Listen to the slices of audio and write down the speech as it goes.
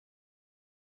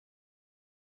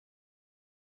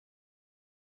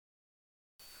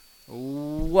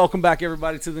Welcome back,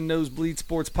 everybody, to the Nosebleed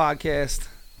Sports Podcast.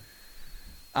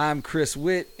 I'm Chris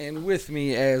Witt, and with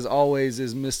me, as always,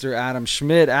 is Mr. Adam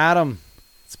Schmidt. Adam,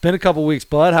 it's been a couple weeks,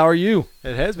 bud. How are you?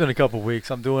 It has been a couple weeks.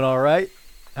 I'm doing all right.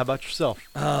 How about yourself?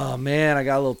 Oh, man, I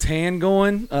got a little tan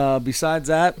going. Besides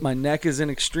that, my neck is in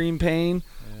extreme pain.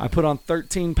 I put on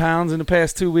 13 pounds in the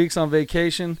past 2 weeks on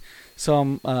vacation,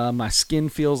 so my skin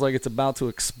feels like it's about to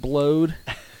explode.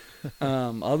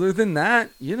 Other than that,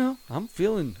 I'm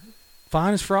feeling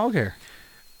fine as frog hair.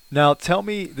 Now, tell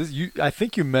me this. I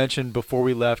think you mentioned before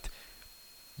we left.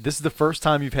 This is the first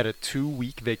time you've had a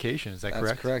 2-week vacation. Is that correct?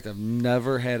 That's correct. I've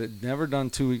never done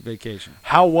 2-week vacation.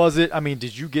 How was it? I mean,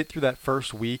 did you get through that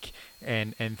first week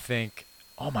and think,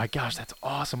 oh my gosh, that's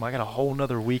awesome. I got a whole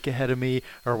nother week ahead of me.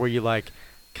 Or were you like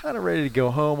kind of ready to go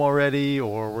home already?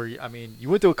 Or were you, you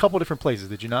went to a couple different places,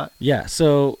 did you not? Yeah.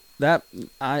 So that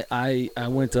I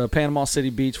went to Panama City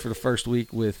Beach for the first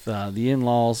week with the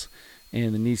in-laws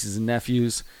and the nieces and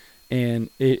nephews. And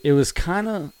it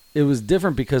was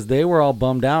different because they were all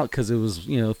bummed out because it was,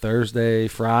 Thursday,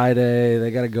 Friday.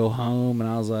 They got to go home. And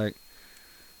I was like,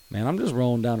 man, I'm just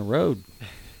rolling down the road.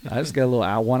 I just got a little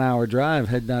 1-hour drive,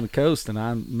 head down the coast. And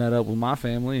I met up with my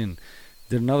family and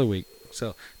did another week.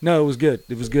 So, no, it was good.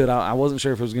 It was good. I wasn't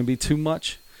sure if it was going to be too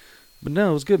much. But,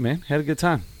 no, it was good, man. Had a good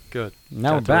time. Good.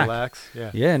 Now we're back. Relax.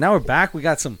 Yeah, now we're back. We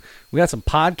got some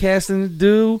podcasting to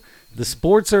do. The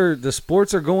sports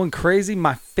are going crazy.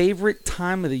 My favorite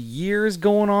time of the year is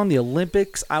going on, the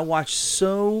Olympics. I watched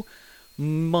so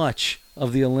much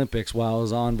of the Olympics while I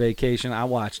was on vacation. I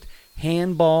watched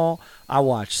handball, I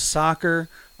watched soccer,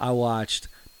 I watched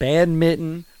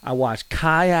badminton, I watched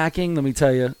kayaking. Let me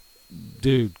tell you,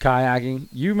 dude, kayaking.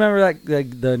 You remember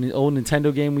that the old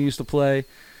Nintendo game we used to play,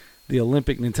 the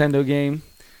Olympic Nintendo game?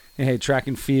 It had track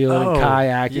and field and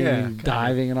kayaking and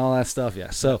diving and all that stuff. Yeah,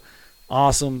 so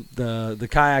awesome. The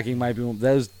kayaking might be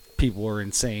those people were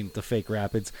insane. The fake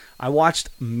rapids. I watched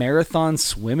marathon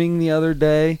swimming the other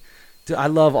day. Dude, I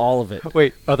love all of it.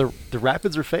 Wait, the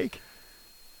rapids are fake?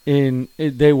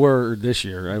 They were this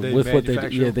year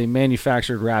They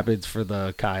manufactured rapids for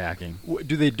the kayaking.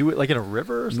 Do they do it like in a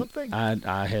river or something?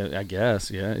 I guess,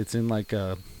 yeah. It's in like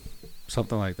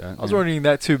something like that. I was wondering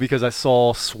that too because I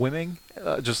saw swimming,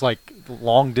 just like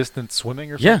long distance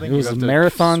swimming or something. Yeah, it was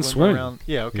marathon swimming. Around.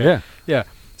 Yeah, okay. Yeah.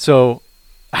 So,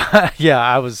 that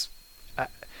was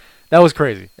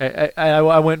crazy.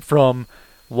 I went from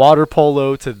water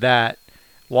polo to that.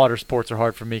 Water sports are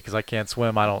hard for me because I can't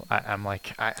swim.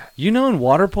 In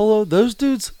water polo, those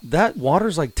dudes, that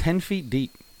water's like 10 feet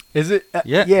deep. Is it?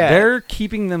 Yeah. They're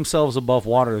keeping themselves above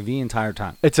water the entire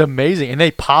time. It's amazing. And they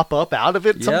pop up out of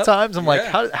it sometimes. I'm like,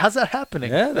 how's that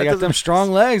happening? Yeah, they got them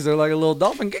strong legs. They're like a little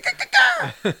dolphin.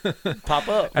 Pop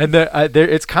up. And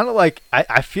it's kind of like,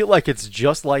 I feel like it's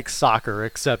just like soccer,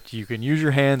 except you can use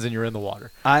your hands and you're in the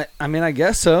water. I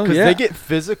guess so, because they get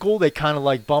physical. They kind of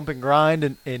like bump and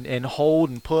grind and hold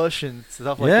and push and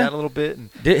stuff like that a little bit.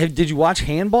 And Did you watch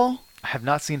handball? I have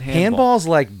not seen handball. Handball's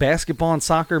like basketball and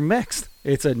soccer mixed.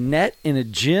 It's a net in a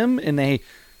gym, and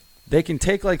they can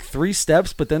take like 3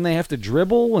 steps, but then they have to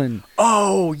dribble and.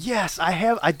 Oh yes,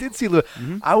 I did see.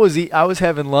 I was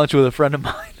having lunch with a friend of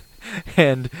mine,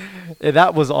 and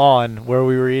that was on where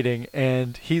we were eating,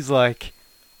 and he's like,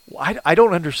 I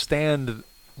don't understand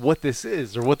what this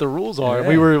is or what the rules are. And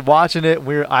we were watching it.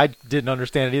 I didn't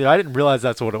understand it either. I didn't realize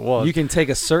that's what it was. You can take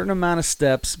a certain amount of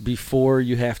steps before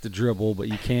you have to dribble, but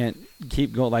you can't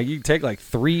keep going. Like you can take like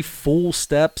 3 full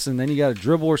steps and then you got to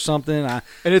dribble or something. And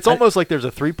it's almost like there's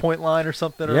a 3-point line or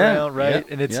something around, right?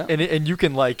 Yeah, and it's and you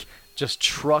can like just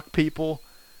truck people.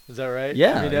 Is that right?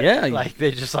 Yeah, Like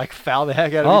they just like foul the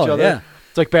heck out of each other. Yeah.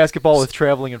 It's like basketball with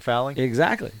traveling and fouling.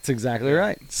 Exactly. It's exactly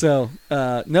right. So,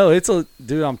 no,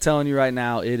 dude, I'm telling you right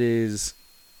now, it is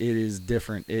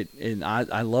different. And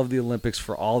I love the Olympics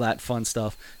for all that fun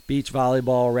stuff. Beach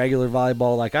volleyball, regular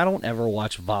volleyball. Like, I don't ever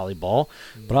watch volleyball,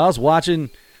 but I was watching,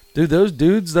 dude, those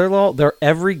dudes, they're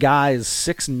every guy is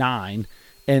 6'9",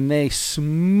 and they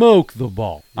smoke the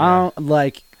ball. Yeah.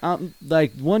 Like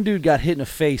one dude got hit in the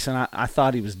face, and I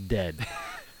thought he was dead.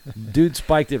 Dude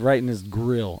spiked it right in his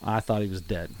grill. I thought he was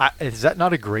dead. Is that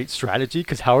not a great strategy?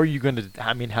 Because how are you going to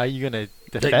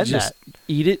defend just that?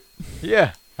 Eat it?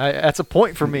 Yeah. That's a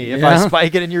point for me if I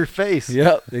spike it in your face.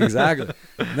 Yep, exactly.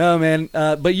 No, man.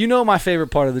 But my favorite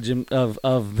part of the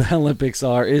of the Olympics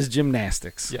is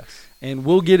gymnastics. Yes. And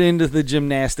we'll get into the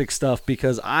gymnastic stuff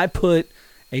because I put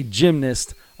a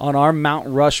gymnast on our Mount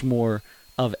Rushmore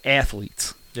of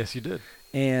athletes. Yes, you did.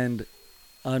 And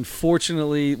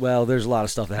Unfortunately, well, there's a lot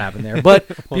of stuff that happened there. But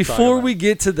before we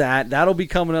get to that, that'll be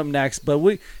coming up next. But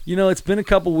it's been a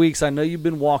couple weeks. I know you've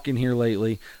been walking here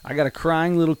lately. I got a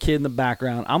crying little kid in the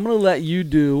background. I'm going to let you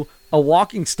do a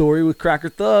walking story with Cracker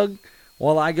Thug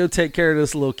while I go take care of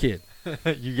this little kid.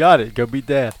 You got it. Go beat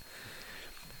dad.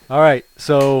 All right.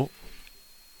 So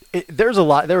there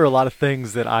are a lot of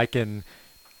things that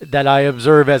I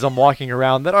observe as I'm walking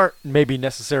around that aren't maybe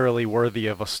necessarily worthy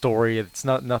of a story. It's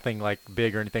nothing like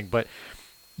big or anything, but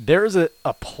there's a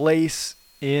place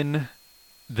in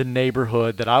the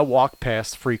neighborhood that I walk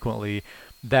past frequently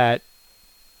that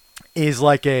is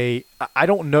like I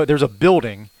don't know, there's a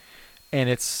building, and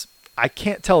I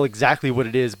can't tell exactly what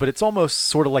it is, but it's almost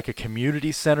sort of like a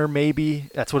community center, maybe.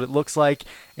 That's what it looks like.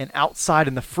 And outside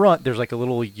in the front, there's like a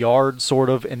little yard sort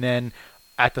of, and then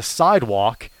at the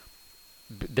sidewalk,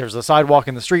 there's a sidewalk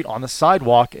in the street. On the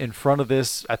sidewalk in front of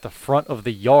this, at the front of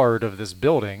the yard of this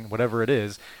building, whatever it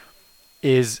is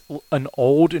an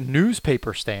old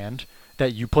newspaper stand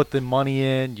that you put the money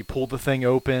in, you pull the thing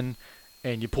open,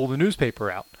 and you pull the newspaper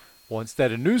out. Well,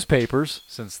 instead of newspapers,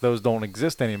 since those don't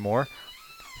exist anymore,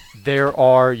 you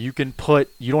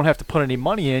don't have to put any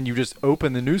money in. You just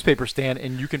open the newspaper stand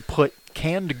and you can put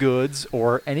canned goods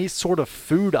or any sort of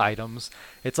food items.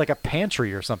 It's like a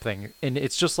pantry or something. And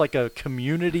it's just like a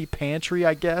community pantry,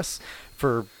 I guess,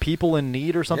 for people in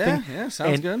need or something. Yeah,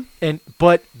 sounds good.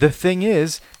 But the thing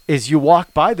is you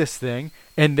walk by this thing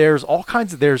and there's all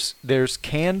kinds of, there's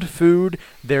canned food,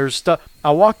 there's stuff.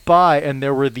 I walked by and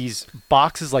there were these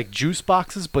boxes, like juice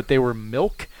boxes, but they were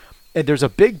milk. And there's a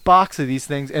big box of these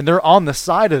things, and they're on the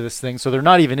side of this thing, so they're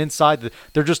not even inside.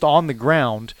 They're just on the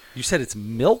ground. You said it's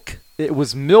milk? It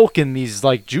was milk in these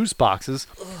like juice boxes,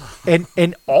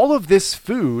 and all of this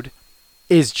food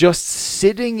is just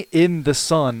sitting in the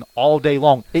sun all day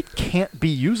long. It can't be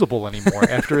usable anymore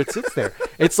after it sits there.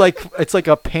 It's like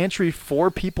a pantry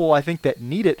for people, I think, that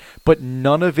need it, but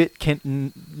none of it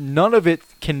can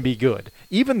be good.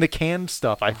 Even the canned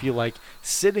stuff, I feel like,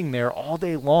 sitting there all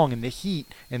day long in the heat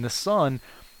in the sun,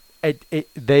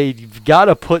 they've got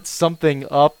to put something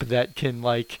up that can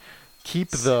like keep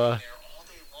the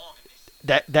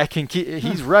that can keep.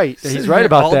 He's right. He's right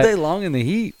about all that. All day long in the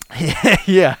heat.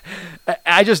 Yeah,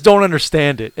 I just don't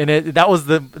understand it. And that was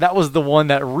the one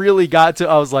that really got to.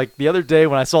 I was like, the other day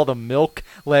when I saw the milk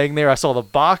laying there, I saw the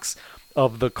box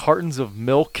of the cartons of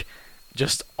milk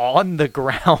just on the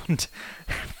ground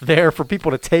there for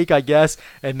people to take, I guess.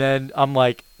 And then I'm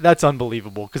like, that's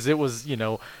unbelievable, because it was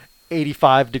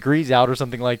 85 degrees out or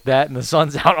something like that, and the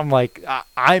sun's out. I'm like,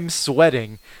 I'm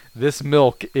sweating. This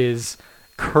milk is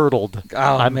curdled.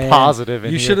 Oh, I'm man. positive.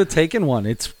 You should have taken one.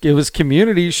 It was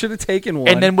community. You should have taken one.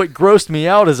 And then what grossed me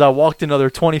out is I walked another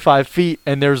 25 feet,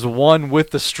 and there's one with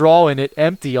the straw in it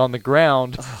empty on the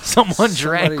ground. Someone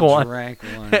drank one.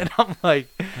 And I'm like,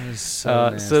 so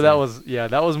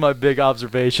that was my big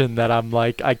observation, that I'm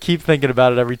like, I keep thinking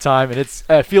about it every time, and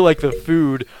I feel like the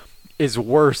food is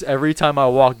worse every time I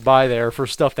walk by there for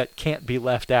stuff that can't be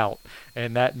left out.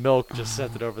 And that milk just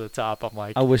sets it over the top. I'm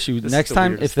like, I wish you next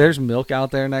time, if there's milk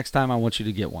out there next time, I want you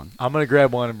to get one. I'm going to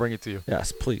grab one and bring it to you.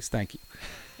 Yes, please. Thank you.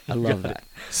 I love that.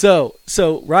 So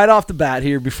right off the bat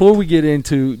here, before we get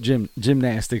into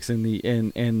gymnastics in the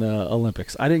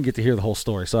Olympics, I didn't get to hear the whole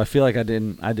story, so I feel like I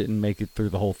didn't make it through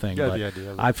the whole thing. But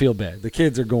I feel bad. The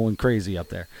kids are going crazy up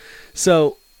there.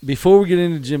 So before we get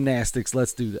into gymnastics,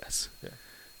 let's do this. Yeah.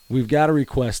 We've got a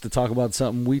request to talk about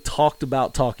something we talked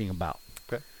about talking about.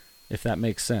 Okay. If that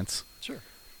makes sense. Sure.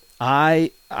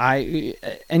 Most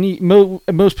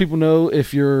people know,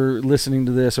 if you're listening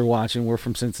to this or watching, we're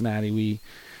from Cincinnati.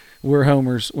 We're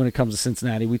homers when it comes to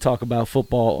Cincinnati. We talk about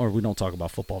football, or we don't talk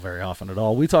about football very often at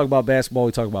all. We talk about basketball.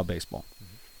 We talk about baseball.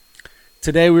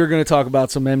 Today we're going to talk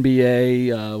about some NBA.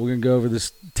 We're going to go over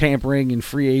this tampering and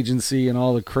free agency and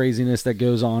all the craziness that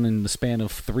goes on in the span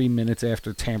of 3 minutes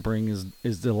after tampering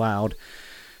is allowed.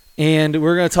 And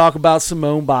we're going to talk about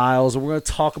Simone Biles, and we're going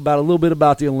to talk about a little bit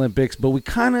about the Olympics, but we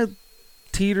kind of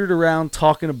teetered around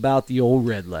talking about the old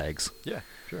Redlegs. Yeah,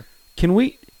 sure.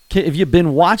 Have you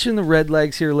been watching the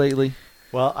Redlegs here lately?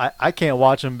 Well, I can't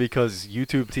watch them because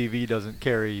YouTube TV doesn't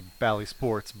carry Bally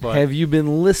Sports. But have you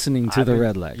been listening to the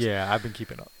Redlegs? Yeah, I've been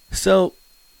keeping up. So,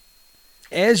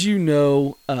 as you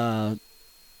know,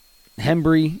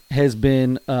 Hembree has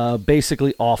been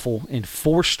basically awful in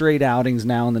 4 straight outings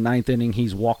now. In the 9th inning,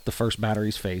 he's walked the first batter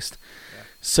he's faced. Yeah.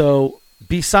 So,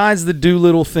 besides the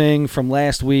Doolittle thing from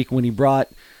last week when he brought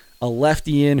a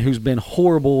lefty in who's been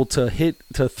horrible to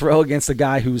throw against a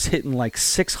guy who's hitting like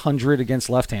 600 against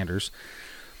left-handers,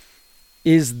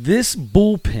 is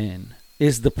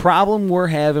the problem we're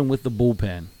having with the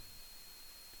bullpen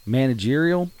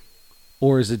managerial,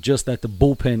 or is it just that the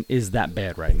bullpen is that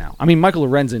bad right now? I mean, Michael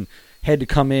Lorenzen had to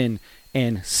come in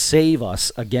and save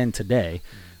us again today,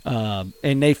 and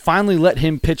they finally let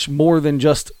him pitch more than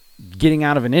just getting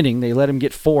out of an inning. They let him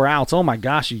get 4 outs. Oh my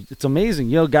gosh, it's amazing.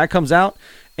 You know, guy comes out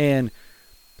and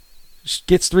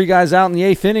gets 3 guys out in the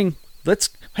 8th inning.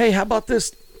 Hey, how about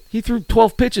this? He threw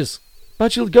 12 pitches. Why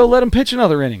don't you go let him pitch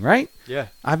another inning, right? Yeah.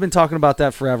 I've been talking about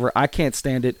that forever. I can't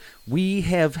stand it. We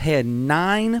have had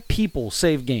 9 people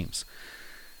save games.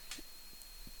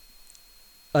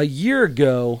 A year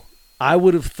ago, I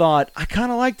would have thought, I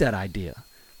kind of like that idea.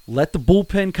 Let the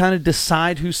bullpen kind of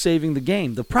decide who's saving the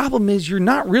game. The problem is you're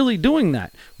not really doing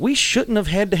that. We shouldn't have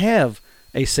had to have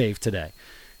a save today.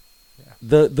 Yeah.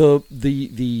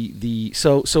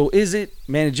 So is it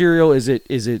managerial? Is it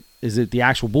the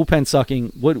actual bullpen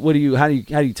sucking? How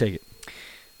do you take it?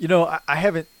 You know, I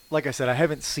haven't, like I said, I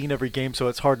haven't seen every game, so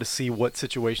it's hard to see what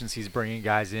situations he's bringing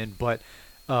guys in. But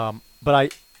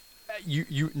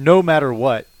you no matter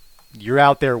what, you're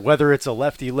out there, whether it's a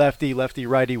lefty,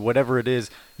 righty, whatever it is,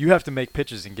 you have to make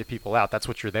pitches and get people out. That's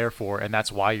what you're there for, and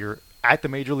that's why you're at the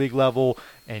major league level,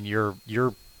 and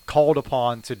you're called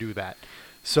upon to do that.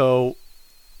 So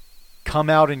come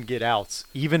out and get outs.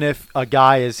 Even if a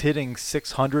guy is hitting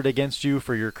 600 against you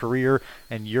for your career,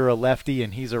 and you're a lefty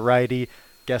and he's a righty,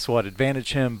 guess what?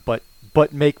 Advantage him, but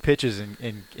make pitches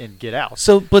and get out.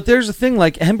 So, but there's a thing,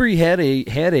 like Hembree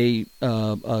had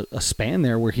a span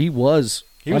there where he was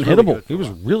unhittable. He was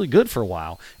really good for a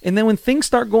while. And then when things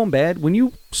start going bad, when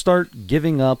you start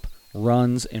giving up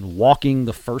runs and walking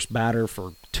the first batter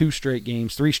for 2 straight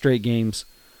games, 3 straight games,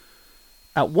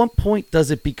 at what point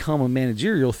does it become a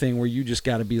managerial thing where you just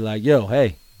got to be like, yo,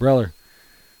 hey, brother,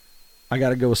 I got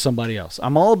to go with somebody else.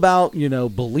 I'm all about,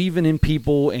 believing in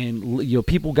people, and,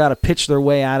 people got to pitch their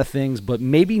way out of things, but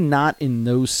maybe not in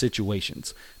those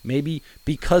situations. Maybe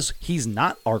because he's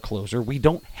not our closer, we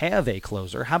don't have a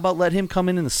closer. How about let him come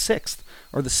in the 6th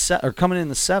or coming in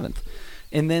the 7th,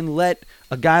 and then let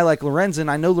a guy like Lorenzen.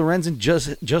 I know Lorenzen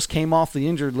just came off the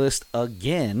injured list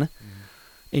again,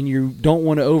 and you don't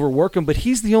want to overwork him, but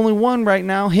he's the only one right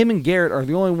now. Him and Garrett are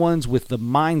the only ones with the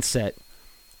mindset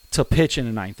to pitch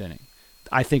in the 9th inning.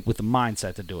 I think with the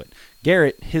mindset to do it.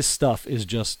 Garrett, his stuff is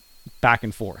just back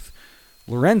and forth.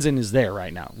 Lorenzen is there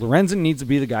right now. Lorenzen needs to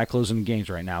be the guy closing games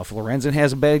right now. If Lorenzen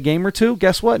has a bad game or two,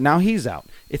 guess what? Now he's out.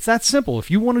 It's that simple.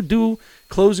 If you want to do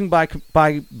closing by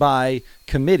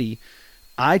committee,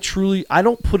 I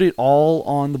don't put it all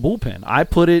on the bullpen.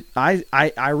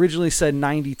 I originally said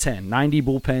 90-10, 90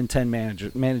 bullpen, 10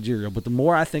 managerial. But the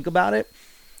more I think about it,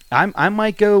 I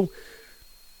might go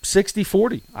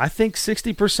 60-40. I think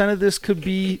 60% of this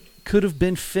could have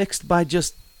been fixed by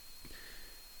just,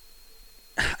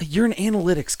 you're an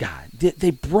analytics guy.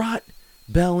 They brought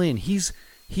Bell in. He's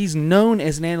known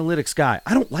as an analytics guy.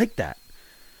 I don't like that.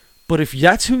 But if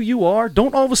that's who you are,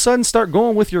 don't all of a sudden start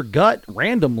going with your gut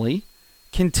randomly.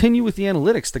 Continue with the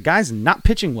analytics. The guy's not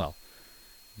pitching well.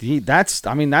 That's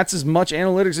as much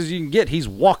analytics as you can get. He's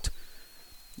walked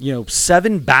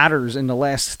 7 batters in the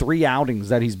last 3 outings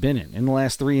that he's been in the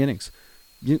last 3 innings.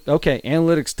 Okay,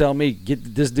 analytics tell me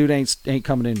this dude ain't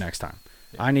coming in next time.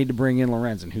 Yeah. I need to bring in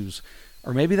Lorenzen,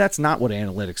 or maybe that's not what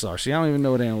analytics are. See, I don't even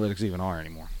know what analytics even are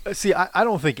anymore. See, I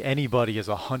don't think anybody is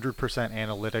 100%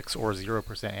 analytics or 0%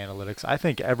 analytics. I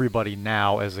think everybody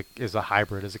now is a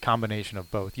hybrid, is a combination of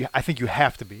both. I think you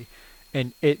have to be.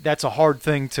 And that's a hard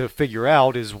thing to figure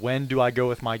out, is when do I go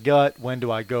with my gut? When do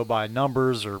I go by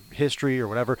numbers or history or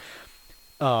whatever?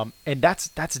 And that's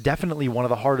definitely one of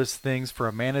the hardest things for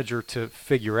a manager to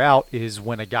figure out, is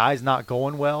when a guy's not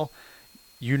going well,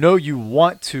 you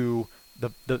want to,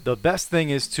 the best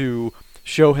thing is to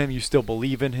show him you still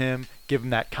believe in him, give him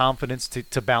that confidence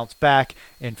to bounce back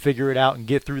and figure it out and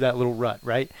get through that little rut,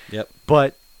 right? Yep.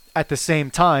 But at the same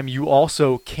time, you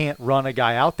also can't run a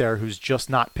guy out there who's just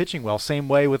not pitching well. Same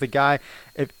way with a guy,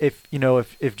 if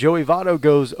Joey Votto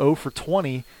goes 0 for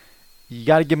 20, you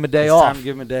got to give him a day off. It's time to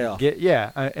give him a day off.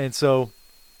 And so,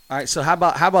 all right. So how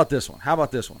about this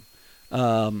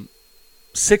one?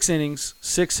 6 innings,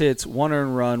 6 hits, 1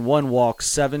 earned run, 1 walk,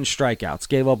 7 strikeouts.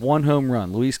 Gave up 1 home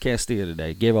run. Luis Castillo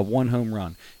today gave up 1 home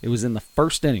run. It was in the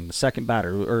first inning, the second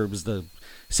batter, or it was the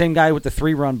same guy with the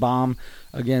 3-run bomb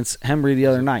against Hembree the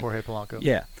other night. Jorge Polanco.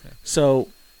 Yeah. So,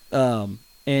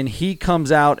 and he comes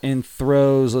out and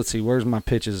throws. Let's see, where's my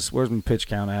pitches? Where's my pitch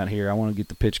count out here? I want to get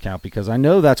the pitch count because I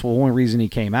know that's the only reason he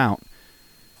came out.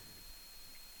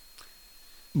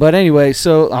 But anyway,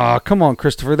 so come on,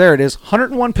 Christopher. There it is.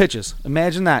 101 pitches.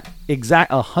 Imagine that.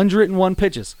 Exact 101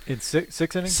 pitches. In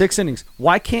 6 innings? 6 innings.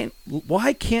 Why can't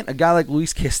a guy like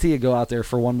Luis Castillo go out there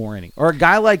for 1 more inning? Or a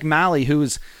guy like Mahle, who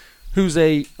is who's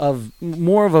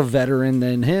more of a veteran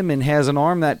than him and has an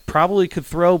arm that probably could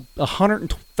throw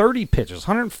 130 pitches,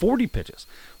 140 pitches.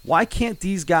 Why can't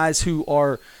these guys who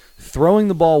are throwing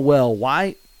the ball well,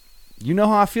 why, you know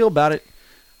how I feel about it,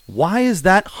 why is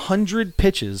that 100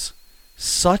 pitches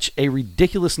such a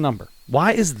ridiculous number?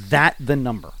 Why is that the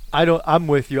number? I'm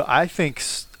with you. I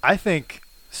think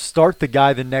start the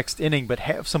guy the next inning, but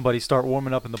have somebody start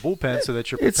warming up in the bullpen so that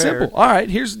you're prepared. It's simple. All right,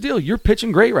 here's the deal. You're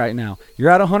pitching great right now. You're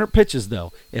at 100 pitches,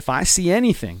 though. If I see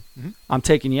anything, I'm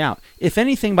taking you out. If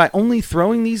anything, by only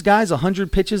throwing these guys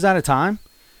 100 pitches at a time,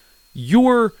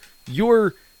 you're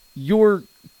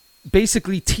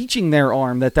basically teaching their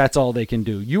arm that that's all they can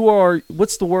do. You are,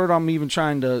 what's the word I'm even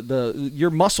trying to, your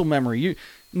muscle memory.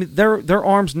 Their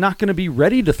arm's not going to be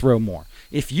ready to throw more.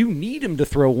 If you need him to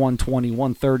throw 120,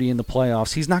 130 in the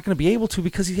playoffs, he's not going to be able to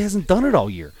because he hasn't done it all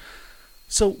year.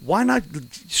 So why not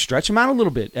stretch him out a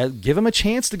little bit? Give him a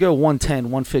chance to go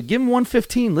 110, 150. Give him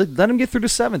 115. Let him get through the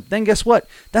seventh. Then guess what?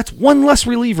 That's one less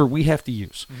reliever we have to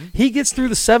use. He gets through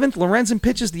the seventh. Lorenzen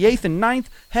pitches the eighth and ninth.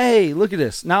 Hey, look at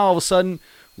this. Now all of a sudden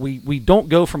we don't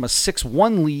go from a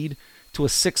 6-1 lead to a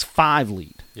 6-5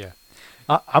 lead. Yeah,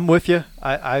 I'm with you.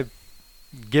 I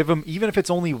give him, even if he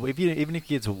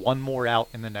gets one more out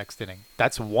in the next inning.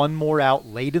 That's one more out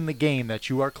late in the game that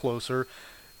you are closer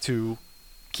to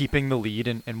keeping the lead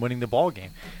and winning the ball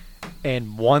game.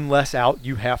 And one less out,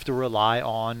 you have to rely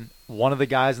on one of the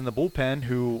guys in the bullpen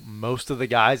who most of the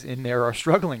guys in there are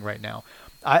struggling right now.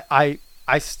 I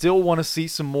still want to see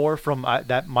some more from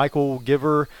that Michael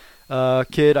Giver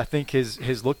kid. I think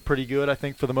his looked pretty good, I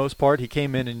think, for the most part. He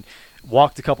came in and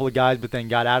walked a couple of guys, but then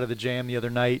got out of the jam the other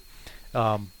night.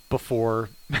 Before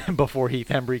Heath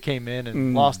Hembry came in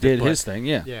and did his thing,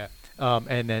 yeah. Yeah.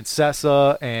 And then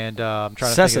Sessa and I'm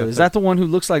trying to think of is that the one who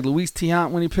looks like Luis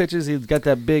Tiant when he pitches? He's got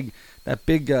that big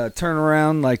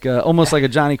turnaround, like almost like a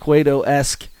Johnny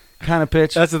Cueto-esque kind of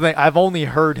pitch. That's the thing. I've only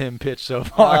heard him pitch so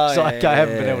far, I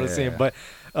haven't been able to see him.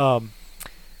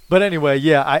 But anyway,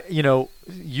 yeah,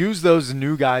 use those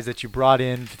new guys that you brought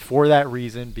in for that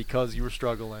reason, because you were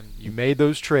struggling. You made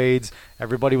those trades.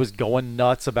 Everybody was going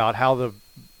nuts about how the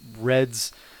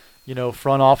Reds,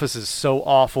 front office is so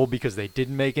awful because they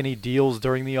didn't make any deals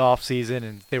during the offseason,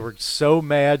 and they were so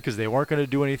mad because they weren't going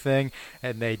to do anything,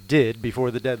 and they did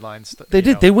before the deadline. They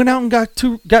did. They went out and got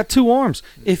two arms.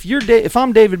 If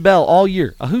I'm David Bell all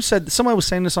year, somebody was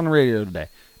saying this on the radio today,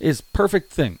 is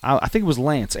perfect thing. I think it was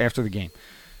Lance after the game.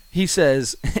 He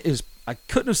says, I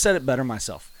couldn't have said it better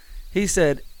myself. He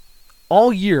said,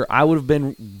 all year I would have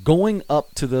been going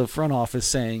up to the front office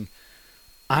saying,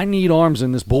 I need arms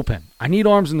in this bullpen. I need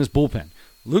arms in this bullpen.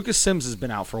 Lucas Sims has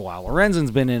been out for a while.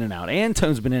 Lorenzen's been in and out.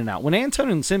 Antone's been in and out. When Antone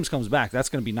and Sims comes back, that's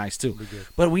going to be nice too.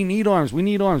 But we need arms. We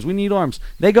need arms. We need arms.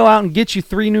 They go out and get you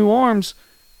 3 new arms,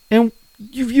 and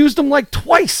you've used them like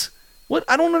twice. What?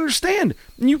 I don't understand.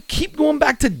 And you keep going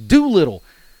back to Doolittle.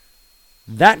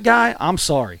 That guy, I'm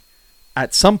sorry.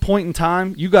 At some point in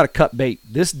time, you got to cut bait.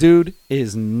 This dude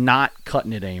is not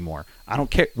cutting it anymore. I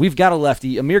don't care. We've got a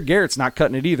lefty. Amir Garrett's not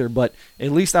cutting it either, but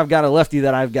at least I've got a lefty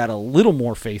that I've got a little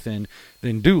more faith in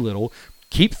than Doolittle.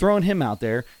 Keep throwing him out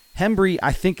there. Hembry,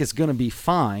 I think, is going to be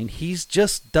fine. He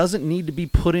just doesn't need to be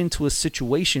put into a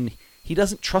situation. He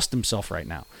doesn't trust himself right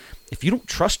now. If you don't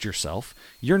trust yourself,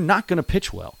 you're not going to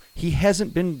pitch well. He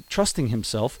hasn't been trusting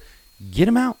himself. Get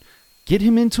him out. Get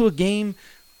him into a game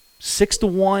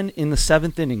 6-1 in the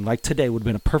 7th inning, like today would have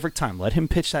been a perfect time. Let him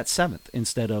pitch that 7th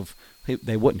instead of,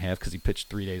 they wouldn't have because he pitched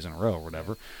 3 days in a row or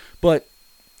whatever. But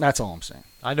that's all I'm saying.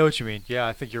 I know what you mean. Yeah,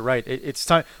 I think you're right. It's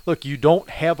time. Look, you don't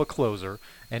have a closer,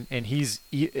 and he's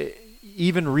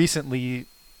even recently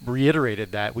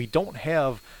reiterated that we don't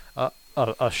have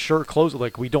a sure closer.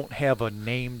 Like, we don't have a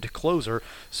named closer,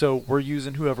 so we're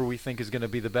using whoever we think is going to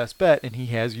be the best bet, and he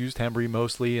has used Hembry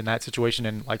mostly in that situation.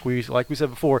 And like we said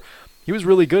before, he was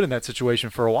really good in that situation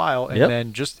for a while, and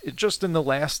then just in the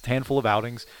last handful of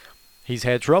outings, he's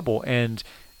had trouble. And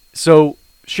so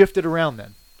shift it around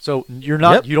then. So you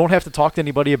don't have to talk to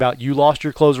anybody about you lost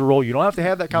your closer role. You don't have to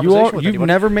have that conversation with anybody. You've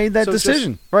never made that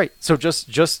decision. Right. So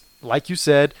just like you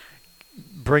said,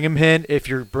 bring him in. If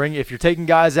you're taking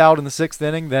guys out in the 6th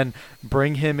inning, then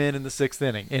bring him in the 6th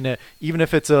inning. Even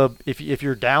if it's if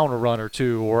you're down a run or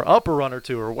two or up a run or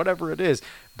two or whatever it is,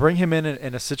 bring him in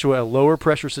a lower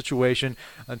pressure situation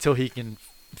until he can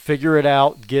figure it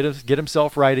out, get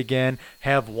himself right again,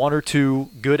 have 1 or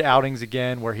 2 good outings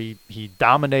again where he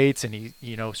dominates and he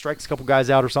strikes a couple guys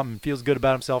out or something, feels good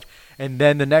about himself, and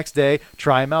then the next day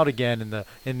try him out again in the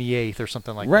 8th or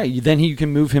something like that. Right. Then you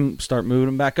can start moving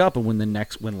him back up, and when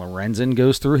Lorenzen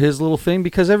goes through his little thing,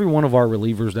 because every one of our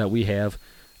relievers that we have,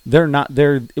 they're not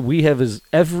there. We have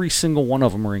every single one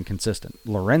of them are inconsistent.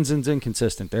 Lorenzen's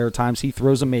inconsistent. There are times he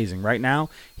throws amazing. Right now,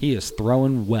 he is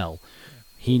throwing well.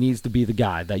 He needs to be the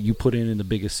guy that you put in the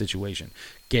biggest situation.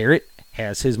 Garrett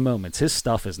has his moments. His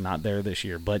stuff is not there this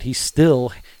year, but he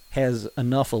still has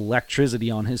enough electricity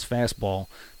on his fastball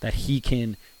that he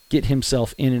can get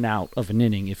himself in and out of an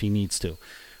inning if he needs to.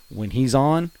 When he's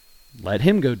on, let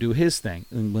him go do his thing.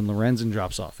 And when Lorenzen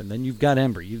drops off, and then you've got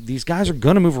Ember. These guys are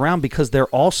going to move around because they're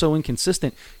all so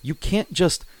inconsistent. You can't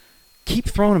just keep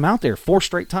throwing them out there 4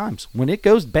 straight times. When it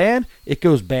goes bad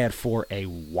for a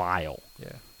while.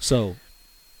 Yeah. So,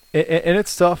 and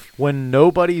it's tough when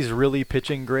nobody's really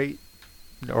pitching great,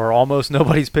 or almost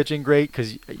nobody's pitching great,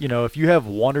 because, you know, if you have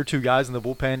 1 or 2 guys in the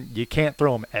bullpen, you can't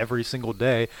throw them every single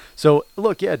day. So,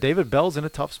 look, yeah, David Bell's in a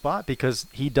tough spot because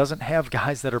he doesn't have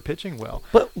guys that are pitching well.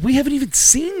 but we haven't even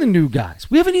seen the new guys.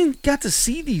 We haven't even got to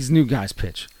see these new guys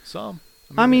pitch. Some.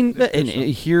 I mean, they and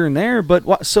here and there, but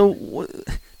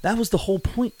that was the whole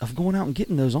point of going out and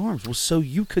getting those arms, was so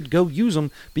you could go use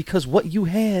them, because what you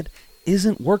had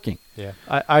isn't working. Yeah,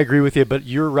 I agree with you, but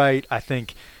you're right. I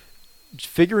think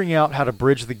figuring out how to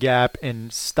bridge the gap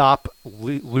and stop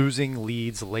losing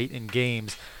leads late in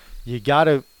games, you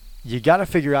gotta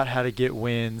figure out how to get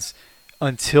wins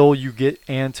until you get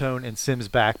Antone and Sims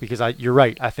back, because you're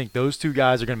right. I think those 2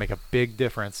 guys are going to make a big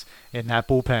difference in that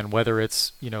bullpen, whether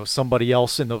it's, you know, somebody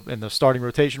else in the starting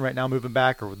rotation right now moving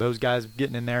back, or those guys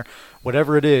getting in there.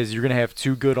 Whatever it is, you're going to have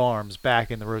 2 good arms back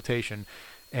in the rotation,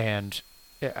 and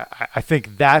I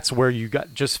think that's where you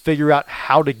got just figure out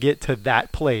how to get to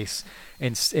that place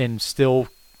and still,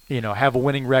 you know, have a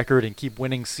winning record and keep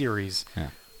winning series. Yeah.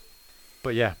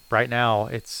 But yeah, right now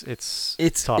it's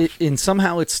tough. And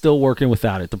somehow it's still working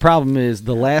without it. The problem is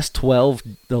the last 12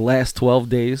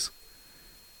 days,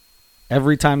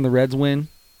 every time the Reds win,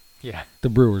 yeah, the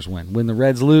Brewers win. When the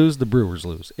Reds lose, the Brewers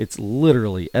lose. It's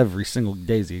literally every single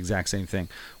day is the exact same thing.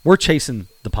 We're chasing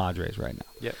the Padres right now.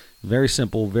 Yep. Very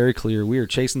simple, very clear. We are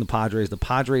chasing the Padres. The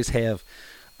Padres have,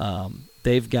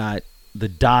 they've got the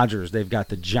Dodgers, they've got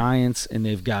the Giants, and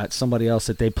they've got somebody else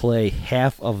that they play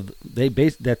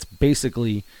that's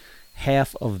basically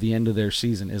half of the end of their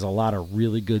season is a lot of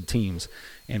really good teams.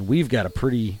 And we've got a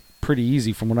pretty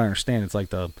easy, from what I understand. It's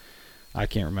like I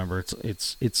can't remember.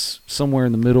 It's somewhere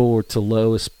in the middle or to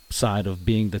lowest side of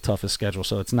being the toughest schedule.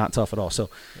 So it's not tough at all. So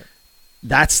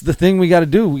that's the thing we got to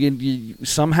do. We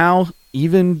somehow,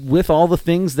 even with all the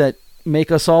things that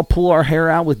make us all pull our hair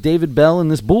out with David Bell in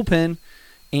this bullpen,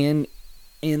 and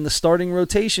in the starting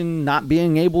rotation not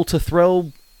being able to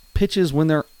throw pitches when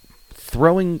they're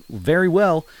throwing very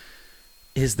well,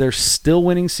 is they're still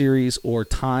winning series or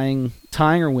tying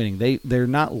or winning. They're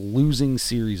not losing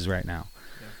series right now.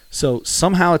 Yeah. So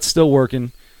somehow it's still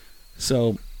working.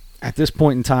 So at this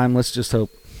point in time, let's just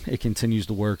hope it continues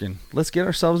to work, and let's get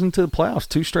ourselves into the playoffs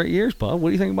 2 straight years, bud. What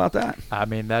do you think about that? I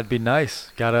mean, that'd be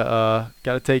nice. Gotta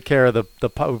take care of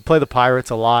we play the Pirates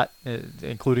a lot,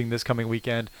 including this coming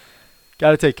weekend.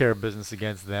 Got to take care of business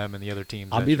against them and the other teams.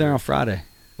 I'll be there on Friday.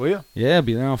 Will you? Yeah,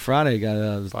 be there on Friday. Got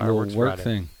a little work Friday.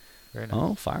 thing. Very nice.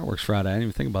 Oh, fireworks Friday. I didn't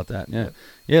even think about that.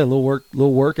 Yeah, a little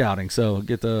work outing. So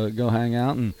get to go hang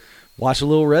out and watch a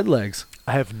little Redlegs.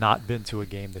 I have not been to a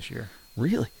game this year.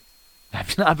 Really?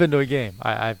 I've not been to a game.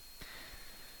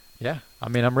 Yeah. I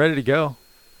mean, I'm ready to go.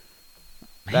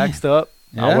 Vaxxed up.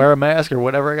 Yeah. I'll wear a mask or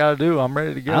whatever I got to do. I'm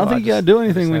ready to go. I don't think you got to do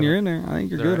anything when you're in there. I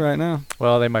think you're good right now.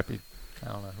 Well, they might be. I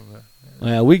don't know.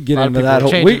 Well, we get into that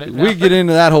whole we get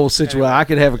into that whole situation. Anyway. I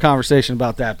could have a conversation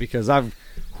about that because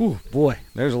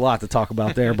there's a lot to talk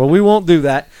about there, but we won't do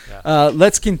that. Yeah.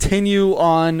 Let's continue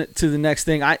on to the next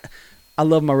thing. I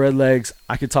love my Redlegs.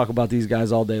 I could talk about these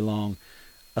guys all day long,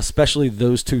 especially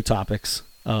those 2 topics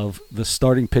of the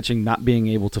starting pitching not being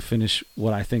able to finish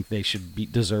what I think they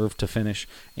should deserve to finish,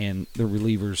 and the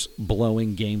relievers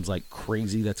blowing games like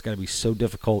crazy. That's got to be so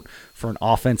difficult for an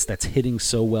offense that's hitting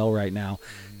so well right now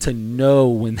to know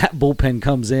when that bullpen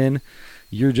comes in,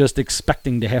 you're just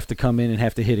expecting to have to come in and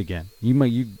have to hit again. You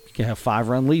can have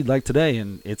 5-run lead like today,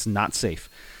 and it's not safe.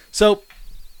 So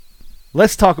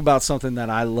let's talk about something that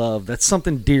I love. That's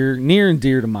something near and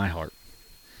dear to my heart.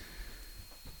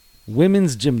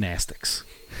 Women's gymnastics.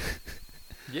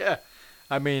 Yeah.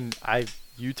 I mean,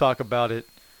 you talk about it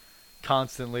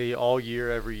constantly all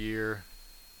year, every year.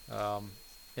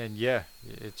 And yeah,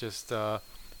 it just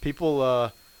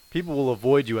people will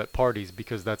avoid you at parties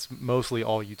because that's mostly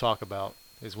all you talk about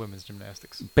is women's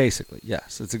gymnastics. Basically,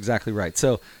 yes, that's exactly right.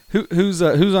 So who's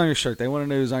on your shirt? They want to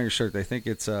know who's on your shirt. They think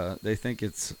it's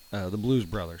the Blues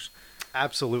Brothers.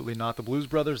 Absolutely not the Blues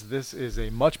Brothers. This is a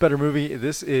much better movie.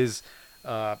 This is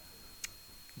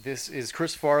This is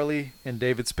Chris Farley and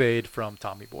David Spade from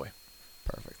Tommy Boy.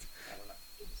 Perfect. I don't know.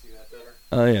 Can you see that better?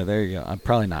 Oh yeah, there you go. I'm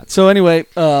probably not. So anyway,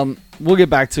 we'll get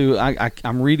back to.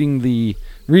 I'm reading the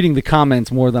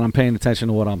comments more than I'm paying attention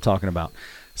to what I'm talking about.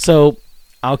 So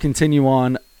I'll continue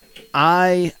on.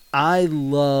 I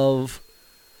love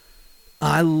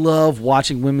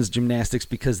watching women's gymnastics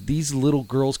because these little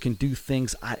girls can do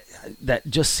things that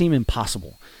just seem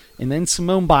impossible. And then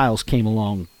Simone Biles came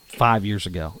along 5 years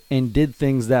ago and did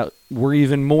things that were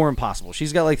even more impossible.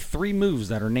 She's got like 3 moves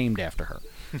that are named after her,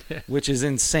 which is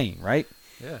insane, right?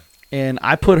 Yeah. And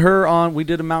I put her on, we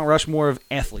did a Mount Rushmore of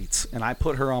athletes, and I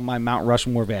put her on my Mount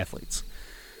Rushmore of athletes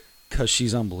because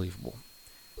she's unbelievable.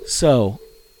 So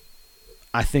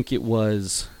I think it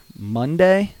was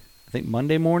Monday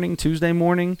morning, Tuesday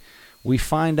morning, we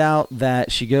find out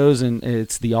that she goes and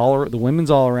it's the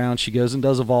women's all around. She goes and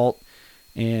does a vault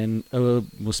and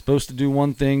was supposed to do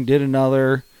one thing, did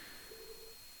another,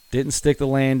 didn't stick the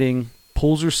landing,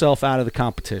 pulls herself out of the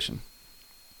competition.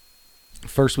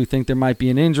 First we think there might be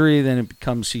an injury, then it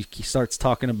becomes she starts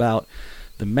talking about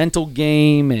the mental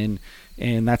game, and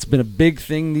that's been a big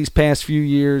thing these past few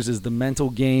years is the mental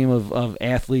game of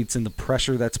athletes and the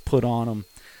pressure that's put on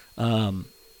them.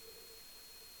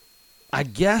 I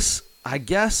guess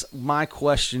my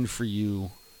question for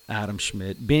you, Adam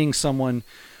Schmidt, being someone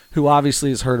who obviously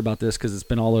has heard about this because it's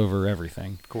been all over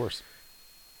everything. Of course.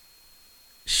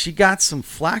 She got some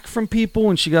flack from people,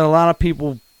 and she got a lot of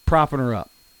people propping her up.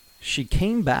 She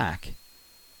came back.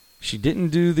 She didn't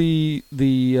do the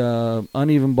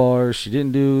uneven bars. She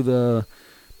didn't do the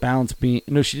balance beam.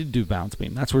 No, she did do balance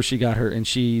beam. That's where she got her, and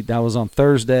that was on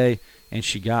Thursday, and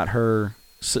she got a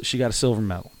silver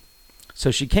medal.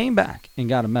 So she came back and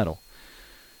got a medal.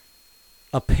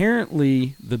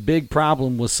 Apparently, the big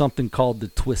problem was something called the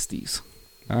twisties.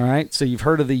 All right, so you've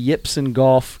heard of the yips in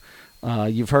golf.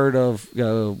 You've heard of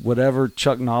whatever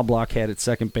Chuck Knobloch had at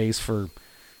second base for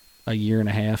a year and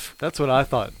a half. That's what I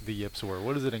thought the yips were.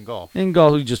 What is it in golf? In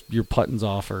golf, you just your putting's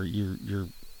off or you're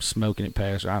smoking it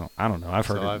past. I don't know. I've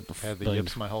heard I've had the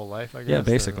yips my whole life, I guess. Yeah,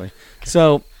 basically.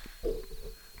 So,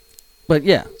 but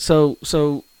yeah, so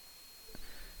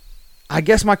I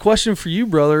guess my question for you,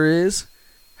 brother, is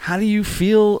how do you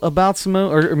feel about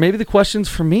Simone, or maybe the question's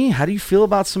for me, how do you feel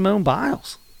about Simone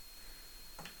Biles?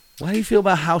 How do you feel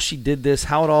about how she did this,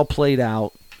 how it all played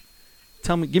out?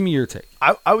 Give me your take.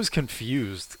 I was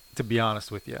confused, to be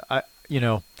honest with you.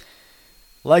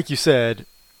 Like you said,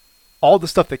 all the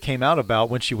stuff that came out about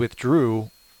when she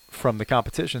withdrew from the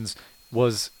competitions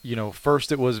was,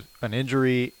 first it was an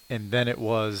injury, and then it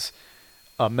was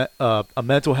a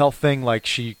mental health thing, like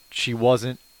she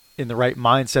wasn't in the right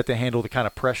mindset to handle the kind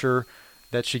of pressure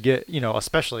that she get,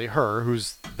 especially her,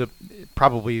 who's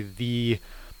probably the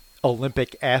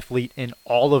Olympic athlete in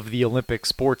all of the Olympic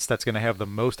sports that's going to have the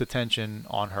most attention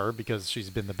on her because she's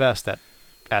been the best at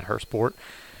her sport.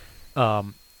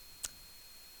 And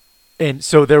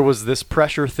so there was this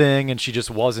pressure thing, and she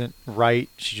just wasn't right.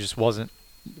 She just wasn't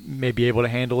maybe able to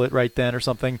handle it right then or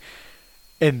something.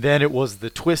 And then it was the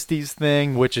twisties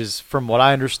thing, which is, from what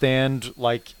I understand,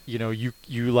 like,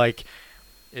 you like,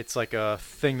 it's like a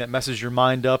thing that messes your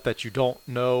mind up that you don't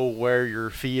know where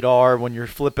your feet are when you're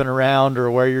flipping around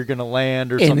or where you're going to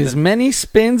land or something. And as many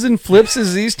spins and flips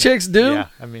as these chicks do, yeah,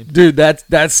 I mean, dude,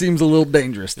 that seems a little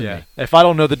dangerous to me. If I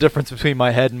don't know the difference between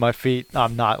my head and my feet,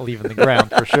 I'm not leaving the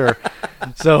ground for sure.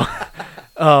 So,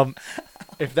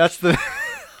 if that's the...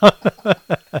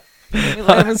 I'm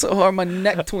laughing so hard my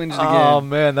neck twinged again. Oh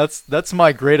man, that's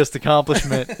my greatest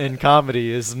accomplishment in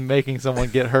comedy is making someone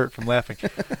get hurt from laughing.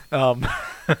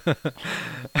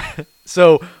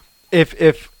 So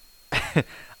if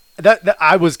that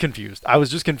I was confused. I was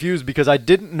just confused because I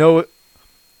didn't know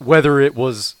whether it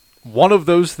was one of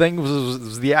those things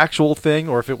was the actual thing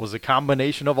or if it was a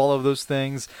combination of all of those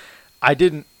things. I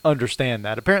didn't understand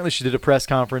that. Apparently she did a press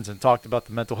conference and talked about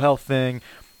the mental health thing.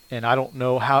 And I don't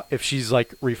know if she's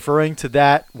like referring to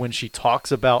that when she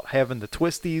talks about having the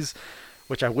twisties,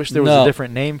 which I wish there was a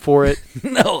different name for it.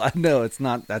 No, it's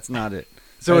not. That's not it.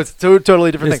 So it's two totally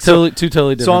different things. Two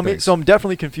totally different things. So I'm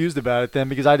definitely confused about it then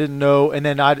because I didn't know. And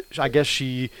then I guess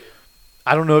I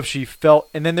don't know if she felt.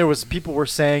 And then there was people were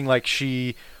saying like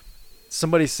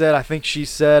somebody said, I think she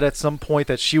said at some point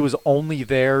that she was only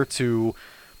there to.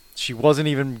 She wasn't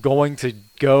even going to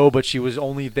go, but she was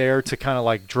only there to kind of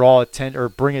like draw attention or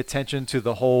bring attention to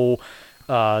the whole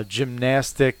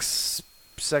gymnastics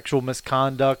sexual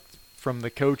misconduct from the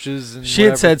coaches. And she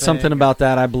had said something about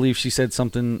that. I believe she said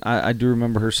something. I do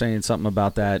remember her saying something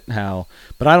about that.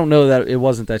 But I don't know that it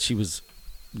wasn't that she was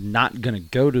not going to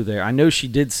go to there. I know she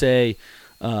did say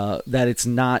that it's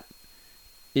not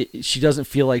she doesn't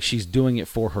feel like she's doing it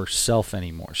for herself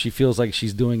anymore. She feels like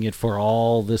she's doing it for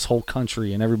all this whole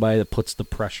country and everybody that puts the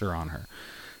pressure on her.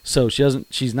 So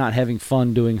she's not having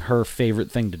fun doing her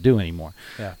favorite thing to do anymore.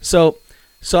 Yeah. So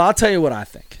I'll tell you what I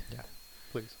think. Yeah.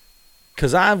 Please.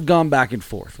 Because I've gone back and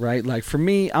forth, right? Like for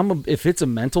me, if it's a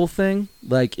mental thing,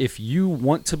 like if you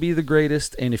want to be the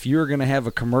greatest and if you're going to have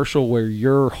a commercial where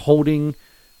you're holding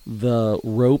the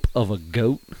rope of a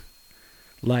goat,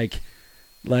 like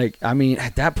I mean,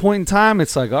 at that point in time,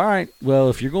 it's like, all right, well,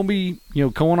 if you're going to be,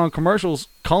 going on commercials,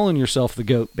 calling yourself the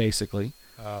GOAT, basically.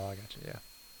 Oh, I got you.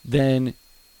 Yeah.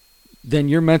 Then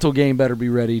your mental game better be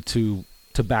ready to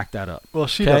back that up. Well,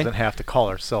 she doesn't have to call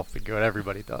herself the GOAT.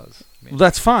 Everybody does. I mean, well,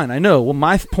 that's fine. I know. Well,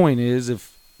 my point is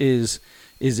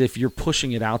if you're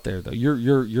pushing it out there, though,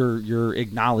 you're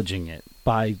acknowledging it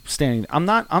by standing. I'm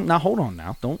not. Hold on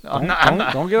now. Don't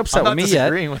get upset with me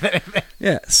yet. I'm not disagreeing with anything.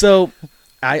 Yeah. So.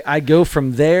 I go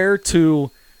from there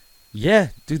to, yeah,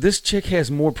 dude, this chick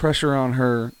has more pressure on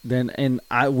her than, and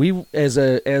we as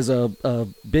a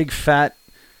big fat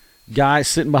guy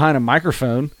sitting behind a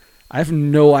microphone, I have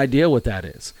no idea what that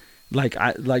is.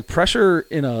 Like pressure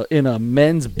in a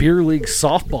men's beer league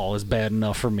softball is bad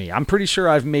enough for me. I'm pretty sure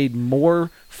I've made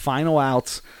more final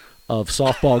outs of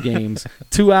softball games.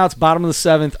 2 outs, bottom of the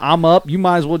 7th. I'm up. You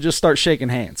might as well just start shaking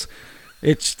hands.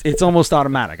 It's almost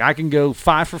automatic. I can go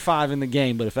 5 for 5 in the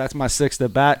game, but if that's my 6th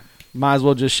at bat, might as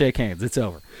well just shake hands. It's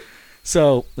over.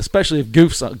 So, especially if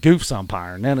Goof's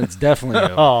umpiring, then it's definitely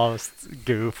over. Oh,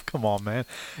 Goof! Come on, man.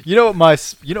 You know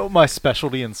what my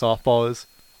specialty in softball is?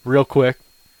 Real quick,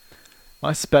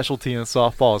 my specialty in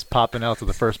softball is popping out to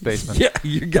the first baseman. Yeah,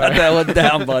 you got that one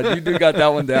down, bud. You do got that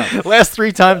one down. Last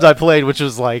 3 times I played, which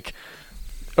was like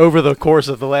over the course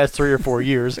of the last 3 or 4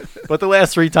 years, but the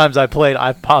last 3 times I played,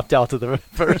 I popped out to the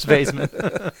first baseman.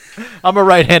 I'm a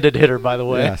right-handed hitter, by the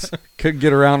way. Yes, couldn't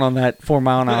get around on that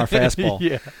 4-mile-an-hour fastball.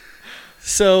 Yeah.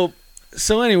 So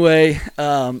anyway,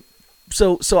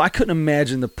 so I couldn't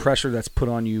imagine the pressure that's put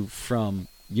on you from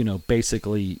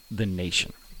basically the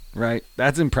nation, right?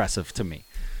 That's impressive to me.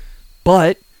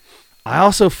 But I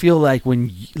also feel like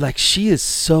she is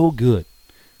so good,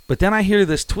 but then I hear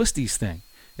this twisties thing.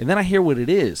 And then I hear what it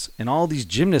is, and all these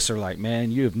gymnasts are like,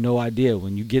 man, you have no idea.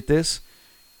 When you get this,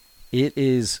 it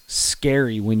is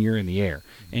scary when you're in the air.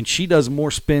 And she does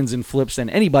more spins and flips than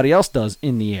anybody else does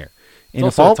in the air. And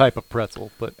it's also a type of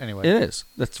pretzel, but anyway. It is.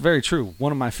 That's very true.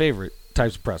 One of my favorite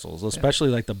types of pretzels, especially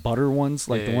like the butter ones,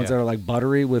 like the ones that are like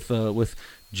buttery with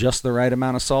just the right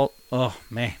amount of salt. Oh,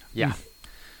 man. Yeah.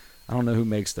 I don't know who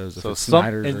makes those, if so it's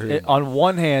Snyder's or who. On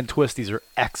one hand, twisties are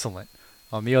excellent.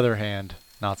 On the other hand,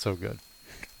 not so good.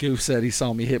 Goof said he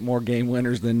saw me hit more game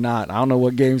winners than not. I don't know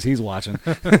what games he's watching.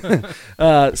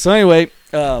 So anyway,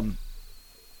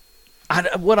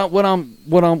 what I'm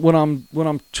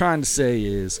trying to say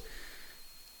is,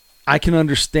 I can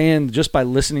understand just by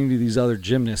listening to these other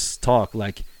gymnasts talk.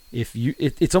 Like if you,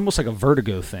 it's almost like a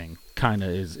vertigo thing, kind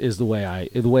of is the way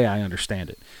I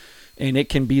understand it, and it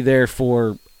can be there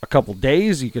for a couple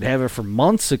days. You could have it for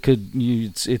months.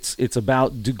 It's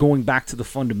about going back to the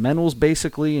fundamentals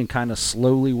basically and kind of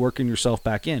slowly working yourself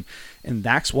back in. And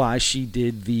that's why she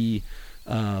did the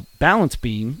balance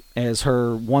beam as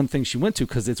her one thing she went to,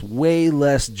 because it's way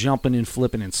less jumping and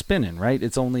flipping and spinning, right?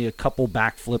 It's only a couple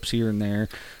back flips here and there.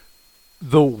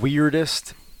 The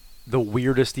weirdest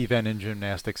event in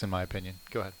gymnastics, in my opinion.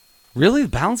 Go ahead. Really? The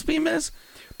balance beam is?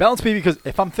 Balance beam, because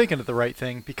if I'm thinking of the right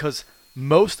thing, because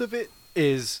most of it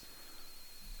is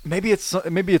maybe it's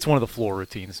one of the floor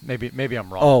routines. Maybe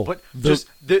I'm wrong. Oh, but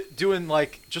doing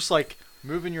just like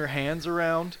moving your hands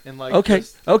around and like okay.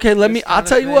 I'll tell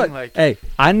you thing, what. like, hey,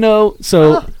 I know.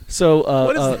 So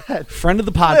what is that? Friend of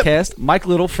the podcast, Mike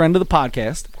Little, friend of the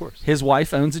podcast. Of course. His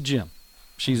wife owns a gym.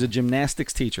 She's a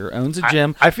gymnastics teacher. Owns a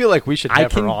gym. I feel like we should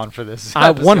have her on for this.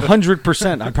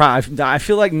 100%. I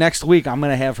feel like next week I'm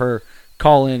gonna have her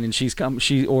call in, and she's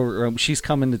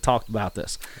coming to talk about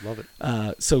this. Love it.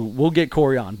 So we'll get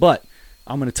Corey on, but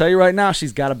I'm going to tell you right now,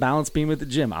 she's got a balance beam at the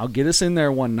gym. I'll get us in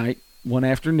there one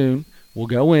afternoon. We'll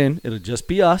go in. It'll just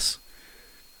be us.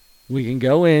 We can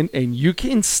go in, and you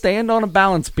can stand on a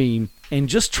balance beam and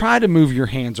just try to move your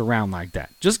hands around like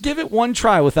that. Just give it one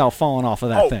try without falling off of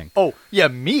that thing. Oh, yeah,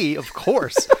 me, of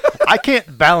course. I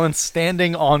can't balance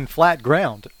standing on flat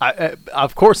ground.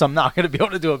 Of course, I'm not going to be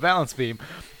able to do a balance beam.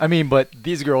 I mean, but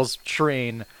these girls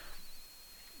train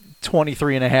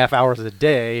 23 and a half hours a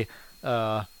day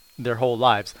their whole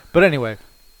lives. But anyway,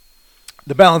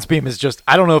 the balance beam is just,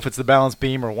 I don't know if it's the balance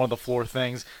beam or one of the floor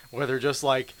things where they're just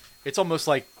like, it's almost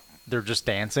like they're just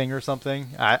dancing or something.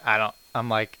 I I'm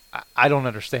like, I don't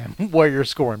understand where you're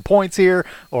scoring points here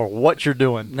or what you're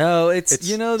doing. No, it's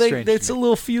strange to it's a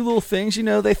me. few little things.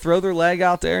 They throw their leg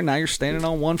out there. Now you're standing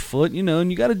on one foot.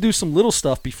 And you got to do some little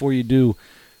stuff before you do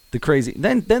the crazy.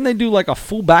 Then they do like a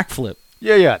full backflip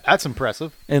Yeah, that's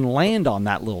impressive. and land on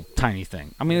that little tiny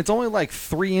thing. I mean, it's only like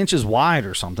 3 inches wide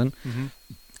or something. Mm-hmm.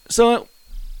 So,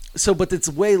 but it's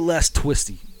way less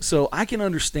twisty. So I can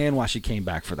understand why she came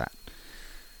back for that.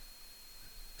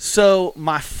 So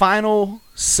my final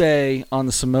say on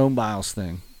the Simone Biles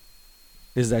thing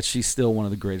is that she's still one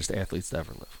of the greatest athletes to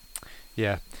ever live.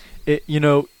 Yeah,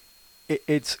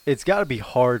 it's got to be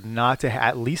hard not to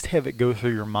at least have it go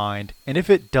through your mind. And if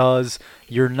it does,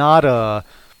 you're not a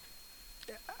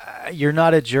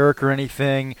jerk or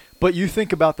anything. But you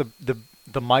think about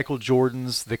the Michael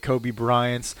Jordans, the Kobe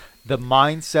Bryants, the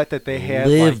mindset that they had.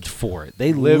 Lived for it.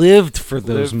 They lived for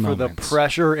those lived moments. for the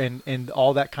pressure and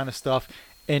all that kind of stuff.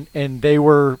 And they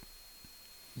were.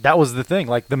 That was the thing.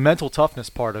 Like the mental toughness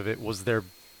part of it was their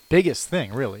biggest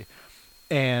thing, really.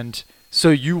 And so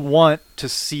you want to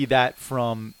see that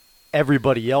from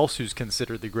everybody else who's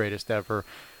considered the greatest ever.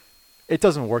 It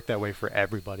doesn't work that way for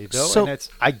everybody, though. So, and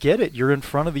I get it. You're in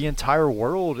front of the entire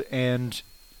world, and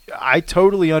I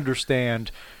totally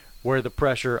understand where the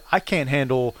pressure. I can't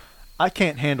handle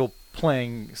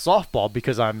playing softball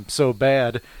because I'm so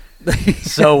bad.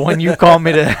 So when you call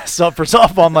me to sub for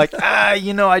softball, I'm like,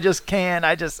 I just can't.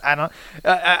 I don't.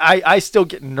 I still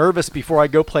get nervous before I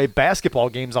go play basketball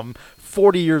games. I'm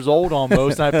 40 years old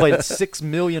almost, and I played 6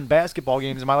 million basketball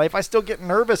games in my life. I still get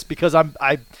nervous because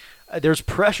there's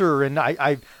pressure, and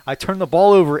I turn the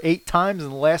ball over 8 times in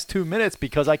the last 2 minutes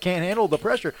because I can't handle the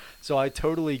pressure. So I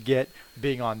totally get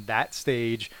being on that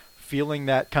stage, feeling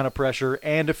that kind of pressure,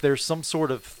 and if there's some sort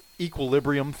of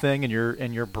equilibrium thing in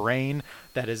your brain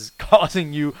that is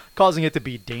causing it to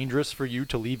be dangerous for you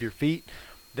to leave your feet,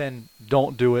 then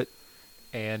don't do it.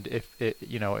 And if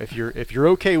you're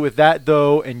okay with that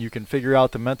though, and you can figure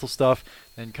out the mental stuff,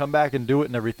 then come back and do it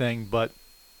and everything. But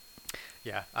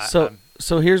yeah.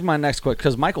 So here's my next question,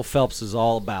 because Michael Phelps is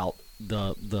all about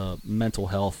the mental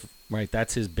health, right?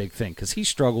 That's his big thing, because he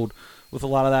struggled with a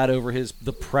lot of that over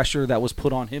the pressure that was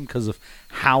put on him because of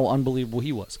how unbelievable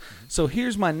he was. Mm-hmm. So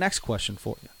here's my next question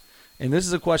for you, and this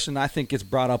is a question I think gets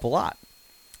brought up a lot.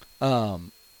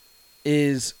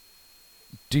 Is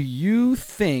do you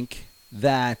think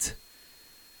that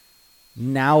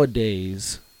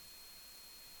nowadays,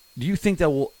 do you think that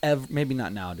we'll ever, maybe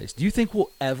not nowadays, do you think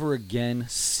we'll ever again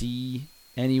see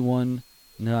anyone?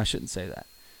 No, I shouldn't say that.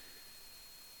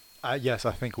 Yes,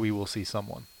 I think we will see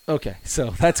someone. Okay,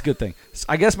 so that's a good thing. So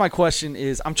I guess my question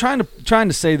is, I'm trying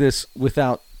to say this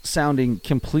without sounding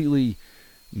completely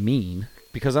mean,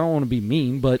 because I don't want to be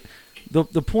mean, but the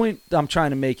point I'm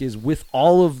trying to make is, with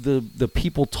all of the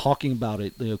people talking about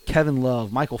it, Kevin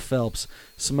Love, Michael Phelps,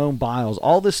 Simone Biles,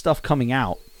 all this stuff coming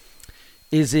out,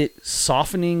 is it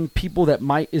softening people that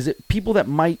might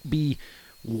be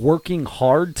working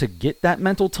hard to get that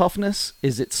mental toughness?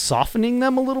 Is it softening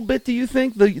them a little bit, do you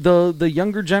think? The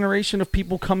younger generation of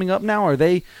people coming up now, are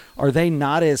they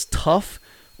not as tough,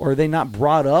 or are they not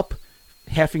brought up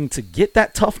having to get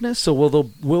that toughness? So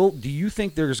do you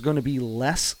think there's going to be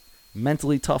less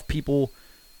mentally tough people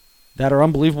that are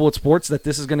unbelievable at sports, that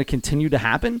this is going to continue to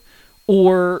happen?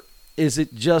 Or is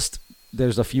it just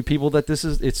there's a few people that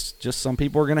it's just some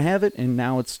people are going to have it, and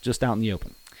now it's just out in the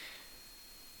open?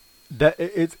 That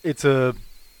it's a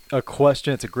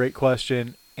question. It's a great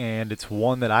question, and it's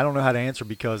one that I don't know how to answer,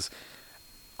 because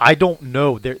I don't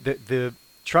know. The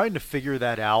trying to figure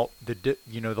that out. The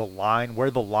line, where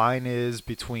the line is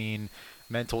between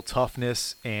mental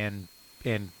toughness and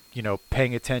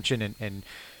paying attention and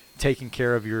taking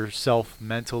care of yourself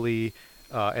mentally,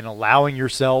 and allowing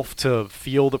yourself to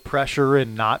feel the pressure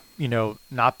and not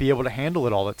be able to handle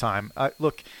it all the time.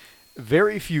 Look.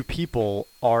 Very few people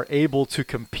are able to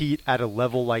compete at a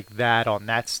level like that on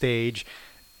that stage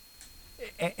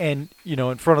and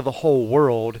in front of the whole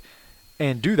world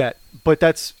and do that. But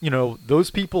that's, those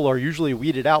people are usually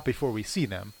weeded out before we see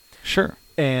them. Sure.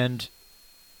 But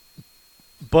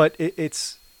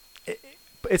it's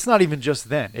not even just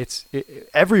then.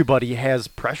 Everybody has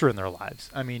pressure in their lives.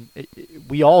 I mean,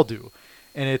 we all do.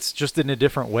 And it's just in a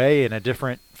different way and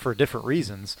for different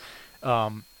reasons.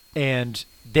 And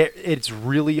it's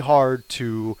really hard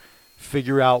to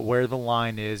figure out where the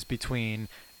line is between,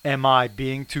 am I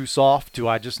being too soft? Do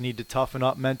I just need to toughen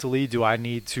up mentally? Do I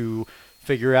need to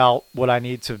figure out what I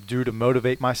need to do to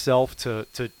motivate myself to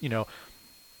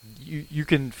you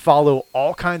can follow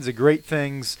all kinds of great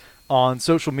things on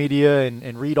social media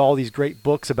and read all these great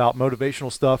books about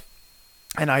motivational stuff.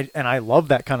 I love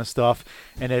that kind of stuff,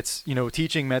 and it's, you know,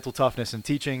 teaching mental toughness and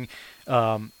teaching,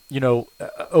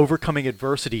 overcoming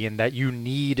adversity, and that you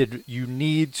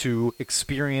need to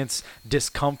experience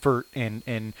discomfort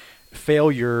and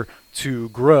failure to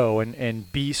grow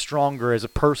and be stronger as a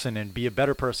person and be a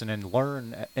better person and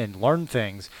learn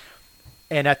things.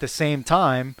 And at the same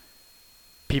time,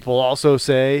 people also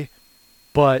say,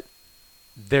 but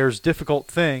there's difficult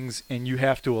things, and you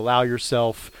have to allow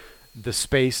yourself the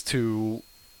space to,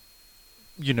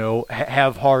 you know,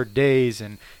 have hard days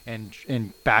and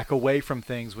back away from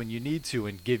things when you need to,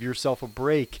 and give yourself a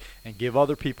break and give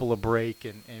other people a break,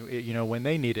 and you know, when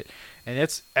they need it. And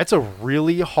that's a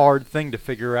really hard thing to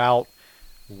figure out.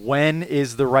 When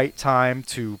is the right time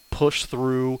to push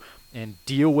through and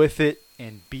deal with it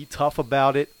and be tough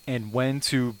about it, and when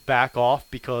to back off,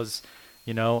 because,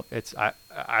 you know,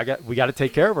 we got to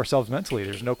take care of ourselves mentally.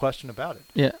 There's no question about it.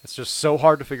 Yeah, it's just so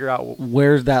hard to figure out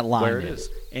where's that line. Where it is.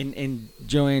 And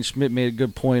Joanne Schmidt made a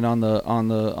good point on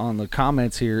the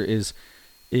comments here. Is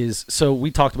so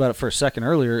we talked about it for a second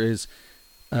earlier. Is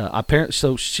apparently,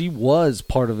 so she was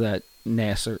part of that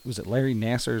Nassar. Was it Larry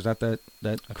Nassar? Is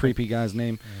that creepy guy's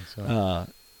name? So.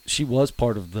 She was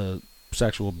part of the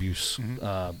sexual abuse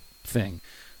thing.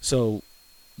 So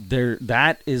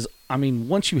that is. I mean,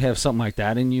 once you have something like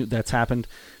that in you that's happened,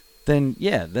 then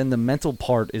the mental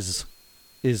part is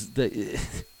the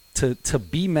to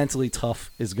be mentally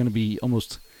tough is going to be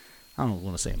almost, I don't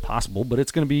want to say impossible, but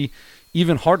it's going to be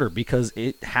even harder because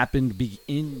it happened to be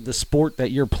in the sport that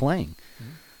you're playing.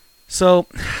 Mm-hmm. So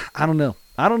I don't know.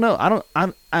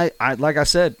 I like I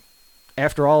said,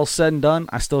 after all is said and done,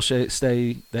 I still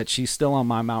say that she's still on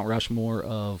my Mount Rushmore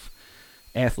of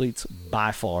athletes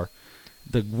by far.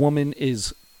 The woman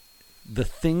is. The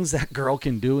things that girl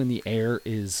can do in the air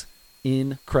is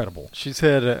incredible. She's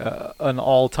had an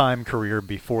all-time career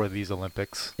before these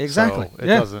Olympics. Exactly. So it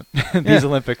doesn't. These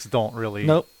Olympics don't really.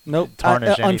 Nope.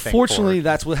 Tarnish anything. Unfortunately,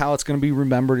 that's how it's going to be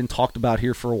remembered and talked about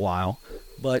here for a while.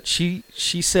 But she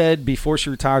said before she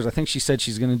retires, I think she said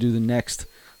she's going to do the next.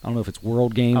 I don't know if it's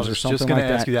World Games or something like that. I was just going to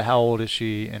ask you that. How old is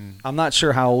she? And I'm not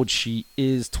sure how old she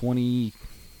is. Early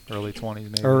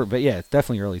 20s, maybe. But yeah, it's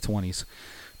definitely early 20s.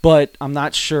 But I'm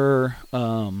not sure.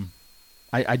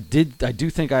 I do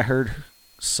think I heard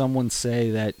someone say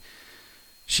that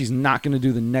she's not going to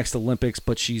do the next Olympics,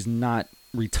 but she's not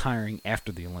retiring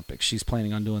after the Olympics. She's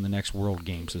planning on doing the next World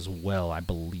Games as well, I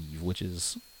believe, which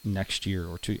is next year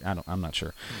or two. I'm not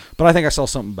sure, but I think I saw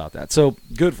something about that. So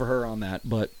good for her on that.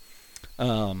 But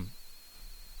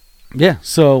yeah.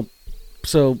 So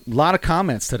a lot of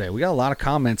comments today. We got a lot of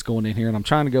comments going in here, and I'm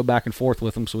trying to go back and forth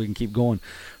with them so we can keep going.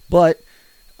 But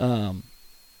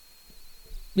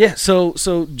yeah, so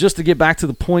just to get back to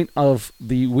the point of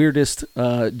the weirdest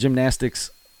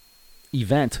gymnastics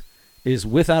event is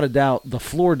without a doubt the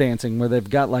floor dancing, where they've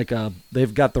got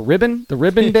the ribbon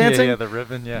dancing. yeah, the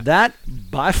ribbon, yeah. That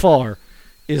by far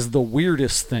is the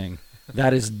weirdest thing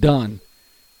that is done.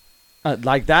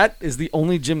 That is the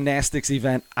only gymnastics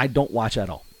event I don't watch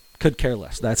at all. Could care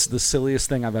less. That's the silliest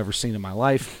thing I've ever seen in my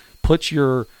life. Put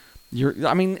your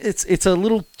I mean, it's a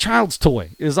little child's toy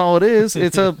is all it is.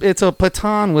 It's a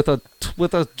baton with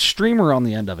a streamer on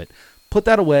the end of it. Put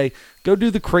that away. Go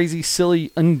do the crazy,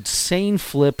 silly, insane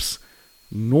flips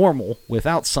normal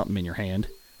without something in your hand.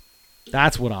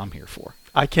 That's what I'm here for.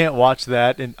 I can't watch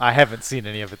that, and I haven't seen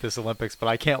any of it this Olympics, but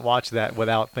I can't watch that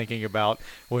without thinking about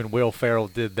when Will Ferrell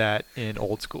did that in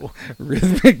Old School.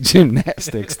 Rhythmic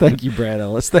gymnastics. Thank you, Brad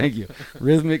Ellis. Thank you.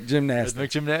 Rhythmic gymnastics.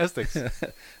 Rhythmic gymnastics.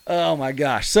 Oh, my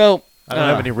gosh. So I don't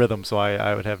have any rhythm, so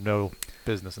I would have no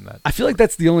business in that. I feel like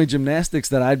that's the only gymnastics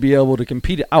that I'd be able to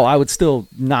compete in. Oh, I would still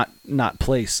not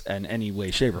place in any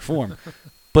way, shape, or form.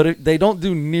 But they don't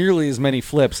do nearly as many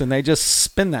flips, and they just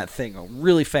spin that thing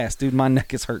really fast. Dude, my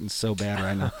neck is hurting so bad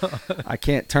right now. I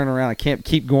can't turn around. I can't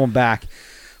keep going back,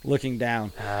 looking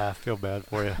down. I feel bad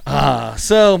for you.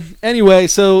 So anyway,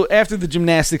 after the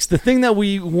gymnastics, the thing that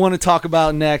we want to talk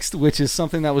about next, which is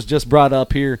something that was just brought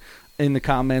up here in the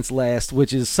comments last,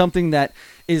 which is something that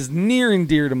is near and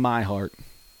dear to my heart.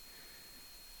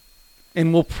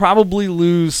 And we'll probably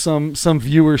lose some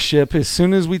viewership as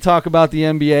soon as we talk about the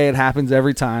NBA. It happens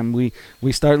every time we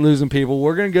start losing people.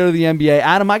 We're going to go to the NBA.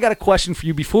 Adam, I got a question for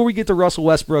you before we get to Russell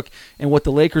Westbrook and what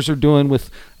the Lakers are doing with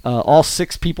all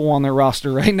 6 people on their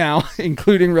roster right now,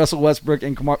 including Russell Westbrook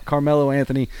and Carmelo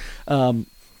Anthony.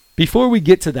 Before we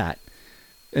get to that,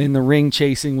 in the ring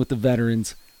chasing with the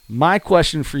veterans, my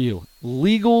question for you: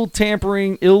 legal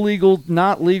tampering, illegal,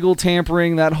 not legal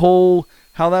tampering,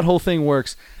 how that whole thing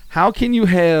works. How can you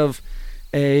have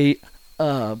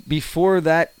before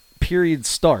that period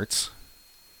starts,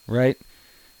 right?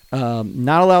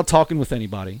 not allowed talking with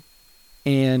anybody.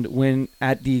 And when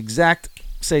at the exact,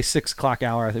 say, 6 o'clock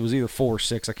hour, it was either 4 or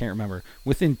 6, I can't remember.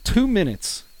 Within 2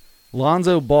 minutes,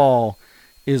 Lonzo Ball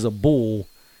is a Bull,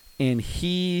 and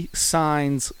he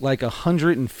signs like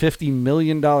 $150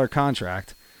 million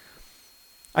contract.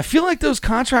 I feel like those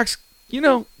contracts,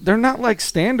 they're not like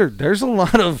standard. There's a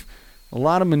lot of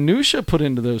minutia put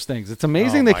into those things. It's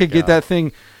amazing they could get that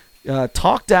thing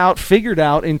talked out, figured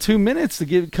out in 2 minutes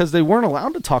because they weren't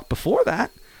allowed to talk before that.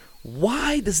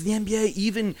 Why does the NBA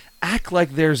even act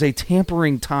like there's a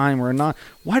tampering time or not?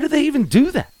 Why do they even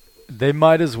do that? They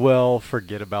might as well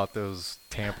forget about those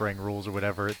tampering rules or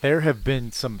whatever. There have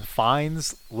been some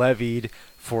fines levied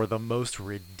for the most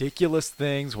ridiculous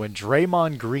things. When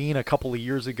Draymond Green a couple of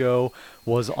years ago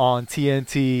was on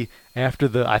TNT after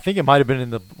I think it might have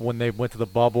been when they went to the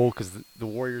bubble because the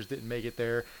Warriors didn't make it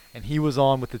there, and he was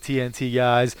on with the TNT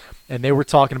guys, and they were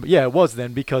talking about, it was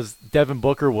then because Devin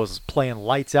Booker was playing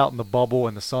lights out in the bubble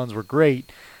and the Suns were great.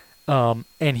 And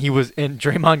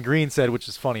Draymond Green said, which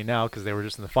is funny now because they were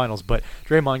just in the finals, but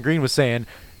Draymond Green was saying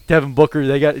Devin Booker's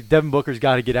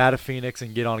got to get out of Phoenix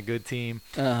and get on a good team.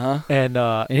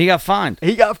 And he got fined.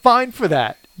 He got fined for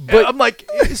that. But I'm like,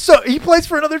 so he plays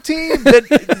for another team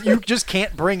that you just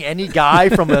can't bring any guy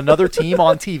from another team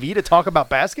on TV to talk about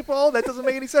basketball? That doesn't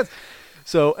make any sense.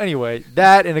 So anyway,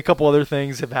 that and a couple other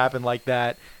things have happened like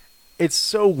that. It's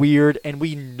so weird, and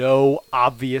we know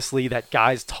obviously that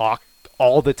guys talk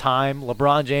all the time.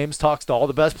 LeBron James talks to all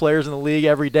the best players in the league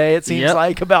every day, it seems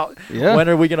like, about when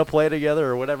are we going to play together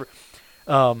or whatever.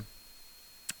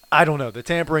 I don't know. The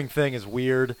tampering thing is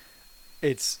weird.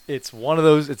 It's one of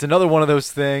those. It's another one of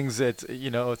those things. It's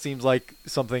it seems like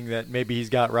something that maybe he's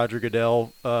got Roger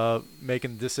Goodell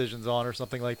making decisions on or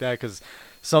something like that. Because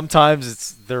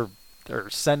sometimes they're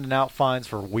sending out fines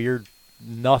for weird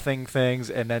nothing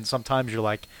things, and then sometimes you're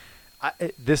like,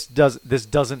 this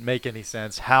doesn't make any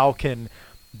sense. How can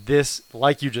this,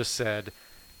 like you just said,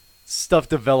 stuff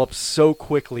develop so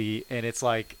quickly? And it's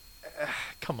like,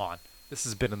 come on, this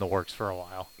has been in the works for a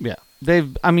while. Yeah,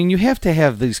 you have to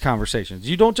have these conversations.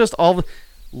 You don't just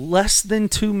less than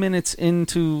 2 minutes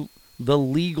into the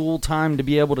legal time to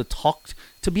be able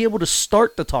to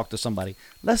start to talk to somebody.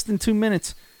 Less than 2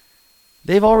 minutes.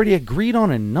 They've already agreed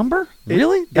on a number?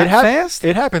 Really? Fast?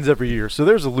 It happens every year. So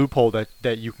there's a loophole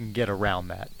that you can get around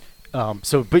that.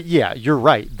 But yeah, you're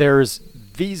right.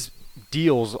 These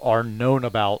deals are known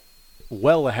about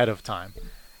well ahead of time.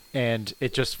 And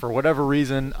it just, for whatever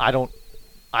reason, I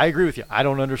agree with you. I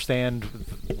don't understand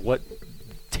what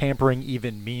tampering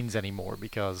even means anymore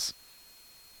because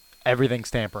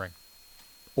everything's tampering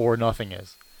or nothing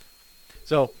is.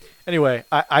 So anyway,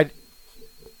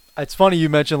 it's funny you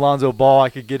mentioned Lonzo Ball. I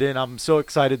could get in. I'm so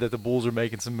excited that the Bulls are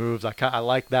making some moves. I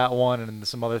like that one and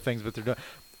some other things that they're doing.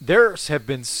 There have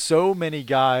been so many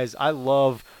guys.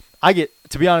 To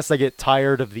be honest, I get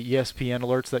tired of the ESPN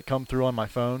alerts that come through on my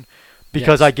phone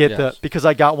because because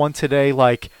I got one today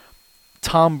like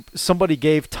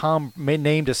somebody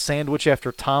named a sandwich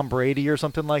after Tom Brady or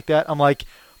something like that. I'm like,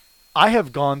 I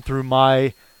have gone through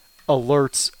my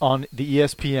alerts on the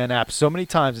ESPN app so many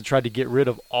times and tried to get rid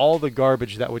of all the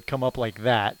garbage that would come up like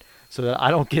that so that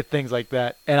I don't get things like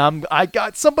that. And I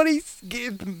got somebody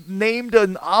named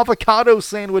an avocado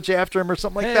sandwich after him or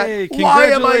something like that. Why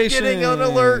am I getting an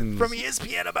alert from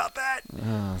ESPN about that?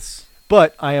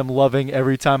 But I am loving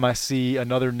every time I see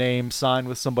another name signed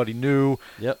with somebody new.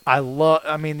 Yep. The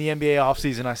NBA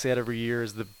offseason, I say it every year,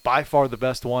 is by far the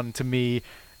best one to me.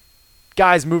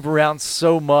 Guys move around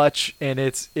so much, and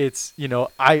it's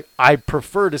I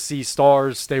prefer to see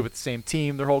stars stay with the same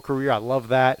team their whole career. I love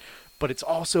that. But it's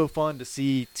also fun to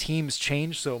see teams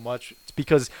change so much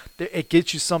because it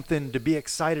gets you something to be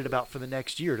excited about for the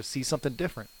next year, to see something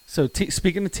different. So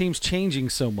speaking of teams changing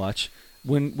so much,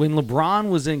 when LeBron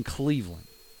was in Cleveland,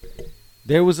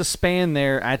 there was a span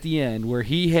there at the end where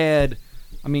he had,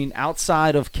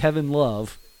 outside of Kevin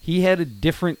Love, he had a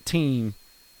different team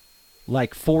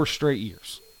like 4 straight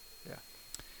years. Yeah.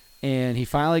 And he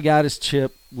finally got his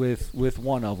chip with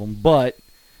one of them. But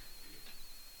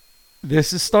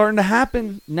this is starting to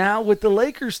happen now with the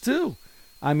Lakers too.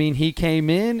 He came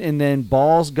in and then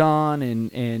Ball's gone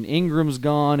and Ingram's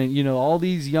gone and, all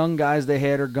these young guys they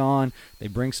had are gone. They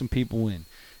bring some people in.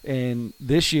 And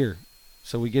this year,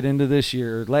 so we get into this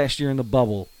year, or last year in the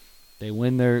bubble, they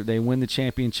win the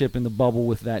championship in the bubble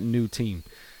with that new team.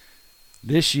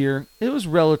 This year, it was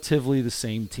relatively the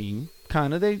same team.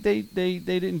 Kind of. They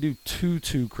didn't do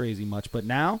too crazy much. But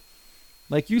now,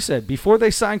 like you said, before they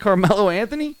signed Carmelo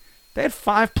Anthony, they had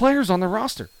 5 players on their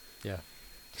roster. Yeah.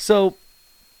 So,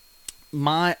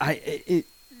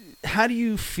 how do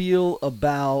you feel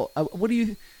about what do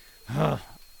you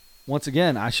Once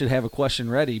again, I should have a question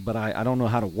ready, but I don't know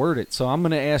how to word it. So I'm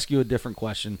going to ask you a different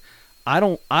question.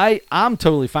 I'm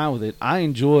totally fine with it. I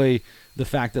enjoy the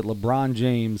fact that LeBron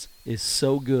James is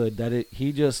so good that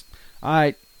he just, all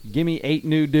right, give me 8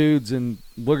 new dudes and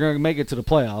we're going to make it to the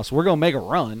playoffs. We're going to make a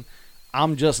run.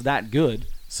 I'm just that good.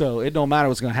 So it don't matter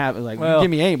what's going to happen. Like, give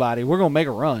me anybody. We're going to make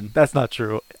a run. That's not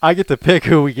true. I get to pick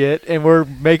who we get, and we're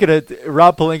making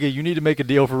Rob Pelinka, you need to make a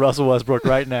deal for Russell Westbrook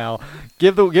right now.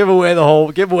 Give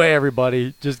away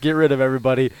everybody. Just get rid of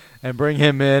everybody and bring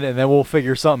him in, and then we'll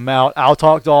figure something out. I'll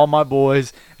talk to all my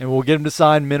boys, and we'll get them to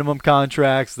sign minimum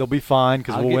contracts. They'll be fine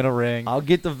because we'll win a ring. I'll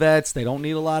get the vets. They don't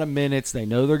need a lot of minutes. They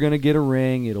know they're going to get a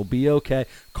ring. It'll be okay.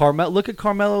 Look at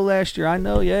Carmelo last year. I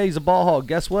know, he's a ball hog.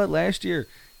 Guess what? Last year,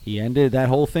 he ended that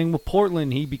whole thing with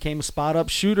Portland. He became a spot-up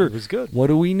shooter. It was good. What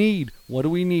do we need?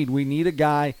 We need a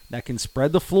guy that can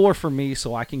spread the floor for me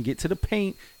so I can get to the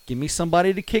paint. Give me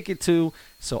somebody to kick it to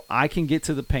so I can get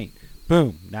to the paint.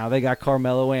 Boom. Now they got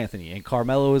Carmelo Anthony. And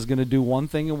Carmelo is going to do one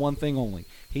thing and one thing only.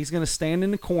 He's going to stand in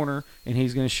the corner, and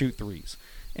he's going to shoot threes.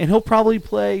 And he'll probably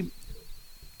play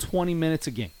 20 minutes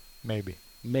a game.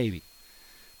 Maybe.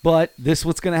 But this is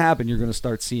what's going to happen. You're going to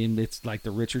start seeing it's like the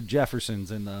Richard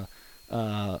Jeffersons and the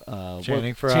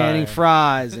Channing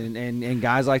Frye's and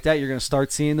guys like that. You're going to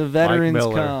start seeing the veterans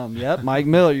come. Yep, Mike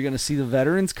Miller. You're going to see the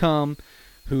veterans come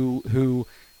who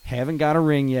haven't got a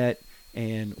ring yet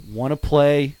and want to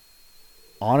play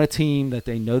on a team that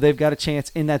they know they've got a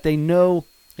chance, and that they know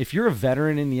if you're a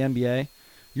veteran in the NBA,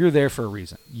 you're there for a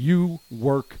reason. You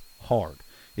work hard.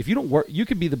 If you don't work, you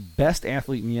could be the best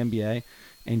athlete in the NBA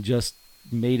and just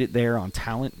made it there on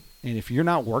talent. And if you're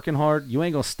not working hard, you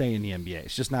ain't going to stay in the NBA.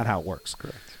 It's just not how it works.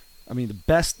 Correct. I mean,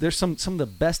 there's some of the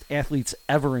best athletes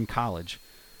ever in college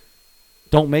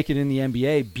don't make it in the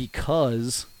NBA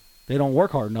because they don't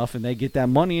work hard enough and they get that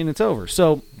money and it's over.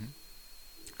 So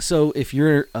if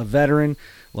you're a veteran,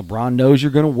 LeBron knows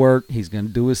you're going to work. He's going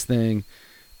to do his thing.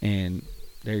 And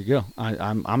there you go.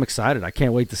 I'm excited. I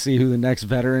can't wait to see who the next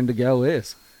veteran to go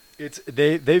is.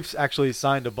 They've actually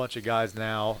signed a bunch of guys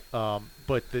now,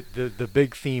 but the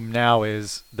big theme now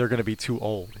is they're going to be too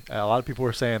old. A lot of people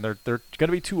are saying they're going to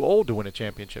be too old to win a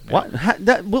championship now.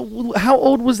 How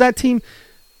old was that team?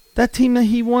 That team that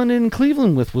he won in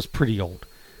Cleveland with was pretty old.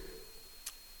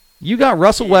 You got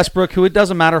Russell Westbrook, who it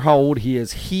doesn't matter how old he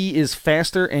is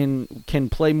faster and can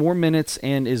play more minutes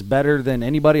and is better than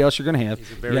anybody else you're going to have.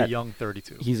 He's a very young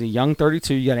 32. He's a young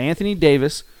 32. You got Anthony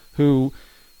Davis, who,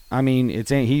 I mean,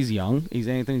 he's young. He's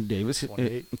Anthony Davis.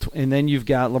 28. And then you've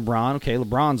got LeBron. Okay,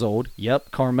 LeBron's old.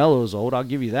 Yep, Carmelo's old. I'll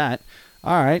give you that.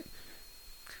 All right.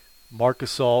 Marc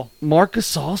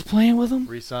Gasol's playing with him?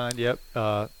 Re-signed, yep.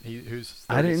 Who's 36.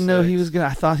 I didn't know he was good.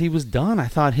 I thought he was done. I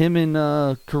thought him and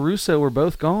Caruso were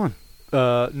both gone.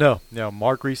 No.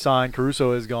 Marc re-signed.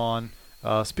 Caruso is gone.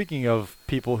 Speaking of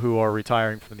people who are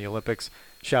retiring from the Olympics,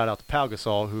 shout out to Pau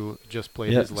Gasol, who just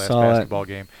played his last basketball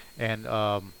game, and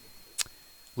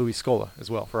Luis Scola as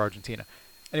well for Argentina.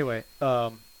 Anyway,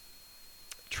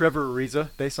 Trevor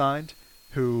Ariza they signed.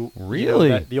 Who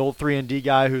really the old 3-and-D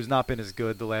guy who's not been as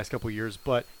good the last couple of years,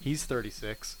 but he's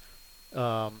 36.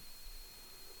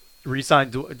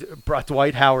 Re-signed, brought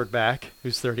Dwight Howard back,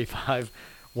 who's 35.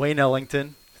 Wayne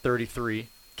Ellington, 33.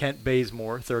 Kent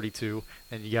Bazemore, 32.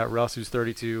 And you got Russ, who's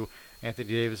 32. Anthony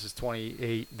Davis is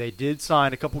 28. They did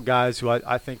sign a couple guys who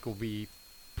I think will be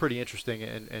pretty interesting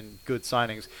and good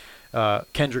signings.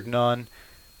 Kendrick Nunn,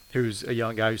 who's a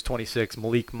young guy who's 26.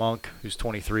 Malik Monk, who's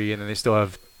 23. And then they still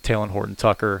have Talen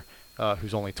Horton-Tucker,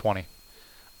 who's only 20.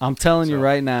 I'm telling you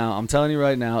right now,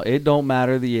 it don't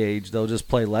matter the age. They'll just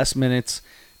play less minutes,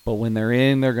 but when they're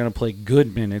in, they're going to play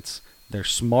good minutes. They're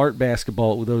smart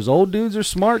basketball. Those old dudes are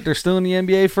smart. They're still in the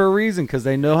NBA for a reason because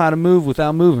they know how to move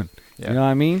without moving. Yeah. You know what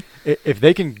I mean? If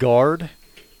they can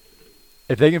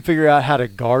figure out how to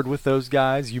guard with those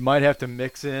guys, you might have to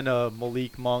mix in a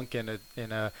Malik Monk and a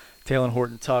Talen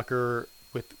Horton-Tucker.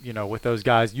 With those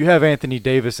guys, you have Anthony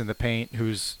Davis in the paint,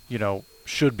 who's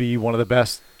should be one of the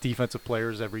best defensive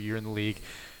players every year in the league.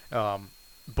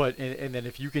 But then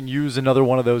if you can use another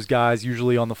one of those guys,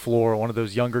 usually on the floor, one of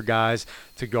those younger guys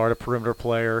to guard a perimeter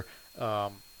player,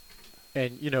 the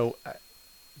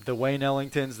Wayne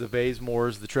Ellingtons, the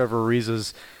Bazemores, the Trevor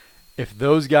Arizas, if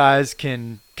those guys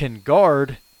can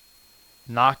guard.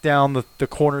 Knock down the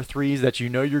corner threes that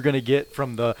you're going to get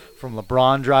from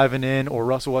LeBron driving in or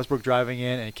Russell Westbrook driving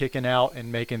in and kicking out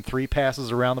and making 3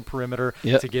 passes around the perimeter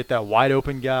to get that wide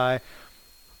open guy.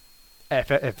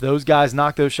 If those guys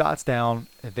knock those shots down,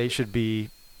 they should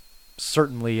be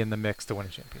certainly in the mix to win a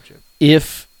championship.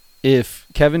 If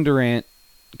Kevin Durant,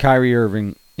 Kyrie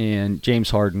Irving, and James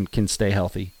Harden can stay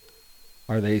healthy,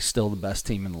 Are they still the best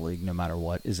team in the league no matter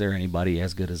what? Is there anybody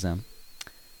as good as them?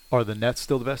 Are the Nets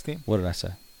still the best team? What did I say?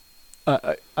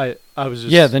 I was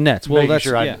just the Nets. Well, making that's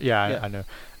sure. yeah. I know.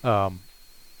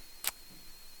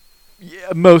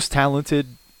 Most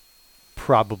talented,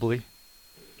 probably.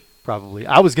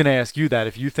 I was going to ask you that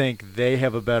if you think they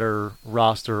have a better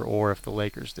roster or if the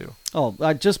Lakers do. Oh,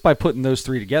 just by putting those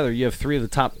three together, you have three of the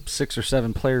top 6 or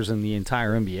 7 players in the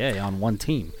entire NBA on one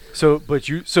team. So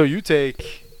you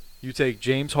take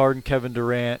James Harden, Kevin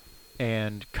Durant,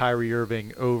 and Kyrie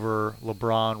Irving over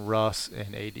LeBron, Russ,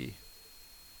 and AD.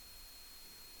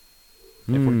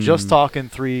 If we're just talking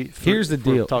three here's the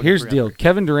deal. Here's the deal.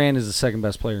 Kevin Durant is the second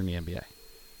best player in the NBA.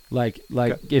 Like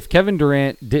okay. If Kevin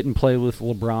Durant didn't play with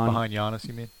LeBron behind Giannis,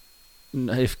 you mean?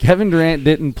 If Kevin Durant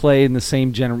didn't play in the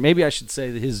same maybe I should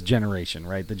say his generation,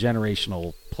 right? The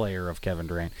generational player of Kevin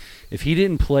Durant. If he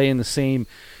didn't play in the same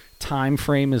time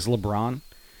frame as LeBron,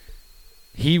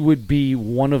 he would be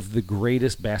one of the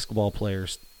greatest basketball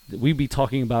players. We'd be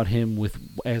talking about him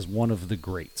as one of the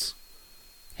greats.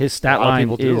 His stat line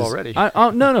people do already.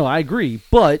 No, I agree.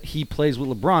 But he plays with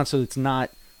LeBron, so it's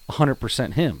not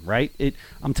 100% him, right?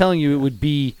 I'm telling you, it would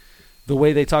be the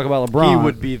way they talk about LeBron. He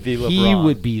would be the LeBron. He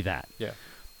would be that. Yeah.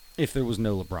 If there was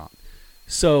no LeBron.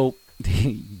 So,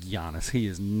 Giannis, he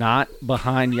is not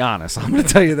behind Giannis. I'm going to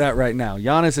tell you that right now.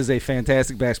 Giannis is a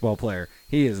fantastic basketball player.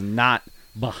 He is not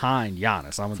behind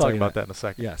Giannis. I'm going to tell you about that in a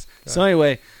second. Yes. So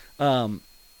anyway,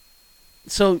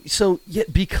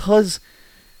 because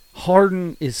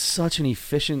Harden is such an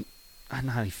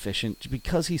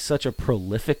because he's such a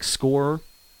prolific scorer,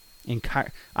 and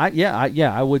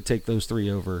I would take those three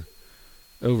over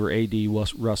AD,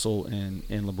 Russell, and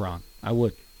LeBron. I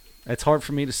would. That's hard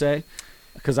for me to say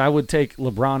because I would take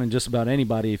LeBron and just about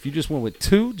anybody. If you just went with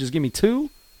two, just give me two,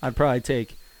 I'd probably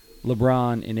take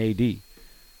LeBron and AD,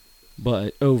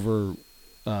 but over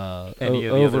any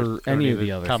of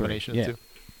the other combinations. Yeah. Too.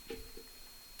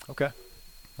 Okay,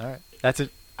 all right.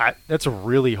 That's a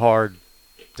really hard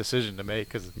decision to make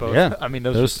because both. Yeah. I mean,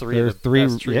 those are three of the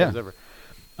best trios ever.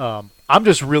 I'm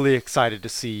just really excited to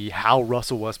see how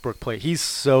Russell Westbrook play. He's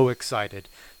so excited.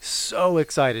 He's home.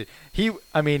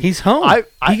 He's home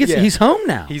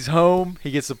now. He's home.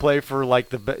 He gets to play for like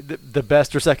the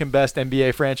best or second best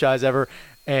NBA franchise ever,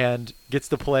 and gets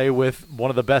to play with one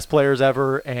of the best players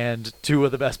ever and two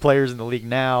of the best players in the league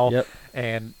now. Yep.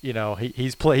 And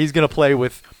he's going to play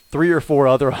with 3 or 4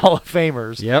 other Hall of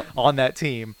Famers on that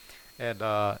team, and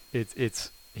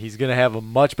he's going to have a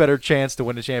much better chance to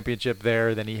win a championship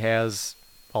there than he has,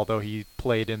 although he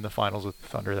played in the finals with the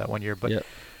Thunder that one year. But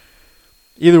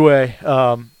either way,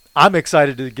 I'm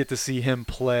excited to get to see him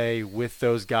play with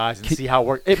those guys and see how it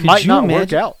works. It might not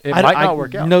work out. It might not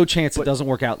work out. No chance it doesn't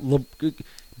work out.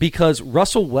 Because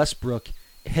Russell Westbrook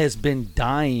has been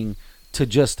dying to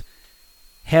just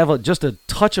have just a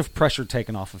touch of pressure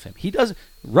taken off of him.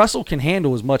 Russell can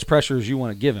handle as much pressure as you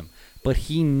want to give him. But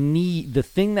the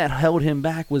thing that held him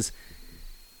back was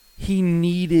he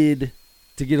needed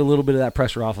to get a little bit of that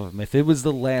pressure off of him. If it was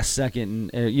the last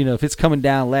second, if it's coming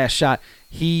down, last shot,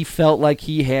 he felt like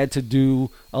he had to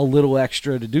do a little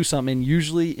extra to do something. And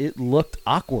usually it looked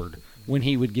awkward when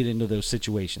he would get into those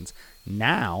situations.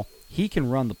 Now he can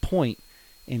run the point,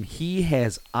 and he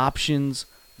has options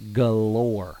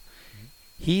galore.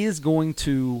 He is going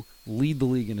to lead the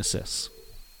league in assists.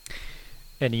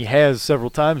 And he has several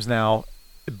times now.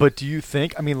 But do you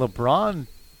think, LeBron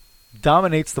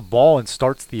dominates the ball and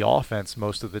starts the offense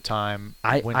most of the time.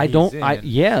 But I don't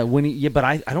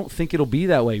think it'll be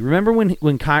that way. Remember when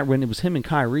it was him and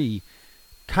Kyrie,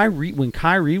 when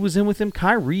Kyrie was in with him,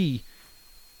 Kyrie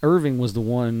Irving was the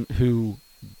one who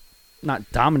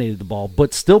not dominated the ball,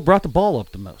 but still brought the ball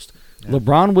up the most. Yeah.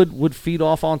 LeBron would feed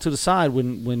off onto the side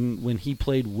when he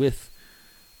played with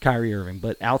Kyrie Irving.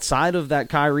 But outside of that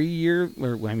Kyrie year,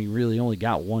 really only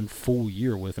got one full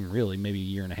year with him, really, maybe a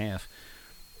year and a half.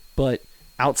 But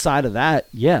outside of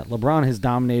that, LeBron has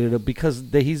dominated it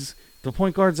because the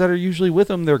point guards that are usually with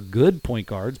him, they're good point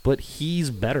guards, but he's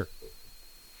better.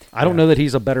 I don't know that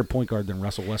he's a better point guard than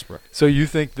Russell Westbrook. So you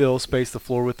think they'll space the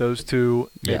floor with those two,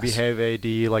 maybe Yes. have AD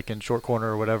like in short corner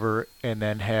or whatever, and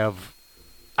then have,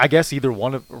 I guess, either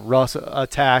one of Russ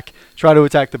try to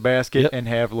attack the basket, and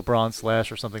have LeBron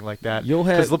slash or something like that.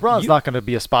 Because LeBron's not going to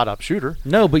be a spot-up shooter.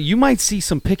 No, but you might see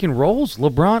some pick and rolls.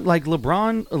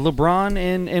 LeBron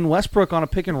and Westbrook on a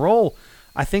pick and roll.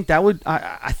 I think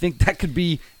that could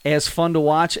be as fun to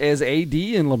watch as AD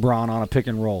and LeBron on a pick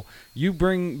and roll. You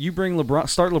bring LeBron,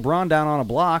 start LeBron down on a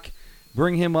block,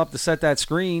 bring him up to set that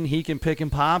screen. He can pick and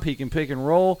pop, he can pick and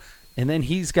roll, and then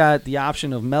he's got the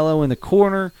option of Melo in the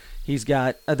corner. He's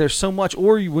got there's so much.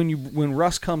 Or when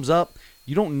Russ comes up,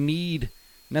 you don't need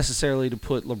necessarily to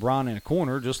put LeBron in a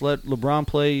corner. Just let LeBron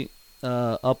play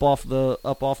up off the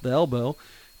elbow,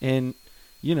 and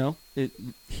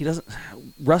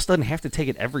Russ doesn't have to take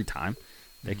it every time.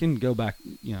 They can go back.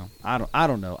 I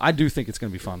don't know. I do think it's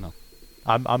going to be fun though.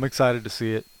 I'm excited to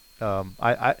see it.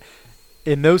 I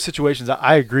in those situations,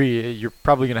 I agree. You're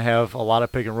probably going to have a lot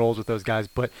of pick and rolls with those guys,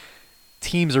 but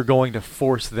teams are going to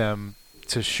force them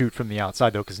to shoot from the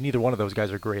outside, though, because neither one of those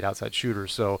guys are great outside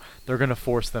shooters. So they're going to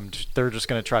force them. They're just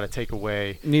going to try to take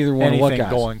away neither one of what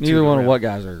guys. Neither one of what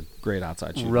guys are great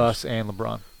outside shooters. Russ and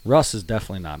LeBron. Russ is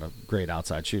definitely not a great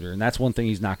outside shooter, and that's one thing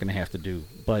he's not going to have to do.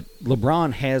 But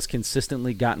LeBron has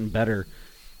consistently gotten better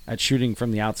at shooting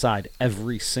from the outside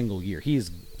every single year. He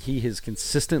has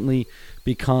consistently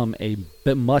become a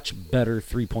much better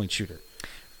three-point shooter.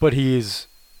 But he's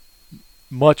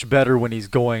much better when he's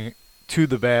going to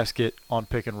the basket on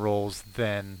pick and rolls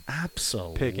than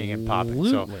absolutely picking and popping.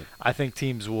 So I think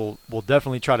teams will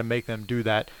definitely try to make them do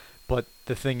that. But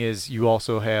the thing is, you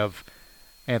also have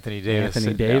Anthony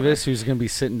Davis, who's going to be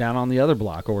sitting down on the other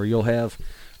block, or you'll have,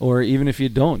 or even if you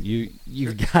don't,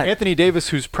 you've got Anthony Davis,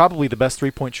 who's probably the best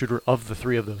three-point shooter of the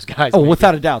three of those guys. Oh, maybe.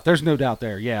 Without a doubt, there's no doubt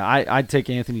there. Yeah, I'd take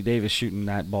Anthony Davis shooting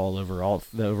that ball over all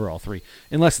three,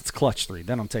 unless it's clutch three.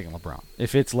 Then I'm taking LeBron.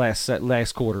 If it's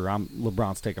last quarter,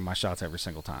 LeBron's taking my shots every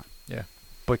single time. Yeah,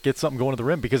 but get something going to the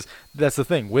rim, because that's the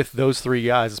thing with those three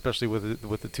guys, especially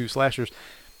with the two slashers.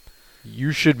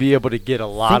 You should be able to get a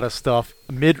lot of stuff.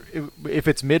 If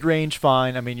it's mid-range,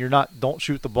 fine. I mean, don't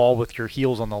shoot the ball with your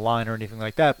heels on the line or anything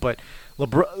like that. But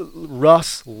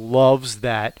Russ loves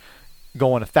that,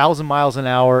 going 1,000 miles an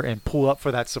hour and pull up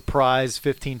for that surprise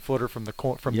 15-footer from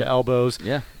the elbows.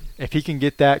 Yeah. If he can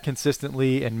get that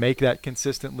consistently and make that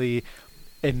consistently,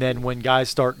 and then when guys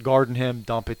start guarding him,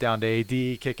 dump it down to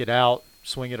AD, kick it out,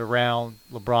 swing it around.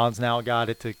 LeBron's now got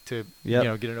it to get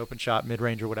an open shot,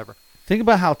 mid-range or whatever. Think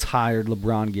about how tired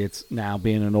LeBron gets now,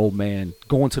 being an old man,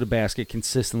 going to the basket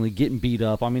consistently, getting beat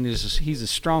up. I mean, he's as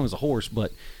strong as a horse,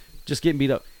 but just getting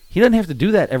beat up. He doesn't have to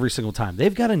do that every single time.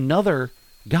 They've got another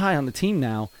guy on the team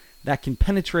now that can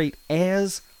penetrate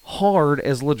as hard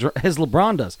as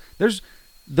LeBron does.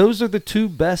 Those are the two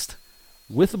best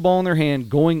with the ball in their hand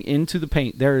going into the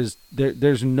paint. There's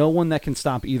no one that can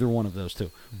stop either one of those two.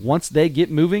 Once they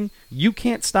get moving, you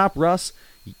can't stop Russ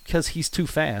because he's too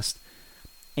fast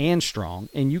and strong,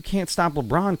 and you can't stop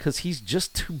LeBron because he's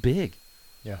just too big.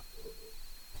 Yeah.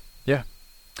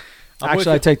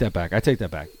 Actually, I take that back.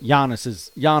 Giannis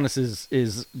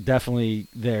is definitely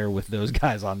there with those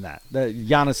guys on that.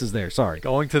 Giannis is there. Sorry.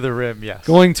 Going to the rim, yes.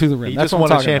 Going to the rim. He That's just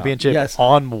won a championship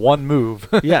on one move.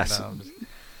 Yes.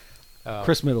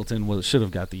 Chris Middleton should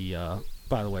have got the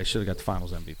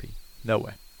Finals MVP. No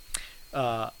way.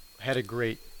 Had a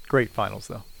great finals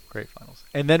though. Great finals.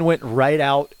 And then went right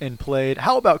out and played.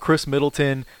 How about Chris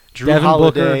Middleton, Drew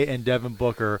Holiday, and Devin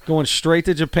Booker going straight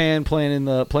to Japan, playing in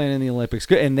the Olympics,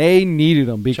 and they needed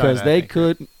them because China, they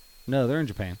could. No, they're in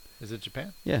Japan. Is it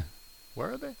Japan? Yeah.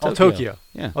 Where are they? Tokyo.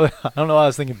 Yeah. Oh, I don't know why I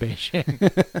was thinking Beijing.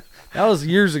 That was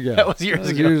years ago.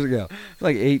 Years ago.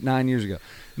 Like 8-9 years ago.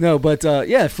 No, but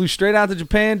flew straight out to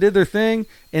Japan, did their thing,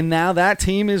 and now that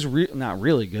team is not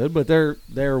really good, but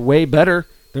they're way better.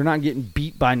 They're not getting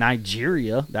beat by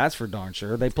Nigeria. That's for darn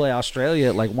sure. They play Australia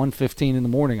at like 1:15 in the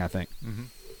morning, I think. Mm-hmm.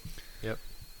 Yep.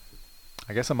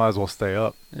 I guess I might as well stay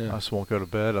up. Yeah. I just won't go to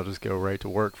bed. I'll just go right to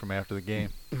work from after the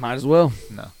game. Might as well.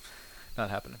 No, not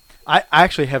happening. I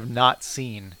actually have not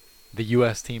seen the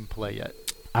U.S. team play yet.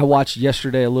 I watched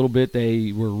yesterday a little bit.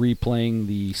 They were replaying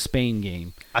the Spain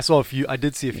game. I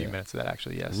did see a few minutes of that,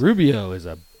 actually, yes. Rubio is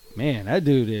that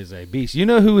dude is a beast. You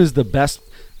know who is the best?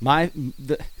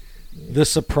 The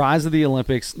surprise of the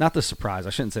Olympics, not the surprise, I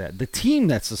shouldn't say that. The team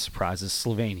that's the surprise is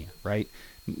Slovenia, right?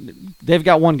 They've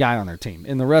got one guy on their team,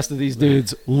 and the rest of these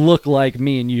dudes look like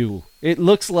me and you. It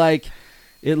looks like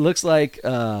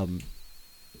what's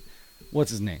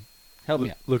his name? Help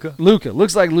me out. Luka.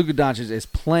 Looks like Luka Doncic is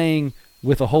playing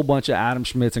with a whole bunch of Adam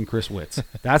Schmitz and Chris Witts.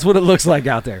 That's what it looks like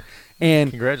out there. And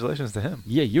congratulations to him.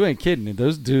 Yeah, you ain't kidding.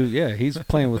 Those dudes, he's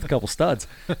playing with a couple studs.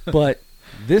 But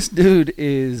this dude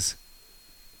is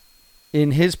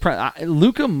in his prime.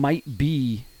 Luka might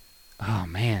be. Oh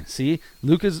man, see,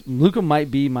 Luka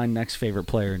might be my next favorite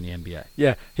player in the NBA.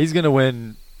 Yeah, he's gonna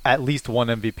win at least one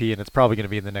MVP, and it's probably gonna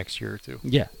be in the next year or two.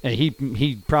 Yeah, and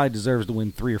he probably deserves to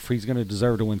win 3 or 4. He's gonna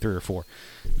deserve to win 3 or 4.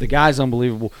 The guy's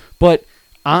unbelievable. But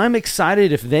I'm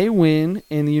excited if they win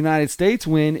and the United States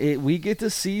win. We get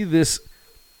to see this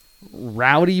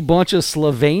rowdy bunch of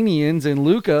Slovenians and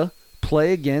Luka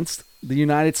play against the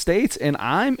United States, and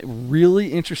I'm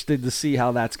really interested to see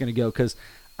how that's going to go because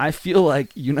I feel like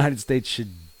United States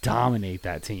should dominate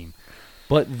that team.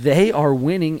 But they are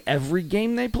winning every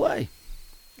game they play,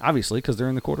 obviously, because they're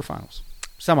in the quarterfinals,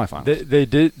 semifinals.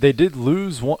 They did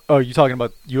lose one. Oh, you talking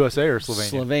about USA or Slovenia?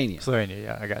 Slovenia. Slovenia.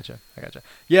 Yeah, I gotcha.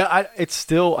 Yeah, it's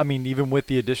still. I mean, even with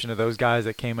the addition of those guys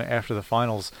that came after the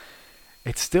finals,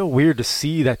 it's still weird to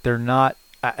see that they're not.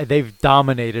 They've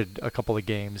dominated a couple of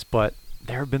games, but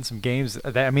there have been some games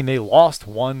that, I mean, they lost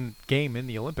one game in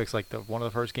the Olympics, like one of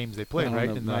the first games they played, right?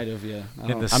 In the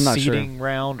I'm not seeding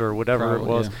round or whatever it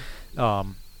was. Yeah.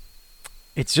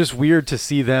 It's just weird to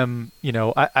see them. You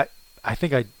know, I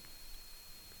think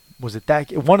was it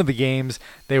that one of the games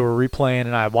they were replaying,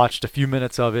 and I watched a few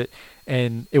minutes of it,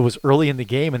 and it was early in the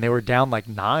game, and they were down like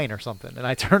 9 or something, and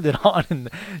I turned it on, and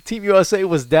Team USA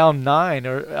was down 9,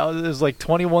 or it was like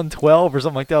 21-12 or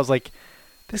something like that. I was like,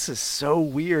 this is so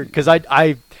weird, because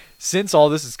I since all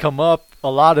this has come up,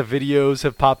 a lot of videos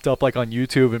have popped up like on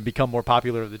YouTube and become more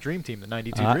popular of the Dream Team, the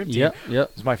 92 Dream Team.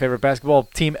 Yep. It's my favorite basketball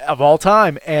team of all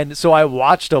time. And so I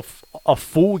watched a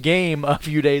full game a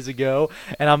few days ago,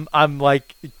 and I'm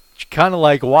like kind of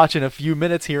like watching a few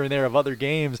minutes here and there of other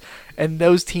games, and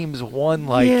those teams won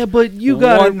like but you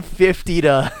got 150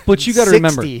 to But you got to 60.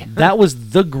 remember, that was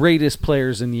the greatest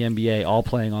players in the NBA all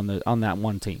playing on that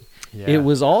one team. Yeah. It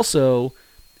was also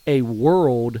a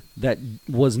world that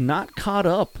was not caught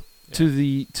up to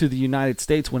the United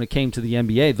States when it came to the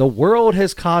NBA. The world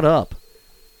has caught up.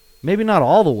 Maybe not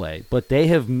all the way, but they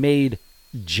have made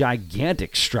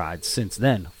gigantic strides since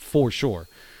then, for sure.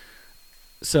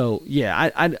 So yeah,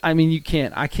 I mean you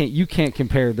can't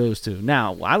compare those two.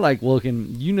 Now I like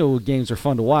looking. You know what games are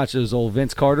fun to watch? Those old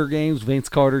Vince Carter games. Vince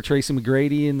Carter, Tracy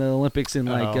McGrady in the Olympics in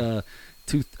early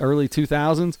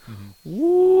 2000s. Mm-hmm.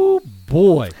 Woo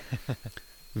boy,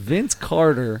 Vince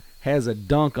Carter has a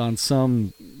dunk on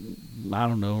some, I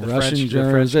don't know, Russian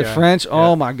journalist. French? Yeah.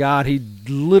 Oh my God, he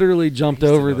literally jumped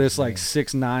over this like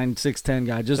 6'9", 6'10"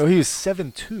 guy. He was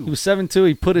 7'2". He was 7'2".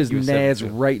 He put his nads 7'2".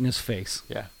 right in his face.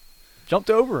 Yeah. Jumped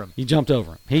over him. He jumped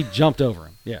over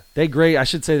him. Yeah. I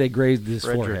should say they grazed his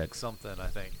forehead. Something, I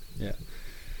think. Yeah.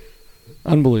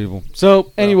 Unbelievable.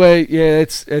 So anyway,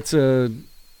 it's a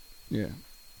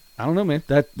I don't know, man.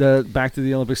 Back to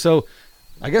the Olympics. So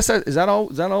I guess is that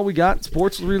all we got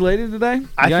sports related today?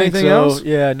 I think anything so. Else?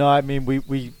 Yeah, no, I mean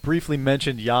we briefly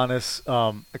mentioned Giannis.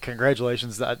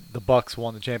 Congratulations that the Bucks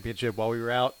won the championship while we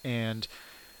were out, and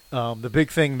the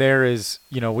big thing there is,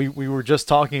 you know, we were just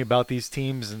talking about these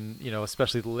teams, and you know,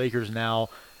 especially the Lakers now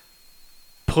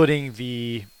putting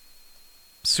the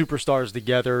superstars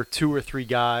together, 2 or 3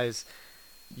 guys.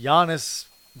 Giannis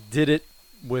did it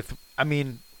with, I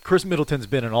mean, Chris Middleton's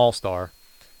been an all-star.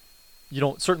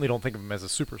 You certainly don't think of him as a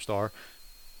superstar.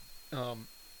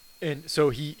 And so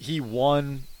he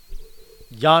won.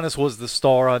 Giannis was the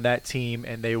star on that team,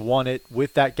 and they won it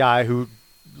with that guy who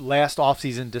last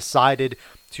offseason decided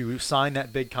to sign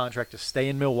that big contract to stay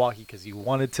in Milwaukee because he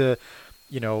wanted to,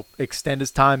 you know, extend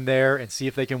his time there and see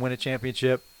if they can win a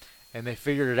championship. And they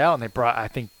figured it out, and they brought, I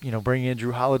think, you know, bringing in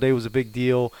Drew Holiday was a big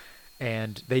deal,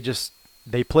 and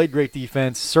they played great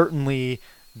defense. Certainly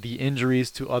the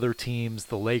injuries to other teams,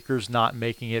 the Lakers not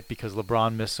making it because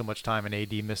LeBron missed so much time and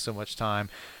AD missed so much time,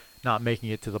 not making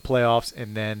it to the playoffs,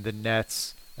 and then the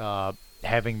Nets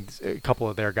having a couple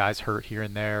of their guys hurt here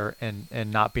and there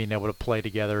and not being able to play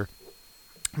together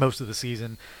most of the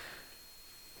season.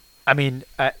 I mean,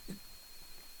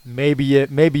 maybe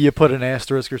you put an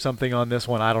asterisk or something on this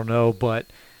one, I don't know, but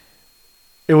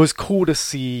it was cool to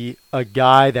see a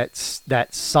guy that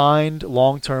signed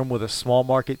long-term with a small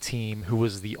market team who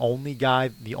was the only guy,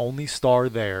 the only star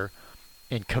there,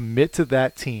 and commit to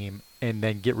that team and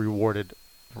then get rewarded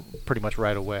pretty much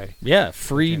right away. Yeah,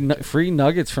 free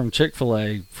nuggets from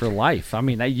Chick-fil-A for life. I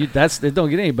mean, it don't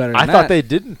get any better than that. I thought they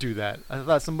didn't do that. I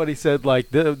thought somebody said like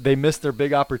they missed their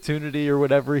big opportunity or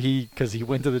whatever. Because he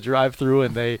went to the drive-thru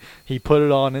and he put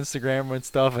it on Instagram and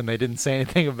stuff, and they didn't say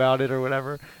anything about it or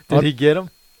whatever. Did he get them?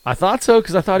 I thought so,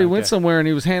 because I thought he went somewhere and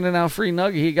he was handing out free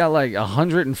nuggets. He got like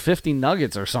 150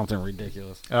 nuggets or something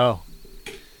ridiculous. Oh.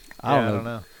 I don't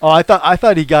know. Oh, I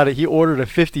thought he got it. He ordered a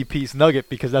 50-piece nugget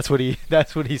because that's what he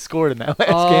scored in that last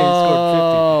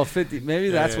game. He scored 50. Maybe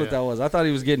that's what that was. I thought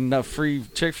he was getting free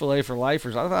Chick-fil-A for life, or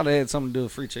I thought it had something to do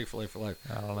with free Chick-fil-A for life.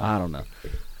 I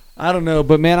don't know.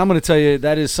 But man, I'm going to tell you,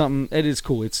 that is something. It is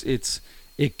cool.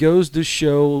 It goes to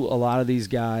show a lot of these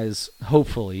guys,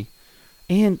 hopefully,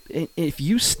 and if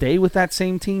you stay with that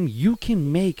same team, you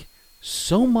can make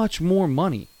so much more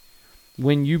money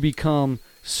when you become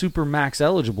super max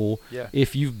eligible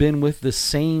if you've been with the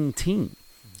same team.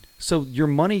 So your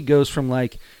money goes from,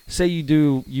 like, say you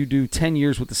do 10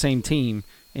 years with the same team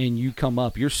and you come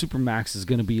up, your super max is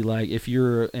going to be like, if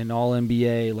you're an all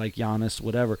NBA like Giannis,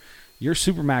 whatever, your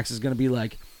supermax is going to be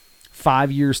like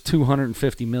 5 years,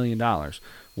 $250 million.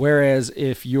 Whereas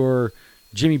if you're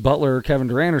Jimmy Butler or Kevin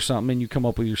Durant or something, and you come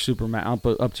up with your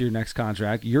supermax up to your next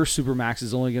contract, your supermax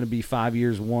is only going to be 5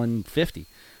 years, $150.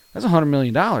 That's $100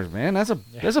 million, man. That's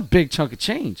a big chunk of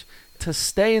change to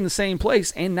stay in the same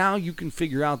place, and now you can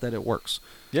figure out that it works.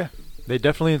 Yeah, they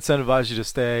definitely incentivize you to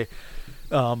stay,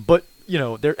 but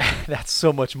that's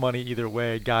so much money either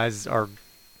way. Guys want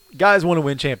to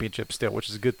win championships still, which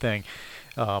is a good thing.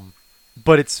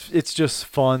 But it's just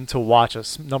fun to watch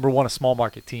us. Number one, a small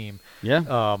market team.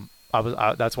 Yeah.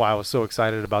 That's why I was so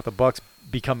excited about the Bucks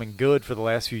becoming good for the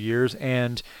last few years,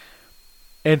 and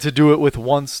to do it with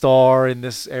one star in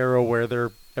this era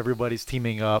where everybody's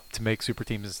teaming up to make super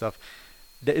teams and stuff.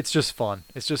 It's just fun.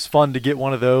 It's just fun to get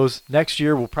one of those. Next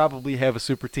year we'll probably have a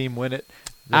super team win it.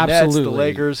 The Absolutely. Nets, the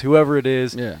Lakers, whoever it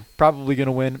is, probably going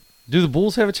to win. Do the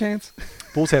Bulls have a chance?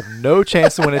 Bulls have no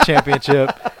chance to win a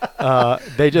championship.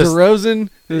 They just DeRozan,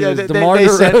 DeMar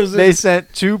DeRozan. They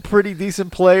sent 2 pretty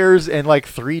decent players and like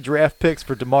 3 draft picks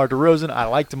for DeMar DeRozan. I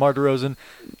like DeMar DeRozan.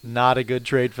 Not a good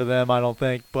trade for them, I don't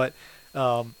think. But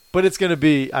it's going to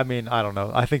be. I mean, I don't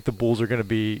know. I think the Bulls are going to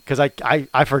be, because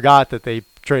I forgot that they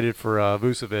traded for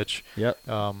Vucevic.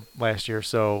 Last year.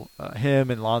 So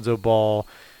him and Lonzo Ball.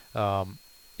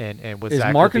 And with is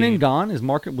Zach Markkanen Levine. gone? Was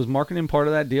Markkanen part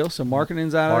of that deal? So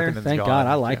Markkanen's out of there. Markkanen's Thank gone. God.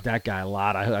 I like that guy a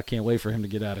lot. I can't wait for him to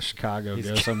get out of Chicago,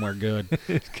 go somewhere good.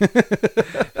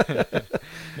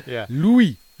 Yeah,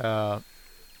 Louis. But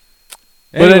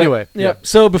anyway, yeah.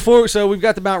 So we've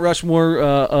got the Mount Rushmore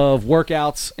of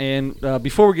workouts, and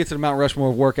before we get to the Mount Rushmore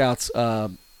of workouts,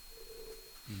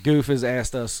 Goof has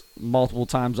asked us multiple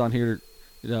times on here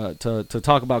to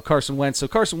talk about Carson Wentz. So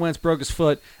Carson Wentz broke his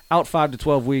foot, out 5 to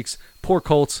 12 weeks. Poor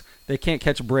Colts. They can't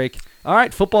catch a break. All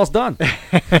right, football's done.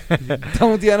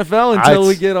 Done with the NFL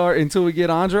until we get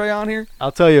Andre on here.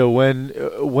 I'll tell you,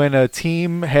 when a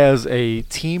team has a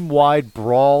team-wide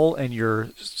brawl and your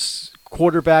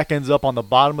quarterback ends up on the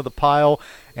bottom of the pile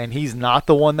and he's not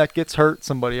the one that gets hurt,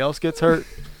 somebody else gets hurt,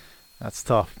 that's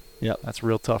tough. Yep. That's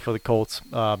real tough for the Colts.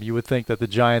 You would think that the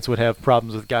Giants would have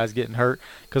problems with guys getting hurt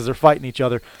because they're fighting each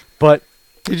other. But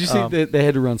did you see that they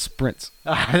had to run sprints?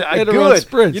 They had to run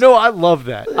sprints. I love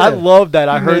that. Yeah. I love that.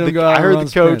 I heard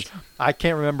the coach. Sprints. I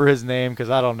can't remember his name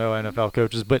because I don't know NFL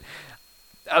coaches, but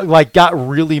got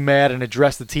really mad and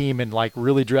addressed the team and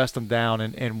really dressed them down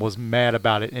and was mad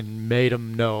about it and made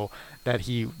them know that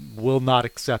he will not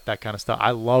accept that kind of stuff.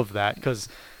 I love that because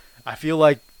I feel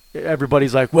like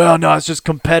everybody's like, well, no, it's just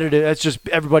competitive. That's just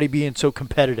everybody being so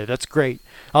competitive. That's great.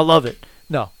 I love it.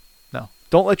 No.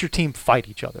 Don't let your team fight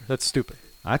each other. That's stupid.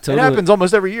 It happens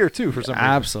almost every year, too, for some reason.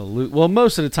 Absolutely. Well,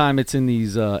 most of the time it's in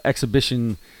these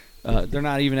exhibition they're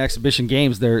not even exhibition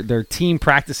games. They're team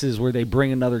practices where they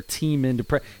bring another team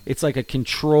into it's like a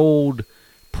controlled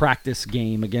practice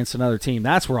game against another team.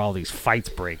 That's where all these fights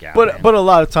break out. But a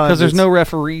lot of times because there's no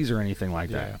referees or anything like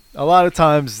that. A lot of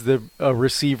times a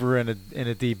receiver and a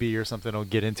DB or something will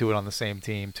get into it on the same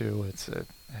team too.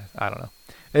 I don't know.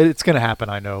 It's going to happen,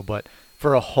 I know, but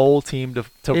for a whole team to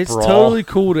it's brawl. Totally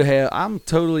cool to have. I'm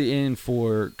totally in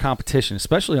for competition,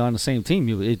 especially on the same team.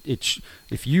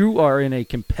 If you are in a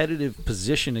competitive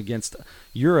position against,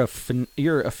 you're a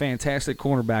fantastic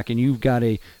cornerback and you've got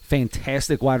a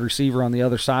fantastic wide receiver on the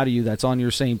other side of you that's on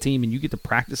your same team, and you get to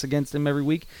practice against him every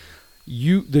week.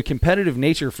 The competitive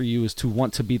nature for you is to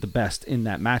want to be the best in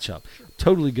that matchup.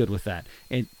 Totally good with that.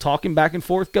 And talking back and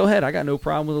forth, go ahead. I got no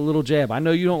problem with a little jab. I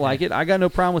know you don't like it. I got no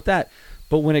problem with that.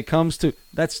 But when it comes to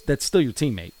that's still your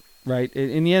teammate, right?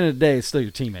 In the end of the day, it's still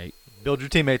your teammate. Build your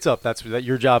teammates up. That's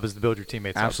your job is to build your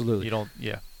teammates up. Absolutely. You don't.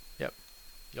 Yeah. Yep.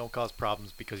 You don't cause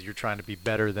problems because you're trying to be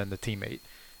better than the teammate.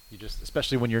 You just,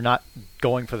 especially when you're not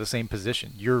going for the same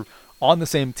position. You're on the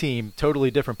same team, totally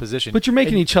different position. But you're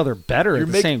making each other better at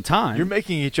the same time. You're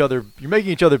making each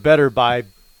other better by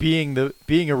being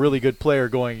a really good player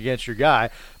going against your guy,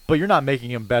 but you're not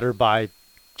making him better by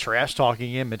trash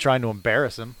talking him and trying to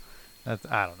embarrass him. I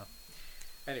don't know.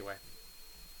 Anyway.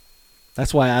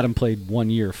 That's why Adam played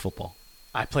 1 year of football.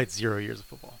 I played 0 years of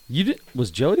football. You did? Was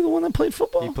Joey the one that played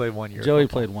football? He played 1 year. Joey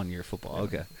played 1 year of football. Yeah,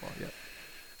 okay. Football, yeah.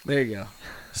 There you go.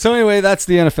 So anyway, that's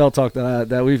the NFL talk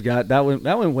that we've got. That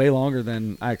went way longer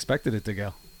than I expected it to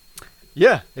go.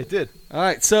 Yeah, it did. All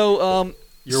right, so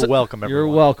you're welcome, everyone.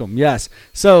 You're welcome. Yes.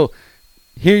 So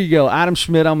here you go, Adam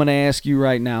Schmidt. I'm going to ask you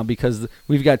right now because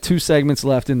we've got 2 segments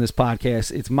left in this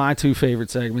podcast. It's my 2 favorite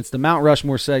segments: the Mount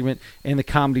Rushmore segment and the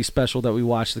comedy special that we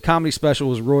watched. The comedy special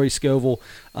was Rory Scovel,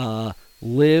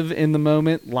 live in the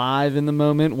moment,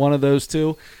 one of those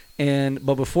 2.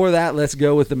 But before that, let's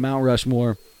go with the Mount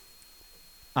Rushmore.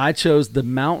 I chose the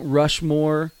Mount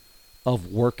Rushmore of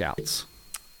workouts.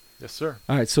 Yes, sir.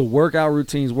 All right, so workout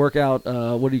routines, workout,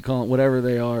 what do you call it? Whatever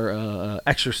they are,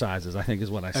 exercises, I think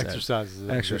is what I said.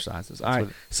 Exercises. All right,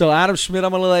 so Adam Schmidt, I'm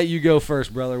going to let you go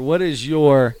first, brother. What is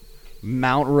your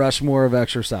Mount Rushmore of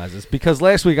exercises? Because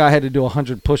last week I had to do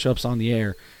 100 push-ups on the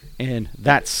air, and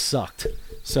that sucked.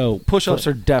 So push-ups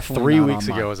are definitely 3 not weeks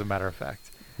on ago, mine. as a matter of fact.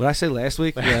 What did I say last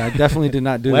week? Yeah, I definitely did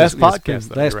not do Last this. podcast,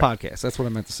 though, Last you're right. podcast. That's what I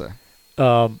meant to say.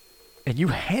 And you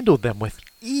handled them with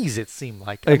ease, it seemed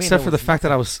like. Except for the fact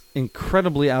that I was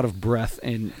incredibly out of breath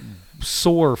and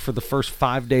sore for the first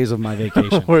 5 days of my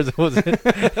vacation. was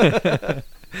it?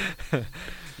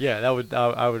 Yeah, I would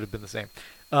have been the same.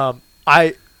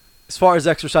 As far as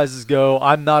exercises go,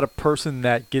 I'm not a person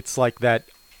that gets like that.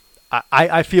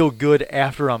 I feel good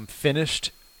after I'm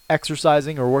finished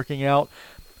exercising or working out.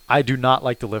 I do not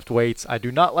like to lift weights. I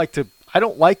don't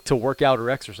like to work out or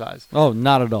exercise. Oh,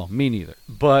 not at all. Me neither.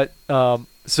 But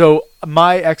so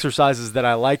my exercises that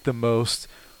I like the most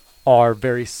are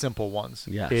very simple ones.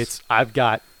 Yes. I've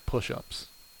got push-ups.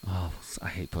 Oh, I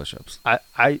hate push-ups. I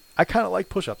kind of like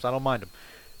push-ups. I don't mind them.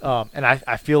 And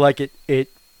I feel like it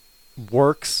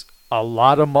works a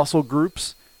lot of muscle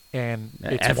groups, and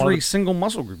it's Every single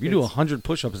muscle group. You do 100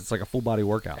 push-ups, it's like a full body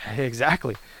workout.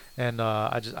 Exactly. And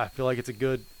I feel like it's a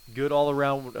good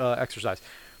all-around exercise.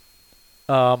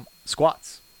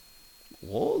 Squats.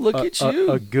 Whoa, look at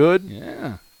you. A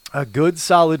good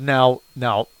solid. Now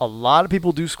a lot of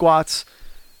people do squats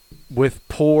with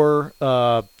poor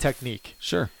technique.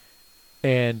 Sure.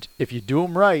 And if you do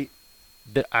them right,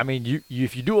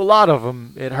 if you do a lot of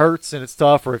them, it hurts and it's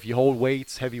tough. Or if you hold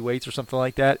weights, heavy weights or something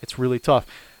like that, it's really tough.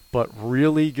 But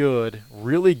really good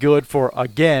for,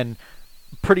 again,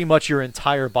 pretty much your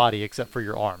entire body except for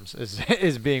your arms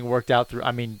is being worked out through.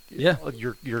 I mean, yeah,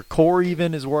 your core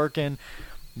even is working,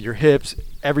 your hips,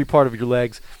 every part of your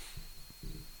legs.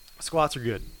 Squats are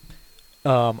good.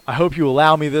 I hope you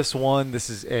allow me this one. This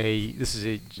is a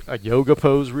yoga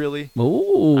pose, really.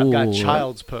 Ooh. I've got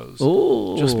child's pose.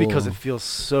 Ooh. Just because it feels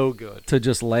so good to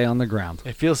just lay on the ground.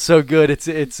 It feels so good.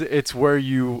 It's where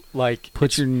you like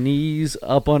put your knees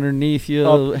up underneath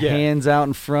you, hands out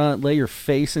in front, lay your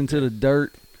face into the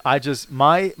dirt. I just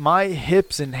my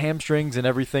hips and hamstrings and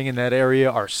everything in that area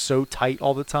are so tight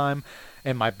all the time,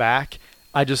 and my back.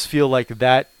 I just feel like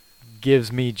that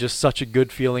gives me just such a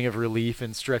good feeling of relief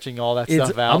and stretching all that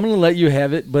stuff out. I'm going to let you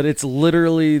have it, but it's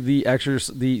literally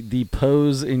the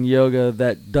pose in yoga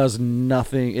that does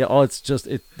nothing.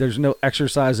 There's no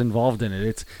exercise involved in it.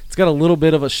 It's got a little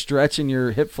bit of a stretch in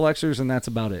your hip flexors, and that's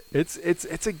about it.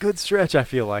 It's a good stretch, I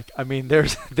feel like. I mean, there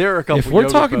are a couple. If we're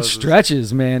yoga talking poses.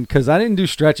 stretches, man, because I didn't do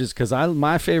stretches, because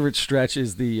my favorite stretch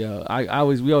is we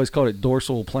always called it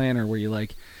dorsal plantar, where you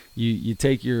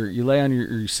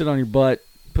sit on your butt.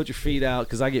 Put your feet out,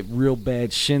 because I get real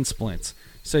bad shin splints.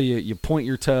 So you point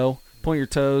your toes,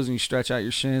 and you stretch out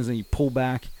your shins, and you pull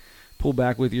back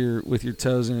with your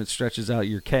toes, and it stretches out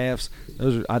your calves.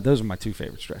 Those are my two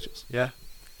favorite stretches. Yeah,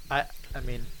 I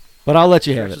mean. But I'll let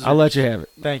you have it.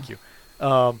 Thank you.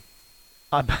 I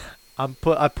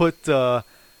put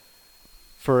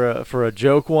for a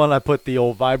joke one. I put the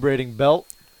old vibrating belt.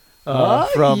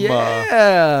 From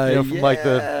like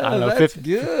the, I don't know,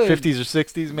 50s or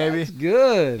 60s maybe. That's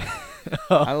good.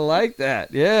 I like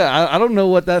that. Yeah, I don't know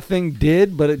what that thing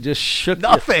did, but it just shook.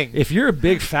 Nothing. If you're a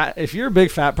big fat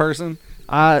person,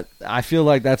 I feel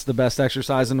like that's the best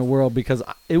exercise in the world, because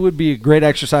it would be a great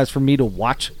exercise for me to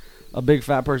watch a big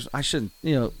fat person. I shouldn't,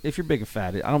 if you're big and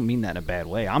fat, I don't mean that in a bad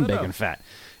way. I'm big and fat.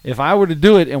 If I were to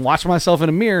do it and watch myself in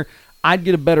a mirror, I'd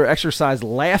get a better exercise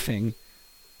laughing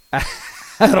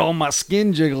at all my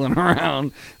skin jiggling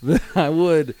around than I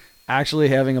would actually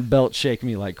having a belt shake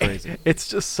me like crazy. It's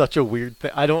just such a weird thing.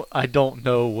 I don't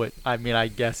know what. I mean, I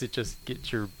guess it just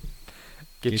gets you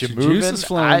moving. Juices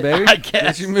flowing, baby. I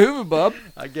guess. Get you moving, bub.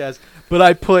 I guess. But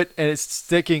I put, and it's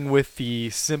sticking with the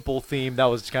simple theme. That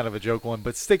was kind of a joke one,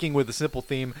 but sticking with the simple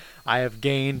theme, I have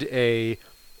gained an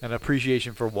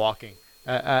appreciation for walking.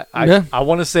 I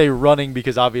want to say running,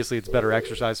 because obviously it's better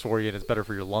exercise for you and it's better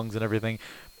for your lungs and everything.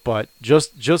 But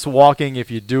just walking, if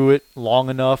you do it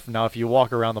long enough. Now, if you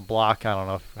walk around the block, I don't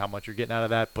know how much you're getting out of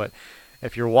that. But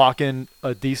if you're walking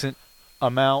a decent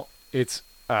amount, it's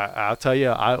I'll tell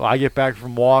you, I get back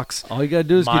from walks. All you got to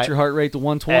do is get your heart rate to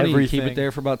 120 and keep it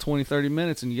there for about 20, 30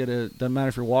 minutes, and doesn't matter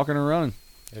if you're walking or running.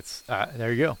 It's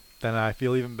there you go. Then I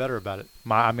feel even better about it.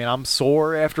 I'm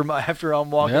sore after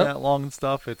I'm walking that long and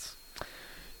stuff.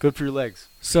 Good for your legs.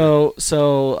 So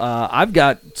I've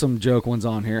got some joke ones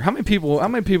on here. How many people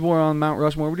are on Mount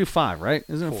Rushmore? We do 5, right?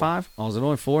 Isn't it 4. 5? Oh, is it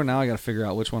only 4? Now I got to figure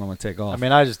out which one I'm going to take off. I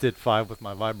mean, I just did 5 with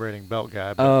my vibrating belt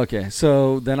guy. But Oh, okay.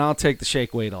 So then I'll take the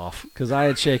shake weight off because I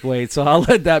had shake weight. So I'll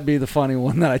let that be the funny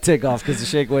one that I take off because the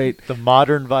shake weight. the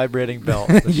modern vibrating belt.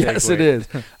 the Yes, shake it weight.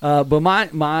 is.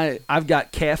 But I've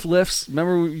got calf lifts.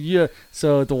 Remember,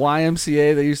 so at the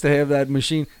YMCA they used to have that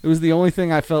machine. It was the only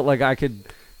thing I felt like I could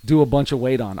do a bunch of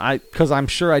weight on. Because I'm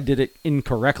sure I did it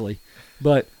incorrectly,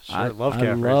 but Sure, I love love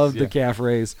calf raises, the yeah. calf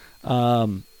raise.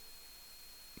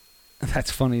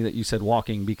 That's funny that you said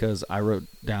walking because I wrote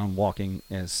down walking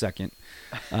as second.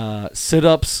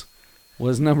 Sit-ups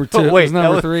was number 2. Oh, wait, was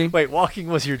number that 3. Wait, walking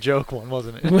was your joke one,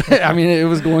 wasn't it? I mean, it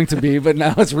was going to be, but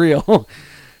now it's real.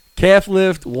 Calf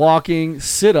lift, walking,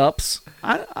 sit-ups.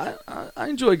 I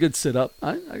enjoy a good sit-up.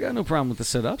 I got no problem with the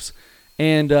sit-ups.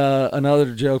 And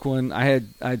another joke one, I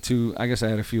had two. I guess I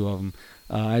had a few of them.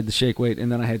 I had the shake weight,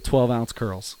 and then I had 12-ounce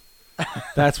curls.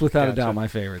 That's without a Gotcha. doubt my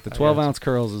favorite. The I gotcha. 12-ounce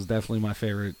curls is definitely my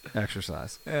favorite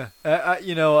exercise. Yeah.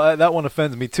 That one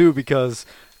offends me too because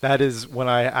that is when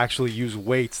I actually use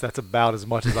weights. That's about as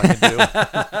much as I can do.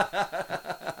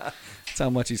 That's how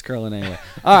much he's curling anyway.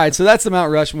 All right, so that's the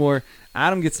Mount Rushmore.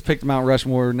 Adam gets to pick the Mount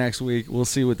Rushmore next week. We'll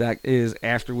see what that is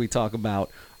after we talk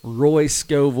about Roy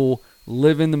Scovel.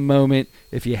 Live in the moment.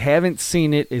 If you haven't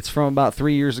seen it, it's from about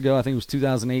 3 years ago. I think it was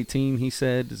 2018. He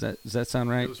said, "Does that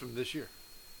sound right?" It was from this year.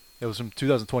 It was from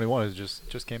 2021. It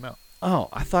just came out. Oh,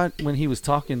 I thought when he was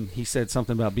talking, he said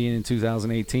something about being in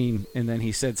 2018, and then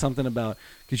he said something about,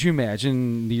 could you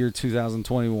imagine the year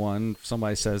 2021?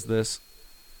 Somebody says this,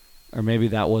 or maybe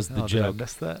that was the Did I joke.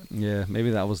 miss that? Yeah,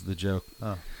 maybe that was the joke.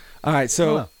 Oh. All right,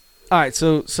 so Oh.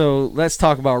 so let's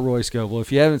talk about Roy Scovel.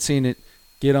 If you haven't seen it,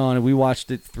 get on it. We watched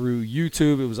it through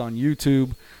YouTube. It was on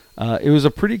YouTube. It was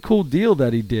a pretty cool deal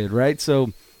that he did, right?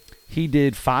 So he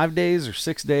did 5 days or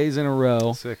 6 days in a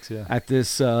row 6, yeah. at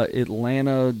this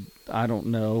Atlanta, I don't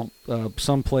know,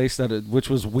 someplace which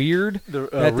was weird. The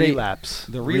that they- relapse.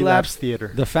 the relapse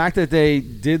theater. The fact that they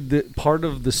did the part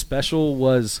of the special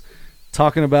was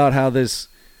talking about how this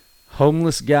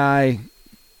homeless guy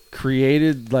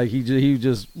created, like he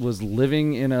just was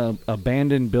living in a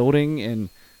abandoned building and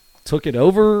took it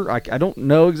over. I don't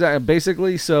know exactly,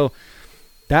 basically. So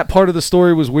that part of the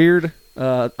story was weird.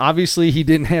 Obviously, he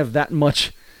didn't have that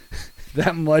much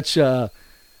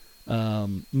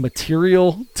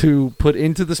material to put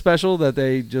into the special that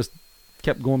they just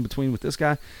kept going between with this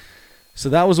guy. So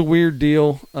that was a weird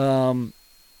deal.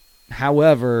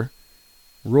 However,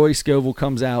 Roy Scovel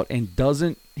comes out and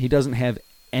doesn't have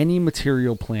any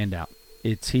material planned out.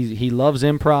 He loves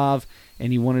improv,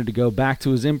 and he wanted to go back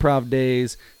to his improv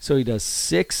days. So he does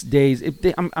 6 days.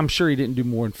 I'm sure he didn't do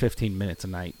more than 15 minutes a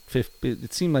night.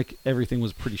 It seemed like everything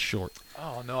was pretty short.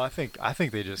 Oh no, I think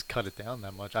they just cut it down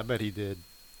that much. I bet he did.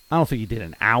 I don't think he did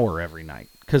an hour every night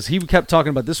because he kept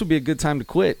talking about this would be a good time to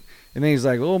quit. And then he's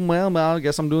like, oh, well, I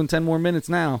guess I'm doing 10 more minutes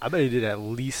now. I bet he did at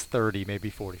least 30, maybe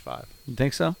 45. You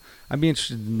think so? I'd be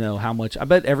interested to know how much. I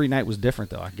bet every night was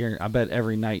different, though. I bet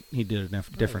every night he did a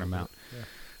different amount. Yeah.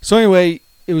 So anyway,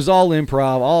 it was all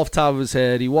improv, all off the top of his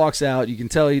head. He walks out. You can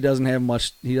tell he doesn't have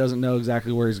much. He doesn't know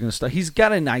exactly where he's going to start. He's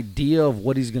got an idea of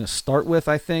what he's going to start with,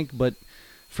 I think, but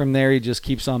from there he just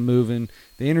keeps on moving.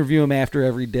 They interview him after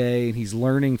every day, and he's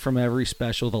learning from every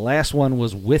special. The last one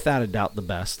was without a doubt the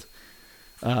best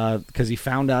because he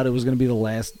found out it was going to be the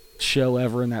last show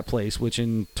ever in that place, which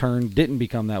in turn didn't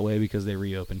become that way because they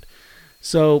reopened.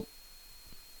 So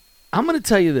I'm going to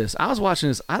tell you this. I was watching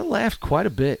this. I laughed quite a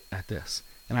bit at this,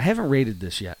 and I haven't rated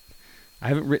this yet. I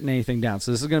haven't written anything down, so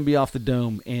this is going to be off the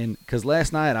dome. And because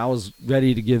last night I was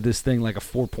ready to give this thing like a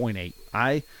 4.8.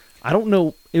 I don't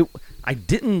know. I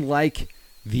didn't like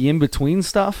the in-between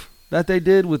stuff that they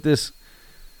did with this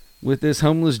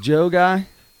homeless Joe guy.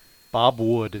 Bob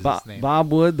Wood is his name.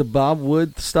 Bob Wood, the Bob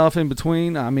Wood stuff in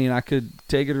between. I mean, I could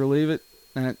take it or leave it.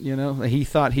 He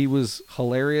thought he was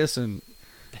hilarious and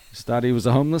just thought he was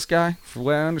a homeless guy, for the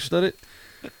way I understood it.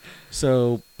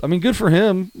 So, I mean, good for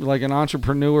him, like an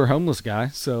entrepreneur homeless guy.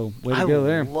 So, way to go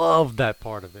there. I loved that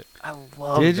part of it. I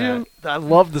loved Did that. you? I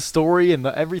loved the story and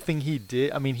everything he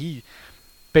did. I mean, he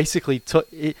basically took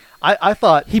it. I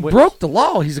thought He broke the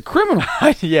law. He's a criminal.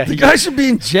 yeah, The guy should be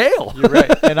in jail. You're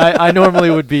right. And I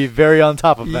normally would be very on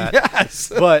top of that.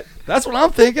 Yes. But That's what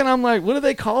I'm thinking. I'm like, what do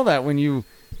they call that when you're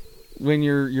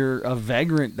a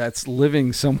vagrant that's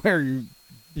living somewhere?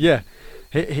 yeah,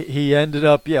 he ended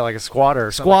up like a squatter.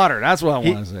 Or something. Squatter. That's what I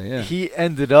want to say. Yeah. He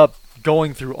ended up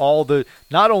going through all the,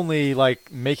 not only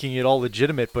like making it all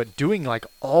legitimate, but doing like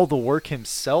all the work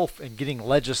himself and getting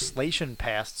legislation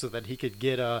passed so that he could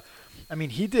get I mean,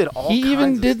 he did all. He kinds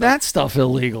even of did stuff. that stuff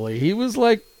illegally. He was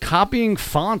like copying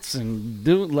fonts and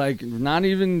not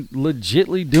even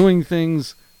legitly doing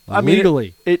things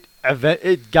legally.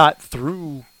 It got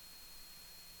through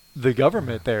the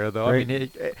government there, though.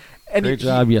 Great. I mean, Great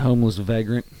job, you homeless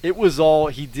vagrant. It was all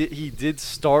he did. He did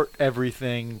start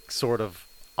everything sort of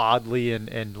oddly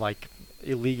and like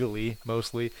illegally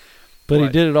mostly. But he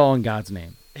did it all in God's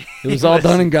name. It was all was-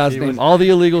 done in God's he name. was- All the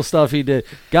illegal stuff he did.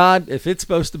 God, if it's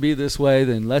supposed to be this way,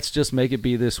 then let's just make it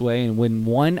be this way. And when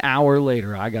 1 hour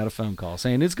later, I got a phone call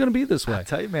saying it's going to be this way. I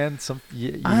tell you, man,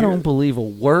 I don't believe a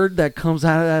word that comes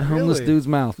out of that homeless Really? dude's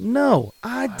mouth. No,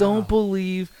 I don't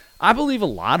believe. I believe a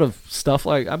lot of stuff.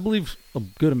 I believe a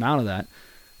good amount of that.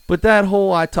 But that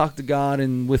whole I talked to God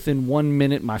and within 1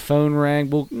 minute my phone rang.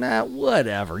 Well,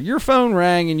 whatever. Your phone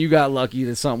rang and you got lucky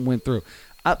that something went through.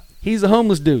 He's a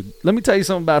homeless dude. Let me tell you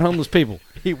something about homeless people.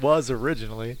 He was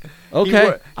originally.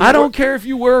 Okay? I don't care if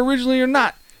you were originally or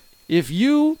not. If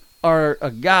you are a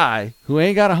guy who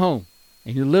ain't got a home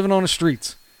and you're living on the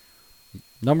streets,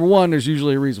 number one, there's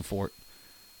usually a reason for it.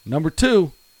 Number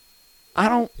two, I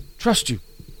don't trust you.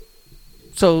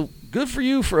 So good for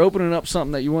you for opening up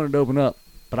something that you wanted to open up.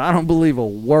 But I don't believe a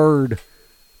word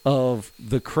of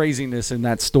the craziness in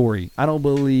that story. I don't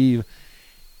believe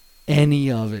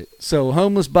any of it. So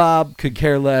homeless Bob could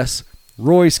care less.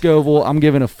 Roy Scovel, I'm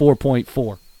giving a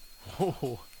 4.4.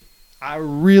 Oh, I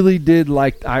really did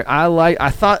like.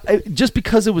 I thought just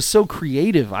because it was so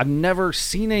creative. I've never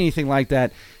seen anything like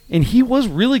that, and he was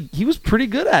pretty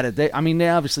good at it. They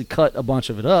obviously cut a bunch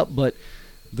of it up, but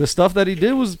the stuff that he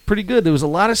did was pretty good. There was a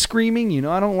lot of screaming.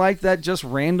 I don't like that just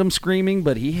random screaming,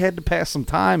 but he had to pass some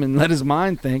time and let his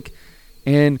mind think,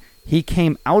 and he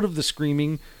came out of the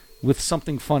screaming with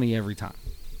something funny every time.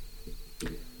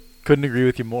 couldn't agree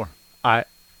with you more. I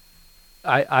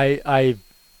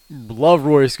love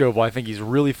Roy Scovel. I think he's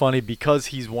really funny because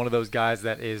he's one of those guys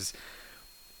that is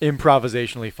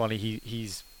improvisationally funny.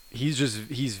 He's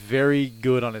very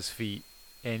good on his feet,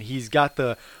 and he's got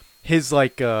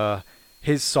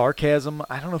his sarcasm.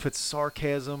 I don't know if it's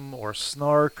sarcasm or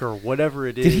snark or whatever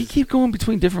it is. Did he keep going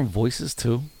between different voices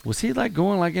too? Was he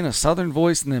going in a southern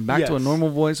voice and then back to a Yes.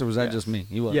 normal voice, or was that Yes. just me?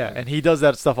 He was. Yeah, and he does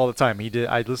that stuff all the time.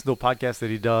 I listen to a podcast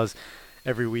that he does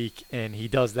every week, and he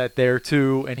does that there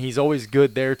too, and he's always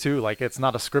good there too. Like, it's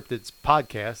not a scripted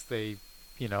podcast.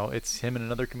 It's him and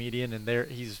another comedian, and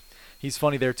he's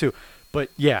funny there too. But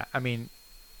yeah, I mean,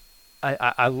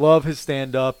 I love his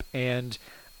stand up, and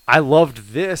I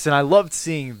loved this, and I loved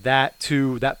seeing that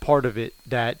too, that part of it,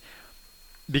 that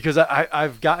because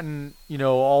I've gotten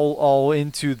all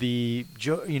into the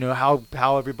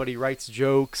how everybody writes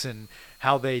jokes and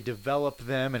how they develop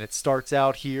them, and it starts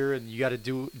out here, and you got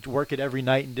to work it every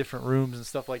night in different rooms and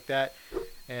stuff like that.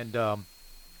 And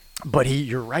but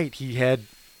you're right.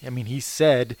 He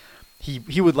said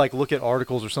he would look at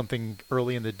articles or something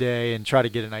early in the day and try to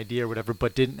get an idea or whatever,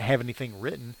 but didn't have anything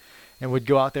written, and would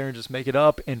go out there and just make it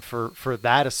up. And for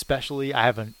that especially, I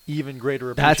have an even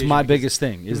greater appreciation. That's my biggest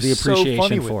thing is the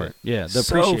appreciation for it. Yeah, the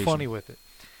appreciation. So funny with it.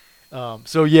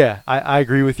 So yeah, I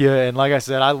agree with you. And like I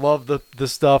said, I love the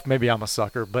stuff. Maybe I'm a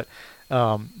sucker, but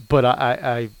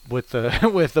I with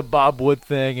the Bob Wood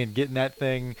thing and getting that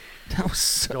thing That was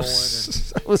so, going.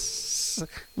 that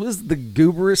was the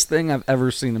gooberest thing I've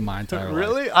ever seen in my entire life.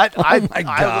 Really? my I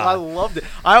God. loved it.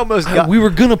 I almost got. We were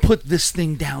gonna put this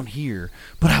thing down here,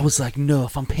 but I was like, no,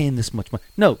 if I'm paying this much money.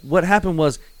 No, what happened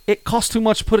was it cost too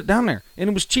much to put it down there, and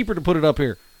it was cheaper to put it up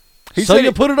here. So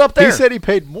you put it up there. He said he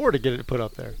paid more to get it put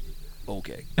up there.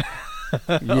 Okay.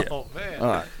 Oh man. All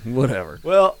right. Whatever.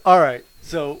 Well, all right.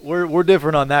 So we're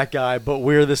different on that guy, but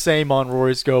we're the same on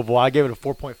Rory Scovel. I gave it a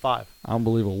 4.5. I don't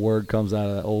believe a word comes out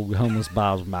of that old homeless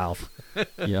Bob's mouth.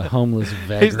 You homeless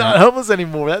vagrant. He's not homeless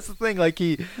anymore. That's the thing.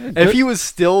 If he was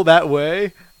still that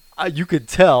way, you could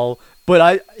tell.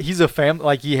 But he's a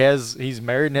family. He's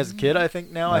married and has a kid. I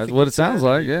think now. That's what it sounds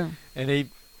like. Yeah. And he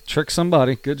Trick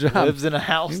somebody. Good job. lives in a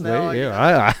house now.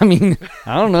 Yeah. I mean,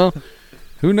 I don't know.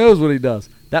 Who knows what he does?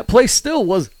 That place still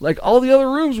was all the other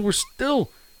rooms were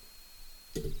still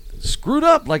screwed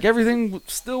up. Everything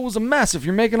still was a mess. If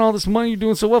you're making all this money, you're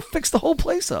doing so well, fix the whole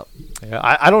place up. Yeah,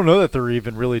 I don't know that they're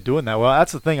even really doing that well.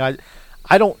 That's the thing. I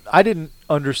didn't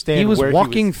understand. He was where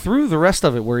walking through the rest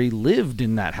of it where he lived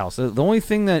in that house. The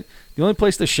only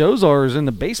place the shows are is in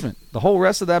the basement. The whole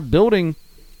rest of that building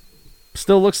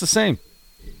still looks the same.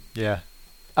 Yeah,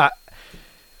 I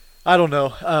don't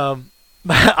know.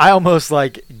 I almost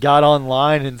got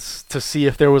online and to see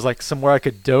if there was somewhere I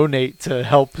could donate to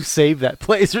help save that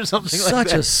place or something like that.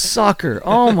 Such a sucker!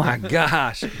 Oh my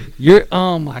gosh,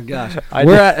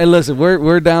 Listen,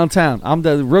 we're downtown.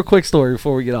 Real quick story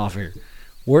before we get off here.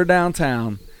 we're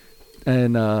downtown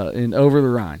and in Over the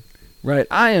Rhine, right?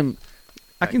 I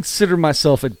consider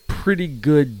myself a pretty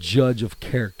good judge of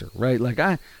character, right? Like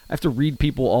I have to read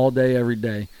people all day, every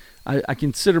day. I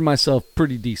consider myself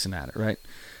pretty decent at it, right?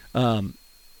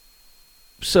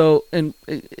 So, and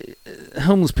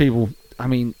homeless people, I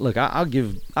mean, look, I'll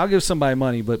give somebody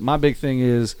money, but my big thing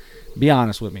is be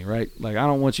honest with me, right? Like, I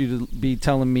don't want you to be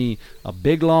telling me a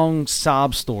big, long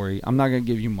sob story. I'm not going to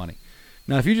give you money.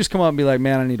 Now, if you just come up and be like,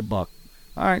 man, I need $1. All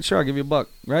right, sure, I'll give you $1,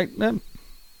 right? Then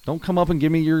don't come up and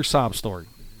give me your sob story.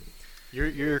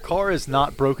 Your car is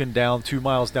not broken down 2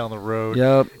 miles down the road,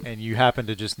 Yep. and you happen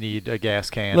to just need a gas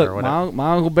can Look, or whatever.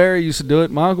 my Uncle Barry used to do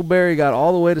it. My Uncle Barry got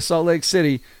all the way to Salt Lake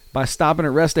City by stopping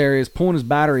at rest areas, pulling his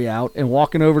battery out, and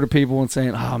walking over to people and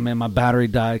saying, oh, man, my battery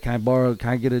died. Can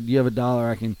I get do you have $1?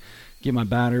 I can get my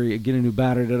battery, get a new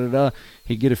battery, da-da-da.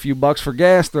 He'd get a few bucks for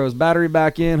gas, throw his battery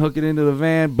back in, hook it into the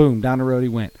van, boom, down the road he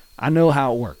went. I know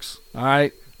how it works, all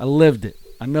right? I lived it.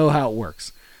 I know how it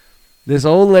works. This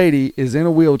old lady is in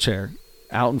a wheelchair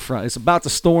out in front. It's about to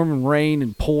storm and rain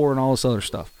and pour and all this other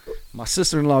stuff. My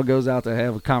sister-in-law goes out to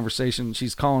have a conversation.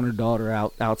 She's calling her daughter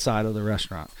outside of the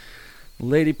restaurant. The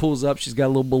lady pulls up. She's got a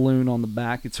little balloon on the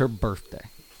back. It's her birthday.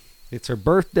 It's her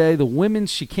birthday.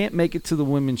 She can't make it to the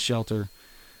women's shelter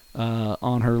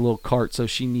on her little cart, so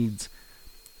she needs,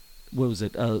 what was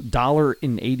it,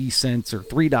 $1.80 or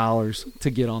 $3 to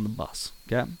get on the bus.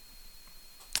 Okay?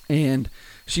 And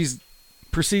she's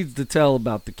proceeds to tell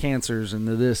about the cancers and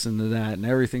the this and the that and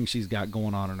everything she's got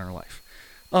going on in her life.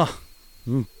 Oh,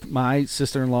 my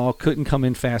sister-in-law couldn't come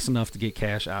in fast enough to get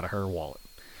cash out of her wallet.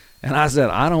 And I said,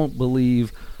 I don't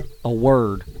believe a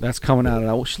word that's coming out of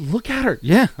that. Look at her.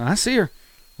 Yeah, I see her.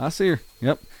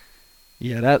 Yep.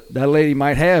 Yeah, that lady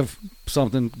might have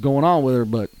something going on with her,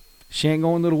 but she ain't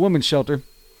going to the women's shelter.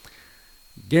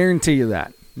 Guarantee you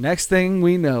that. Next thing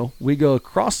we know, we go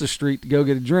across the street to go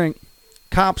get a drink.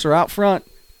 Cops are out front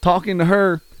talking to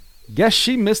her. Guess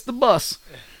she missed the bus.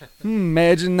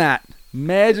 Imagine that.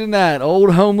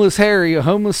 Old homeless Harry, a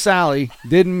homeless Sally,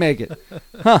 didn't make it.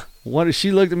 Huh. What if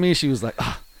she looked at me? She was like,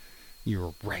 you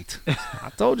were right.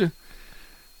 I told you.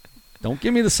 Don't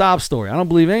give me the sob story. I don't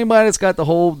believe anybody that's got the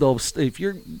whole, if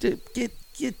you're,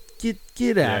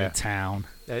 get out of town.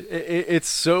 It's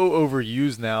so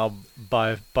overused now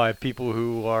by people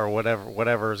who are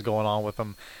whatever is going on with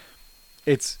them.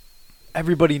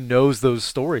 Everybody knows those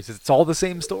stories. It's all the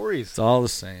same stories. It's all the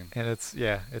same. And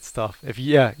it's tough.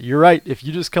 You're right. If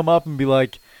you just come up and be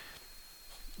like,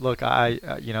 look, I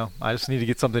just need to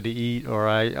get something to eat, or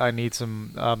I need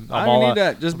some. I need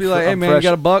that. Just be like, hey man, you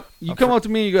got $1? You come up to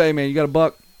me, and you go, hey man, you got $1?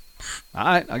 All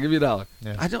right, I'll give you $1.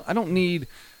 Yeah. I don't need.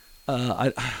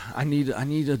 I need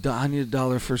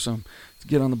 $1 for some to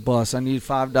get on the bus. I need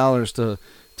 $5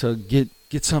 to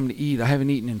get something to eat. I haven't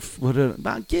eaten in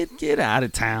get out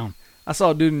of town. I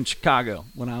saw a dude in Chicago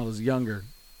when I was younger.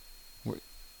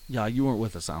 Yeah, you weren't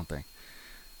with us, I don't think.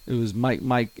 It was Mike,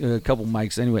 a couple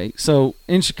mics. Anyway, so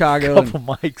in Chicago. A couple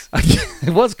mics.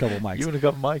 It was a couple mics. You and a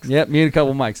couple mics? Yep, me and a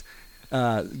couple mics.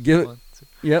 Give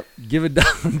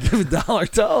 $1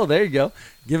 to, oh, there you go.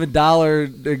 Give $1,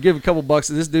 or give a couple bucks.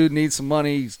 This dude needs some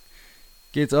money.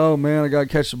 Oh man, I got to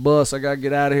catch the bus. I got to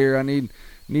get out of here. I need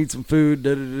some food.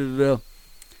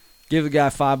 Give the guy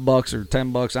 $5 or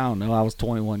 $10. I don't know. I was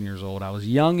 21 years old. I was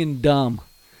young and dumb.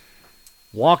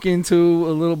 Walk into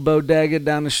a little bodega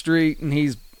down the street, and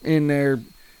he's in there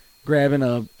grabbing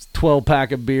a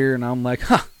 12-pack of beer, and I'm like,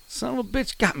 son of a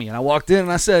bitch got me. And I walked in,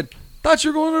 and I said, thought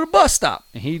you were going to the bus stop.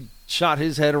 And he shot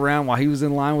his head around while he was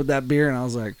in line with that beer, and I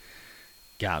was like,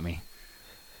 got me.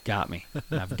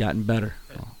 I've gotten better.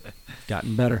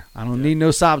 I don't need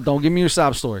no sob. Don't give me your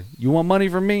sob story. You want money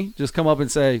from me? Just come up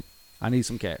and say, I need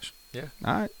some cash. Yeah.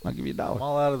 All right, I'll give you $1. I'm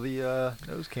all out of the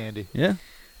nose candy. Yeah.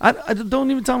 I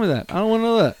don't even tell me that. I don't want to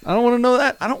know that. I don't want to know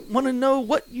that. I don't want to know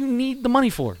what you need the money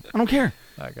for. I don't care.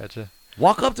 I gotcha.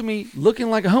 Walk up to me looking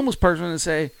like a homeless person and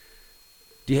say,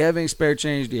 do you have any spare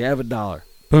change? Do you have $1?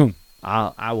 Boom.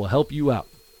 I will help you out.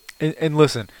 And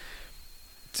listen,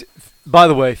 by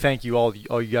the way, thank you all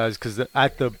you guys, because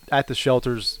at the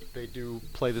shelters they do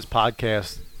play this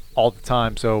podcast all the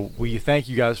time. So we thank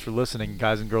you guys for listening,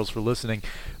 guys and girls, for listening.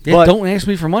 Yeah, but, don't ask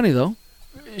me for money though.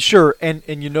 Sure, and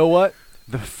you know what?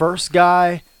 The first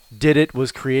guy did it,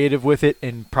 was creative with it,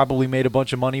 and probably made a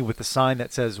bunch of money with the sign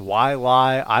that says, "Why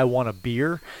lie? I want a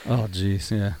beer." Oh,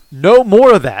 jeez, yeah. No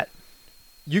more of that.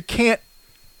 You can't.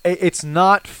 It's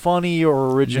not funny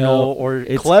or original or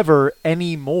clever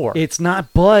anymore. It's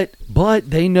not, but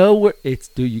they know what it's.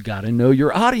 You got to know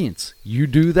your audience. You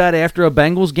do that after a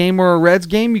Bengals game or a Reds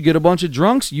game. You get a bunch of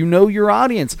drunks. You know your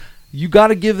audience. you got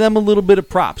to give them a little bit of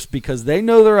props because they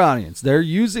know their audience. They're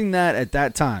using that at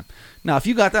that time. Now, if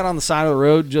you got that on the side of the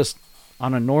road, just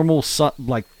on a normal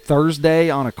like Thursday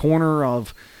on a corner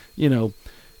of,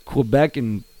 Quebec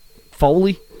and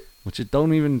Foley, which it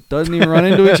doesn't even run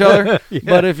into each other. Yeah.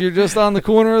 But if you're just on the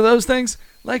corner of those things,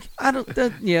 like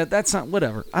that's not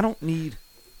whatever. I don't need.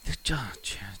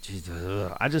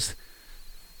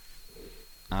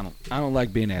 I don't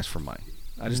like being asked for money.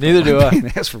 Neither do I.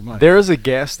 Being asked for money. There is a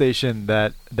gas station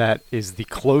that is the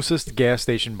closest gas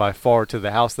station by far to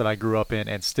the house that I grew up in,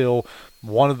 and still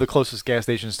one of the closest gas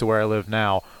stations to where I live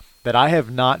now, that I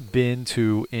have not been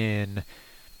to in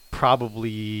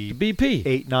probably BP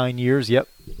 8-9 years. Yep.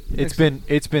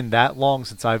 It's been that long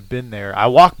since I've been there. I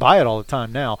walk by it all the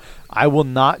time now. I will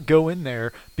not go in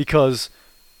there because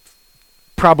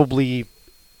probably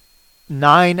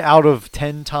 9 out of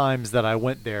 10 times that I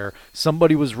went there,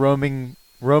 somebody was roaming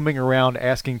around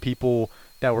asking people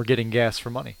that were getting gas for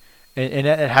money. And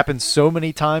it happened so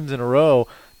many times in a row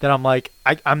that I'm like,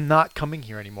 I'm not coming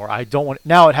here anymore. I don't want.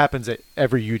 Now it happens at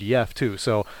every UDF too,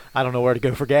 so I don't know where to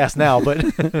go for gas now. But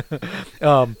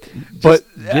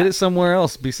get it somewhere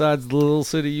else besides the little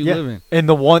city you live in. And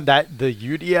the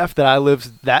UDF that I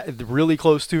live really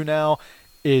close to now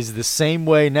is the same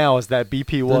way now as that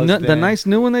BP was. The nice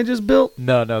new one they just built?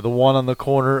 No, the one on the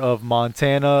corner of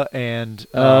Montana and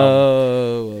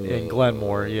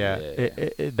Glenmore. Yeah.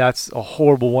 That's a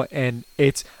horrible one. And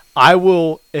if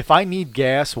I need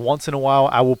gas once in a while,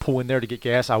 I will pull in there to get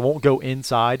gas. I won't go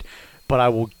inside, but I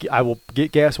will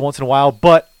get gas once in a while.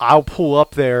 But I'll pull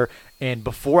up there, and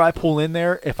before I pull in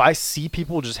there, if I see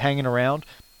people just hanging around,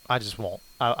 I just won't.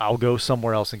 I'll go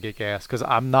somewhere else and get gas because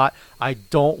I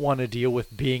don't want to deal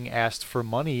with being asked for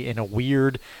money in a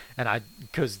weird,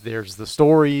 because there's the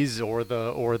stories or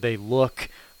they look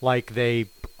like they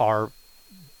are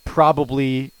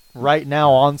probably right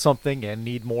now on something and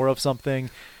need more of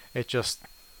something. It just,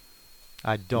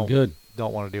 I don't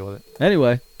want to deal with it.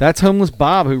 Anyway, that's Homeless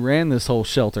Bob who ran this whole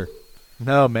shelter.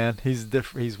 No, man, he's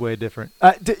different. He's way different.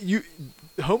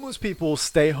 Homeless people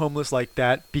stay homeless like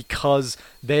that because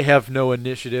they have no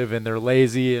initiative and they're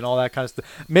lazy and all that kind of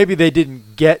stuff. Maybe they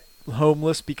didn't get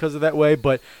homeless because of that way,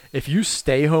 but if you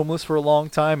stay homeless for a long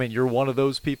time and you're one of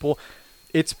those people,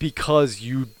 it's because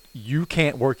you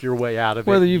can't work your way out of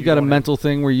it. Whether you've got a mental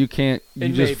thing where you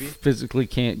just physically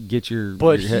can't get your.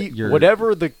 But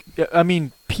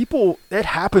people. It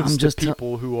happens to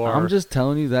people who are. I'm just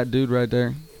telling you, that dude right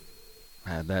there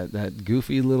had that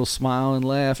goofy little smile and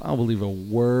laugh. I don't believe a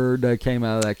word that came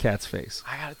out of that cat's face.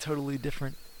 I got a totally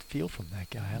different feel from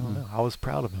that guy. I don't know. I was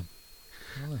proud of him.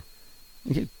 I don't know.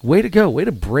 Okay, way to go. Way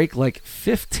to break like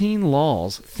 15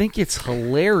 laws. Think it's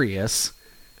hilarious.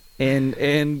 And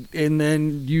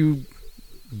then you've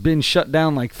been shut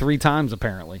down like 3 times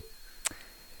apparently.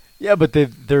 Yeah, but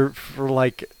they're for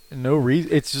like no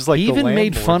reason. It's just like he even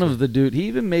made fun of the dude. He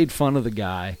even made fun of the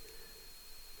guy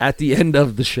at the end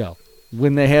of the show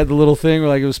when they had the little thing where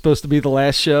like it was supposed to be the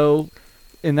last show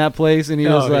in that place, and he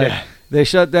was like, they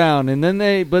shut down, and then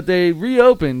they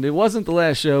reopened. It wasn't the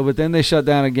last show, but then they shut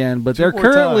down again. But they're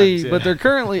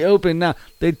currently open now.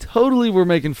 They totally were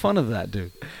making fun of that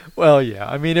dude. Well, yeah.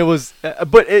 I mean, it was,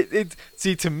 but it.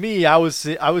 See, to me, I was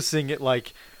seeing it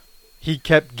like he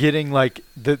kept getting like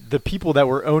the people that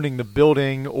were owning the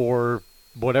building or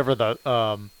whatever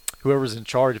the whoever's in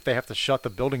charge, if they have to shut the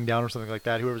building down or something like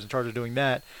that, whoever's in charge of doing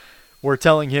that, were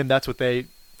telling him that's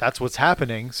what's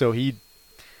happening. So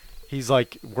he's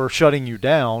like, we're shutting you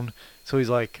down. So he's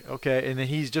like, okay, and then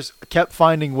he's just kept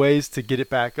finding ways to get it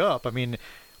back up. I mean,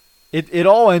 it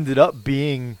all ended up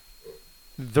being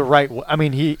the right way. I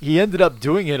mean, he ended up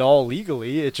doing it all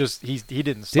legally. It just he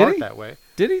didn't start that way.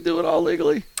 Did he do it all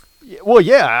legally? Well,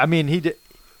 yeah. I mean,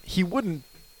 he wouldn't.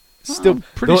 Still, I'm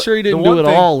pretty sure he didn't do it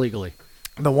all legally.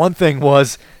 The one thing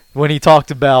was when he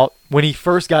talked about when he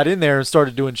first got in there and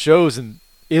started doing shows and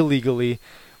illegally,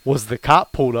 was the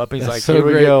cop pulled up and he's like, here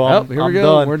we go, I'm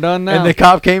done. We're done now. And the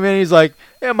cop came in and he's like,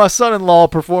 yeah, my son-in-law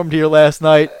performed here last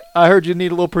night. I heard you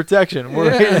need a little protection.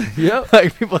 Yep.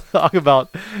 Like people talk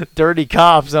about dirty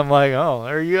cops. I'm like, oh,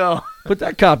 there you go. But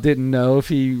that cop didn't know if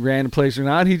he ran a place or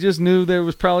not. He just knew there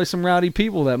was probably some rowdy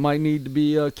people that might need to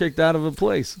be kicked out of a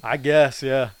place. I guess,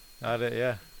 yeah.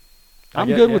 I'm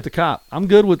good with the cop. I'm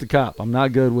good with the cop. I'm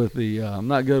not good with the. I'm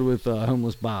not good with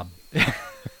homeless Bob.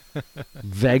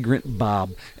 Vagrant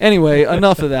Bob. Anyway,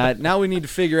 enough of that. Now we need to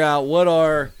figure out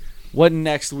what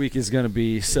next week is going to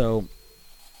be. So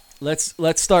let's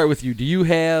start with you. Do you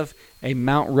have a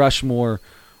Mount Rushmore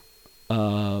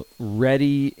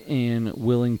ready and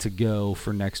willing to go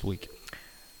for next week?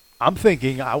 I'm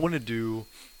thinking I want to do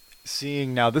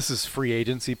seeing now, this is free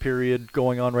agency period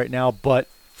going on right now, but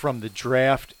from the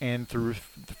draft and through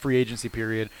the free agency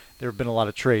period, there have been a lot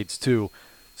of trades too.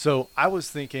 So I was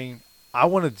thinking I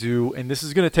want to do, and this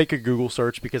is going to take a Google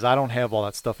search because I don't have all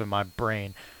that stuff in my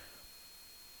brain,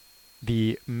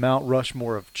 the Mount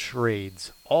Rushmore of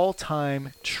trades,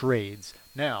 all-time trades.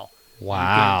 Now, you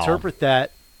can interpret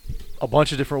that a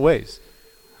bunch of different ways.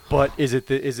 But is it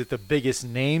the biggest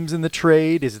names in the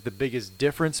trade? Is it the biggest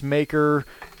difference maker?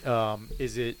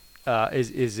 Is it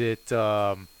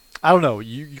I don't know.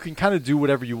 You can kind of do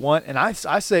whatever you want, and I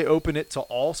say open it to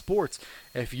all sports.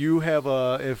 If you have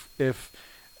if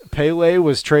Pele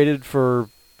was traded for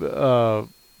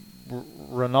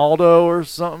Ronaldo or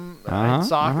something in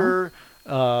soccer,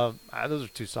 those are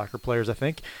two soccer players, I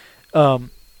think.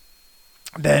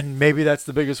 Then maybe that's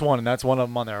the biggest one, and that's one of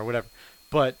them on there or whatever.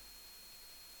 But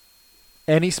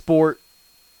any sport,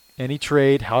 any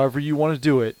trade, however you want to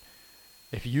do it,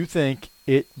 if you think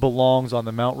it belongs on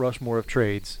the Mount Rushmore of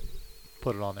trades,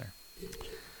 put it on there.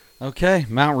 Okay,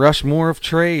 Mount Rushmore of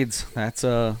trades. That's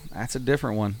a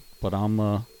different one, but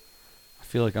I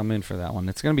feel like I'm in for that one.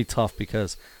 It's going to be tough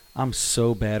because I'm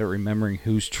so bad at remembering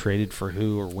who's traded for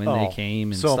who or when they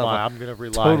came and so stuff. Am I. I'm going to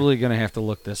rely totally going to have to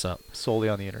look this up. Solely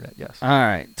on the internet, yes. All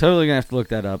right, totally going to have to look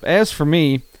that up. As for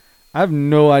me, I have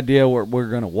no idea what we're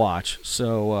going to watch.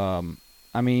 So,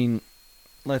 I mean,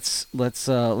 let's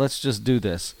just do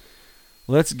this.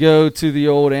 Let's go to the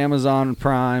old Amazon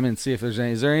Prime and see if there's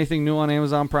any. Is there anything new on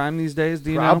Amazon Prime these days?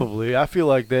 Do you know? Probably. I feel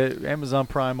like that Amazon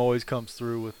Prime always comes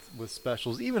through with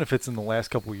specials, even if it's in the last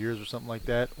couple of years or something like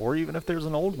that, or even if there's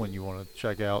an old one you want to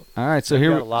check out. All right, so They've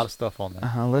here got a lot of stuff on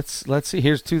there. Let's see.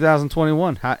 Here's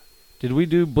 2021. Did we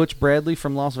do Butch Bradley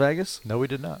from Las Vegas? No, we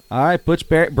did not. All right, Butch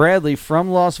Bradley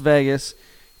from Las Vegas.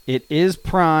 It is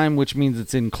Prime, which means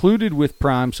it's included with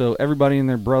Prime, so everybody and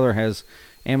their brother has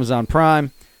Amazon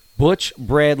Prime. Butch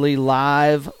Bradley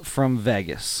live from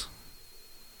Vegas,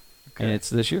 and it's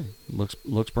this year. Looks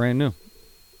brand new.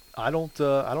 I don't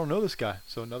know this guy,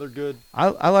 so another good.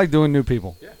 I like doing new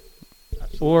people. Yeah,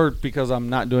 absolutely. Or because I'm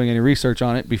not doing any research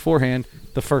on it beforehand,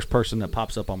 the first person that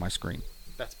pops up on my screen.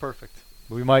 That's perfect.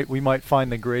 We might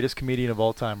find the greatest comedian of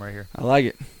all time right here. I like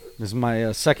it. This is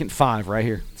my second 5 right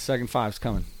here. Second 5's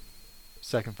coming.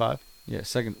 Second 5. Yeah,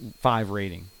 second 5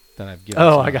 rating that I've given.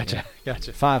 Oh, I gotcha. Yeah.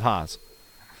 Gotcha. 5 Haas.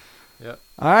 Yep.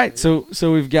 All right, so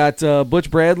we've got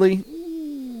Butch Bradley.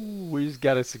 We just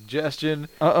got a suggestion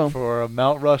Uh-oh. for a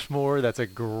Mount Rushmore. That's a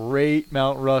great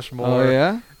Mount Rushmore. Oh,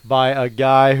 yeah? By a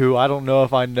guy who I don't know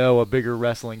if I know a bigger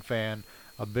wrestling fan,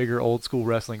 a bigger old school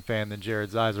wrestling fan than Jared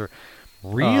Zeiser.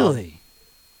 Really?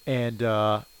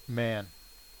 Man,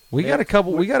 We got a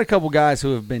couple guys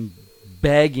who have been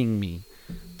begging me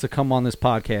to come on this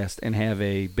podcast and have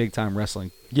a big time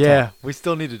wrestling. Yeah, talk. we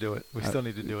still need to do it. I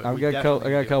got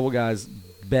a couple guys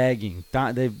begging.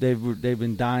 They've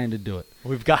been dying to do it.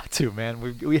 We've got to, man.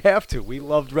 We have to. We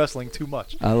loved wrestling too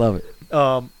much. I love it.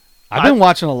 I've been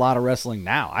watching a lot of wrestling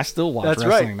now. I still watch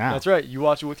wrestling now. That's right. You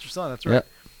watch it with your son. That's right.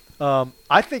 Yep.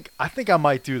 I think I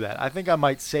might do that. I think I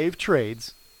might save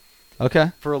trades.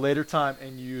 Okay. For a later time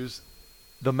and use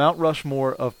the Mount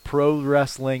Rushmore of pro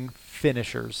wrestling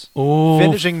finishers. Oh,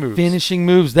 finishing moves. Finishing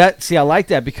moves. I like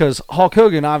that because Hulk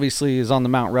Hogan obviously is on the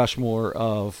Mount Rushmore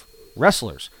of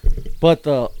wrestlers, but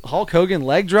the Hulk Hogan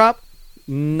leg drop,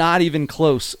 not even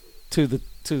close to the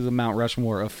Mount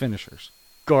Rushmore of finishers.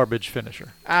 Garbage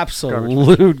finisher.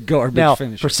 Absolute garbage now,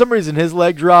 finisher. For some reason, his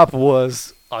leg drop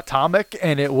was atomic,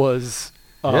 and it was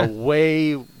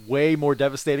way more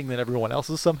devastating than everyone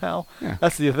else's somehow. Yeah.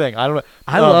 That's the thing. I don't know.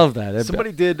 I love that.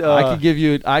 Somebody did. I could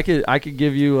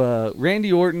give you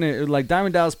Randy Orton. Like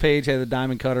Diamond Dallas Page had the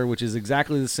diamond cutter, which is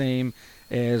exactly the same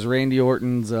as Randy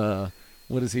Orton's.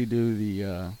 What does he do?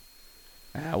 The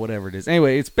whatever it is.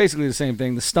 Anyway, it's basically the same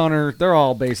thing. The stunner. They're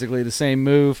all basically the same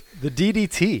move. The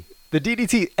DDT. The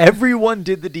DDT. Everyone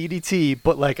did the DDT,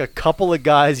 but like a couple of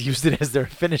guys used it as their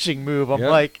finishing move. I'm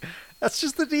like. That's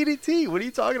just the DDT. What are you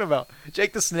talking about?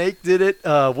 Jake the Snake did it.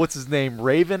 What's his name?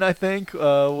 Raven, I think. Did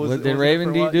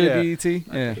Raven do a DDT?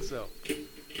 I think so.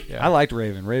 Yeah. I liked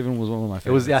Raven. Raven was one of my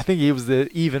favorites. I think he was the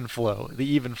even flow. The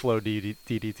even flow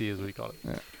DDT is what he called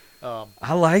it. Yeah.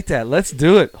 I like that. Let's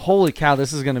do it. Holy cow,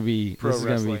 this is gonna be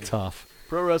tough.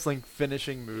 Pro wrestling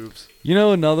finishing moves. You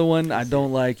know another one I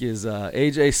don't like is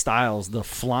AJ Styles, the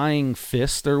flying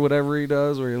fist or whatever he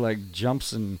does, where he like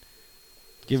jumps and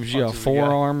gives you a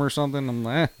forearm or something. I'm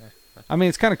like, I mean,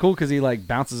 it's kind of cool because he like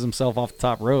bounces himself off the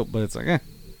top rope, but it's like,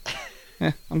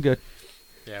 I'm good.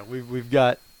 Yeah, we've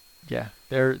got,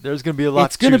 there's gonna be a lot.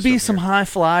 It's gonna be some high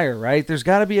flyer, right? There's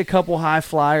got to be a couple high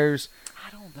flyers.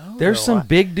 I don't know. There's though. some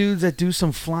big dudes that do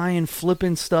some flying,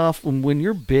 flipping stuff. When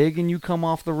you're big and you come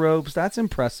off the ropes, that's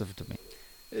impressive to me.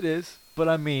 It is, but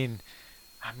I mean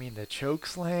the choke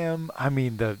slam. I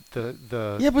mean the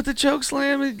Yeah, but the choke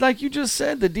slam, like you just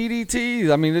said, the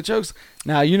DDT. I mean, the chokes.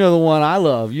 Now, you know the one I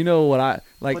love. You know what I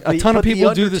like. But A ton of but the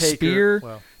people do the Undertaker- spear.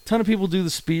 Well, Ton of people do the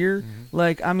spear. Mhm.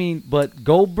 Like, I mean, but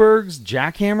Goldberg's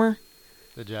jackhammer,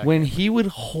 the jack. when he would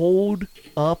hold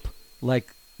up like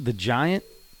the giant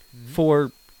Mhm.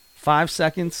 for 5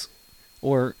 seconds,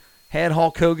 or had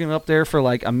Hulk Hogan up there for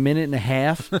like a minute and a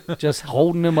half, just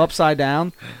holding him upside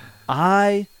down.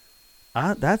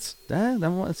 That's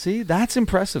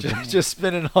impressive. to me. just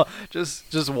spinning,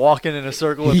 just walking in a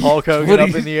circle with Hulk Hogan What up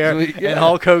he's- in the air, yeah. and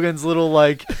Hulk Hogan's little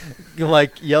like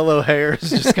yellow hairs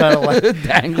just kind of like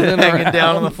dangling hanging around.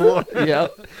 down on the floor.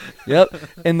 Yep.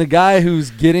 And the guy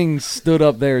who's getting stood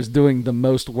up there is doing the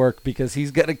most work because he's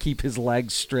got to keep his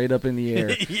legs straight up in the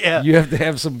air. Yeah. You have to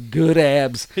have some good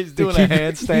abs. He's to doing a keep-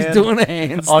 handstand He's doing a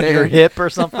handstand on your hip or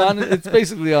something. It's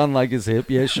basically on like his hip,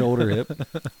 yeah, shoulder hip.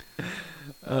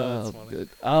 That's funny. Good.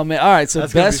 Oh man! All right, so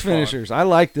That's gonna best be fun. finishers. I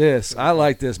like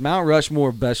this. Mount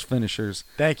Rushmore best finishers.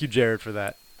 Thank you, Jared, for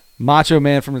that. Macho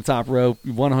Man from the top rope,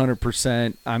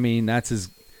 100%. I mean, that's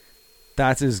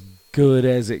as good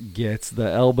as it gets. The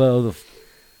elbow,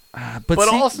 but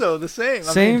see, also the same.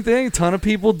 same thing. A ton of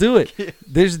people do it.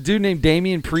 There's a dude named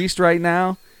Damian Priest right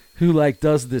now who like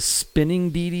does this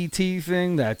spinning DDT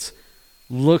thing that's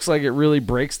looks like it really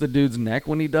breaks the dude's neck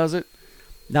when he does it.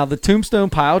 Now the Tombstone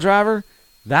Pile Driver,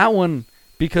 that one,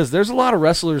 because there's a lot of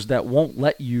wrestlers that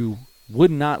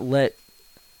would not let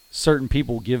certain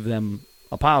people give them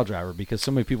a pile driver because so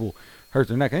many people hurt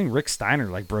their neck. I think Rick Steiner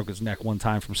like broke his neck one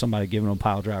time from somebody giving him a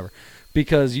pile driver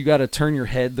because you got to turn your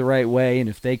head the right way, and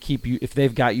if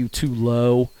they've got you too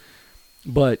low,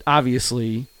 but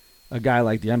obviously a guy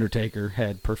like the Undertaker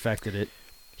had perfected it.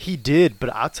 He did,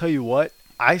 but I'll tell you what.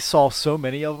 I saw so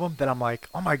many of them that I'm like,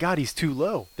 oh my god, he's too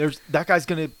low. That guy's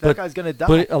gonna die.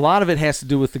 But a lot of it has to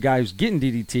do with the guy who's getting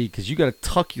DDT because you got to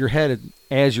tuck your head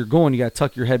as you're going. You got to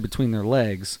tuck your head between their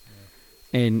legs,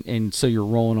 and so you're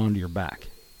rolling onto your back.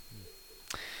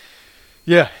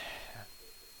 Yeah.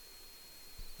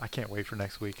 I can't wait for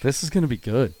next week. This is gonna be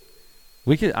good.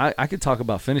 I could talk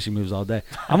about finishing moves all day.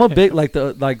 I'm a big like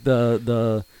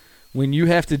the when you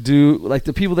have to do like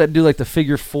the people that do like the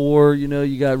figure four. You know,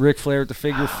 you got Ric Flair with the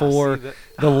figure four.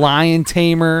 The Lion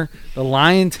Tamer. The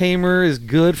Lion Tamer is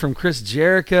good from Chris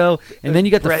Jericho, and then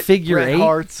you got the figure Bret eight.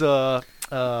 Hart's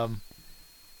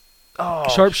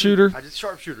Sharpshooter. I just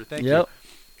sharpshooter. Thank you. Yep.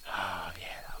 Oh yeah,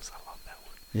 I love that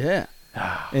one. Yeah.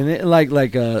 And then like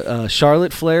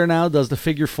Charlotte Flair now does the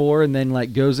figure four and then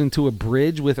like goes into a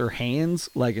bridge with her hands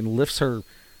like and lifts her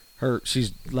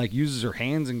she's like uses her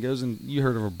hands and goes in. You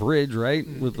heard of a bridge, right?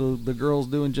 With the girls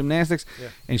doing gymnastics. Yeah.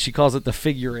 And she calls it the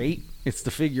figure eight. It's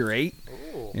the figure eight.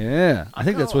 Ooh. Yeah. I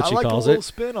think that's what she like calls a little it.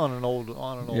 spin on an old.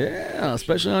 Yeah,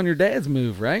 especially on your dad's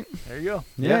move, right? There you go.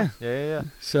 Yeah. Yeah.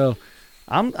 So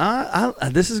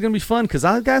this is going to be fun cuz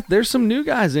there's some new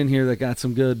guys in here that got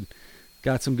some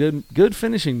good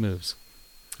finishing moves.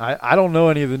 I don't know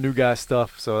any of the new guy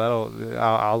stuff, so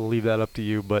I'll leave that up to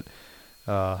you. But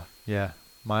yeah,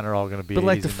 mine are all going to be. But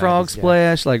like 80s the and frog 90s, yeah.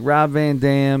 splash, like Rob Van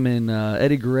Dam and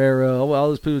Eddie Guerrero, all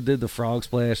those people did the frog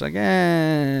splash. Like,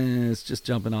 it's just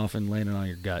jumping off and landing on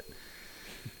your gut.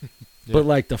 Yeah. But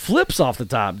like the flips off the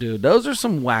top, dude, those are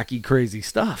some wacky, crazy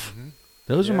stuff. Mhm.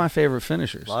 Those are Yeah. my favorite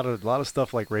finishers. A lot of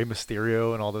stuff like Rey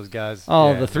Mysterio and all those guys.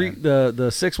 Oh, Yeah, man. the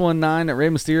 619 that Rey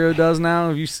Mysterio does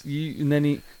now. And then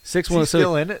he Is 619. he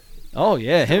still in it? Oh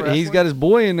yeah, Still he's wrestling? got his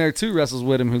boy in there too. Wrestles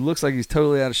with him, who looks like he's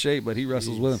totally out of shape, but he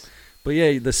wrestles with him. Jeez. But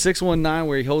yeah, the 619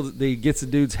 where he gets the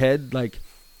dude's head like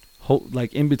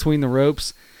in between the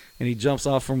ropes, and he jumps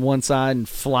off from one side and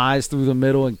flies through the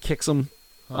middle and kicks him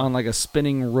on like a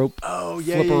spinning rope Oh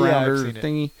yeah, flip yeah, yeah. around I've or seen it.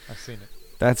 thingy. I've seen it.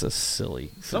 That's a silly.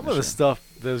 Some of the finisher. stuff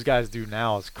those guys do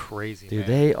now is crazy, dude, man.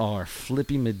 they are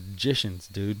flippy magicians,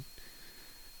 dude.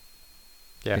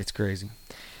 Yeah. It's crazy.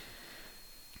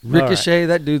 All right. Ricochet,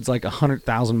 that dude's like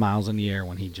 100,000 miles in the air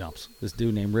when he jumps. This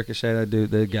dude named Ricochet,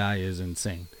 the guy is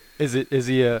insane. Is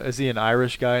he an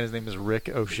Irish guy and his name is Rick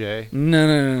O'Shea?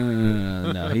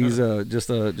 No. He's just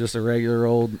a regular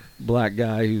old black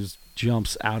guy who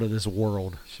jumps out of this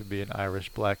world. Should be an Irish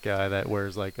black guy that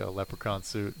wears like a leprechaun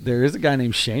suit. There is a guy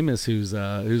named Seamus who's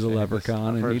a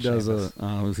leprechaun, I've and he heard of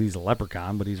does he's a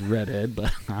leprechaun, but he's redhead,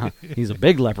 but he's a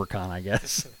big leprechaun, I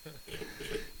guess.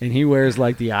 And he wears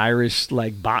like the Irish,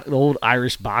 like old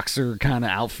Irish boxer kind of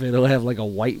outfit. He'll have like a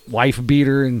white wife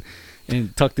beater and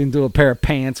tucked into a pair of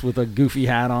pants with a goofy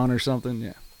hat on or something.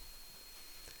 Yeah.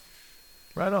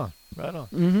 Right on. Right on.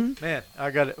 Mm-hmm. Man,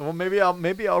 I got it. Well, maybe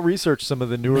I'll research some of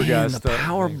the newer guys. The stuff.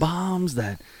 power bombs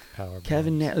that Power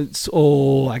Kevin. bombs.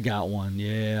 I got one.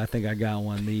 Yeah, I think I got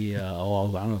one. The I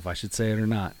don't know if I should say it or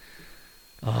not.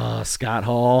 Scott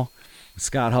Hall.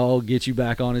 Scott Hall get you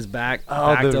back on his back.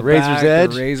 Oh, back the to Razor's back,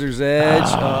 Edge? The Razor's Edge.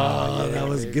 Oh, yeah, that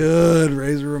was baby. good.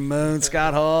 Razor Ramon,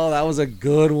 Scott Hall. That was a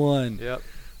good one. Yep.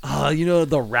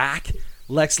 The rack,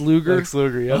 Lex Luger. Lex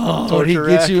Luger. Yep. Oh, he Torture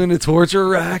gets rack. you in the torture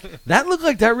rack. That looked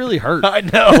like that really hurt. I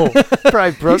know.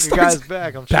 Probably broke the starts guy's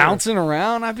back. I'm sure. Bouncing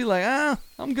around. I'd be like,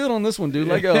 I'm good on this one, dude.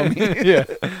 Let go of me. Yeah.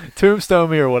 Tombstone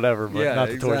me or whatever, but not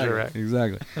the exactly, torture rack.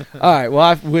 Exactly. All right.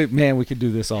 Well, we could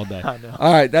do this all day. I know.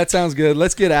 All right, that sounds good.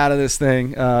 Let's get out of this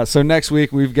thing. So next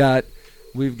week we've got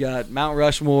Mount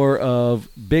Rushmore of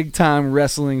big time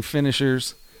wrestling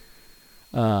finishers.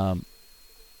 What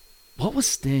was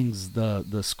Sting's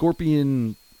the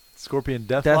Scorpion Scorpion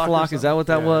Deathlock. Deathlock? Is that what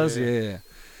that was? Yeah.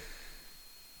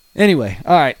 Anyway,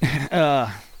 all right.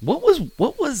 What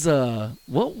was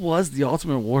the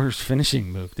Ultimate Warrior's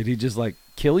finishing move? Did he just like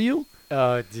kill you?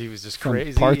 He was just From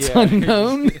crazy. parts yeah.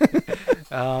 unknown?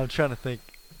 I'm trying to think.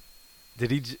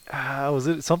 Did he? Was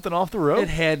it something off the rope? It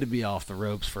had to be off the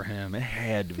ropes for him. It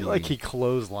had to I be. feel like he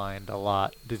clotheslined a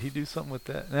lot. Did he do something with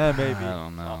that? Maybe. I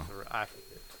don't know. Off the I forget.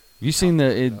 You seen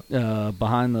the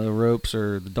behind the ropes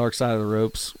or the dark side of the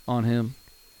ropes on him?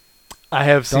 I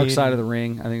have Dark seen. side of the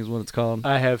ring, I think is what it's called.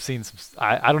 I have seen some.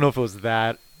 I don't know if it was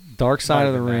that. Dark side might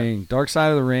of the have been that. ring. Dark side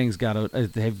of the ring's got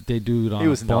they do it on He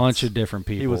was a bunch nuts. of different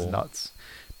people. He was nuts.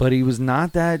 But he was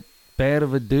not that bad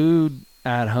of a dude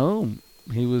at home.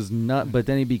 He was nut, but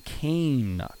then he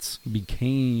became nuts. He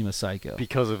became a psycho.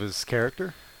 Because of his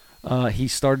character?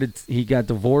 He got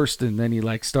divorced and then he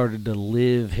started to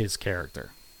live his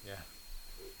character. Yeah.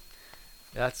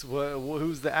 That's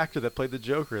who's the actor that played the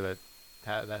Joker that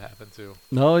happened to?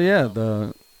 Oh yeah,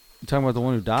 you talking about the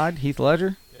one who died, Heath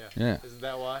Ledger? Yeah. Isn't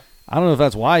that why? I don't know if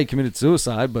that's why he committed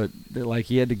suicide, but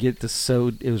he had to get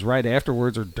to it was right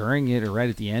afterwards or during it or right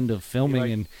at the end of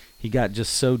filming, and he got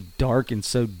just so dark and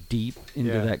so deep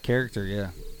into that character. Yeah.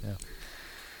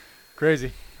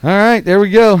 Crazy. All right, there we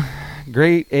go.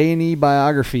 Great A&E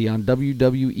biography on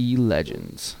WWE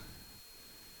Legends.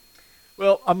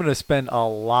 Well, I'm going to spend a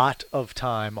lot of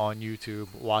time on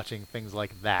YouTube watching things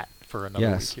like that for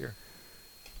another week here.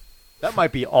 That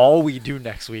might be all we do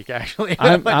next week, actually.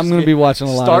 I'm going to be watching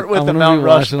a lot. Start with the Mount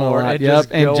Rushmore and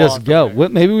just go.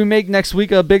 Maybe we make next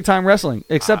week a big time wrestling.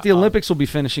 Except the Olympics will be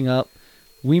finishing up.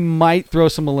 We might throw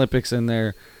some Olympics in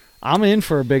there. I'm in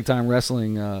for a big time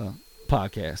wrestling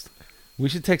podcast. We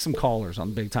should take some callers on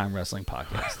the Big Time Wrestling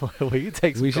podcast.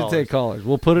 We should take callers.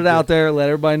 We'll put it out there. Let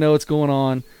everybody know what's going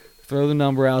on. Throw the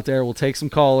number out there. We'll take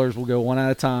some callers. We'll go one at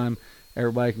a time.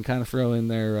 Everybody can kind of throw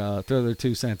their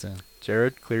 2 cents in.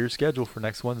 Jared, clear your schedule for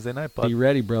next Wednesday night, bud. Be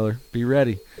ready, brother. Be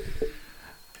ready.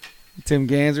 Tim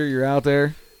Ganser, you're out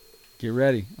there. Get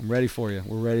ready. I'm ready for you.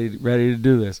 We're ready to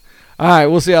do this. All right,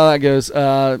 we'll see how that goes.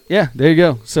 There you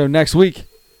go. So next week,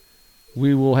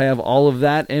 we will have all of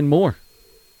that and more.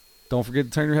 Don't forget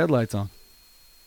to turn your headlights on.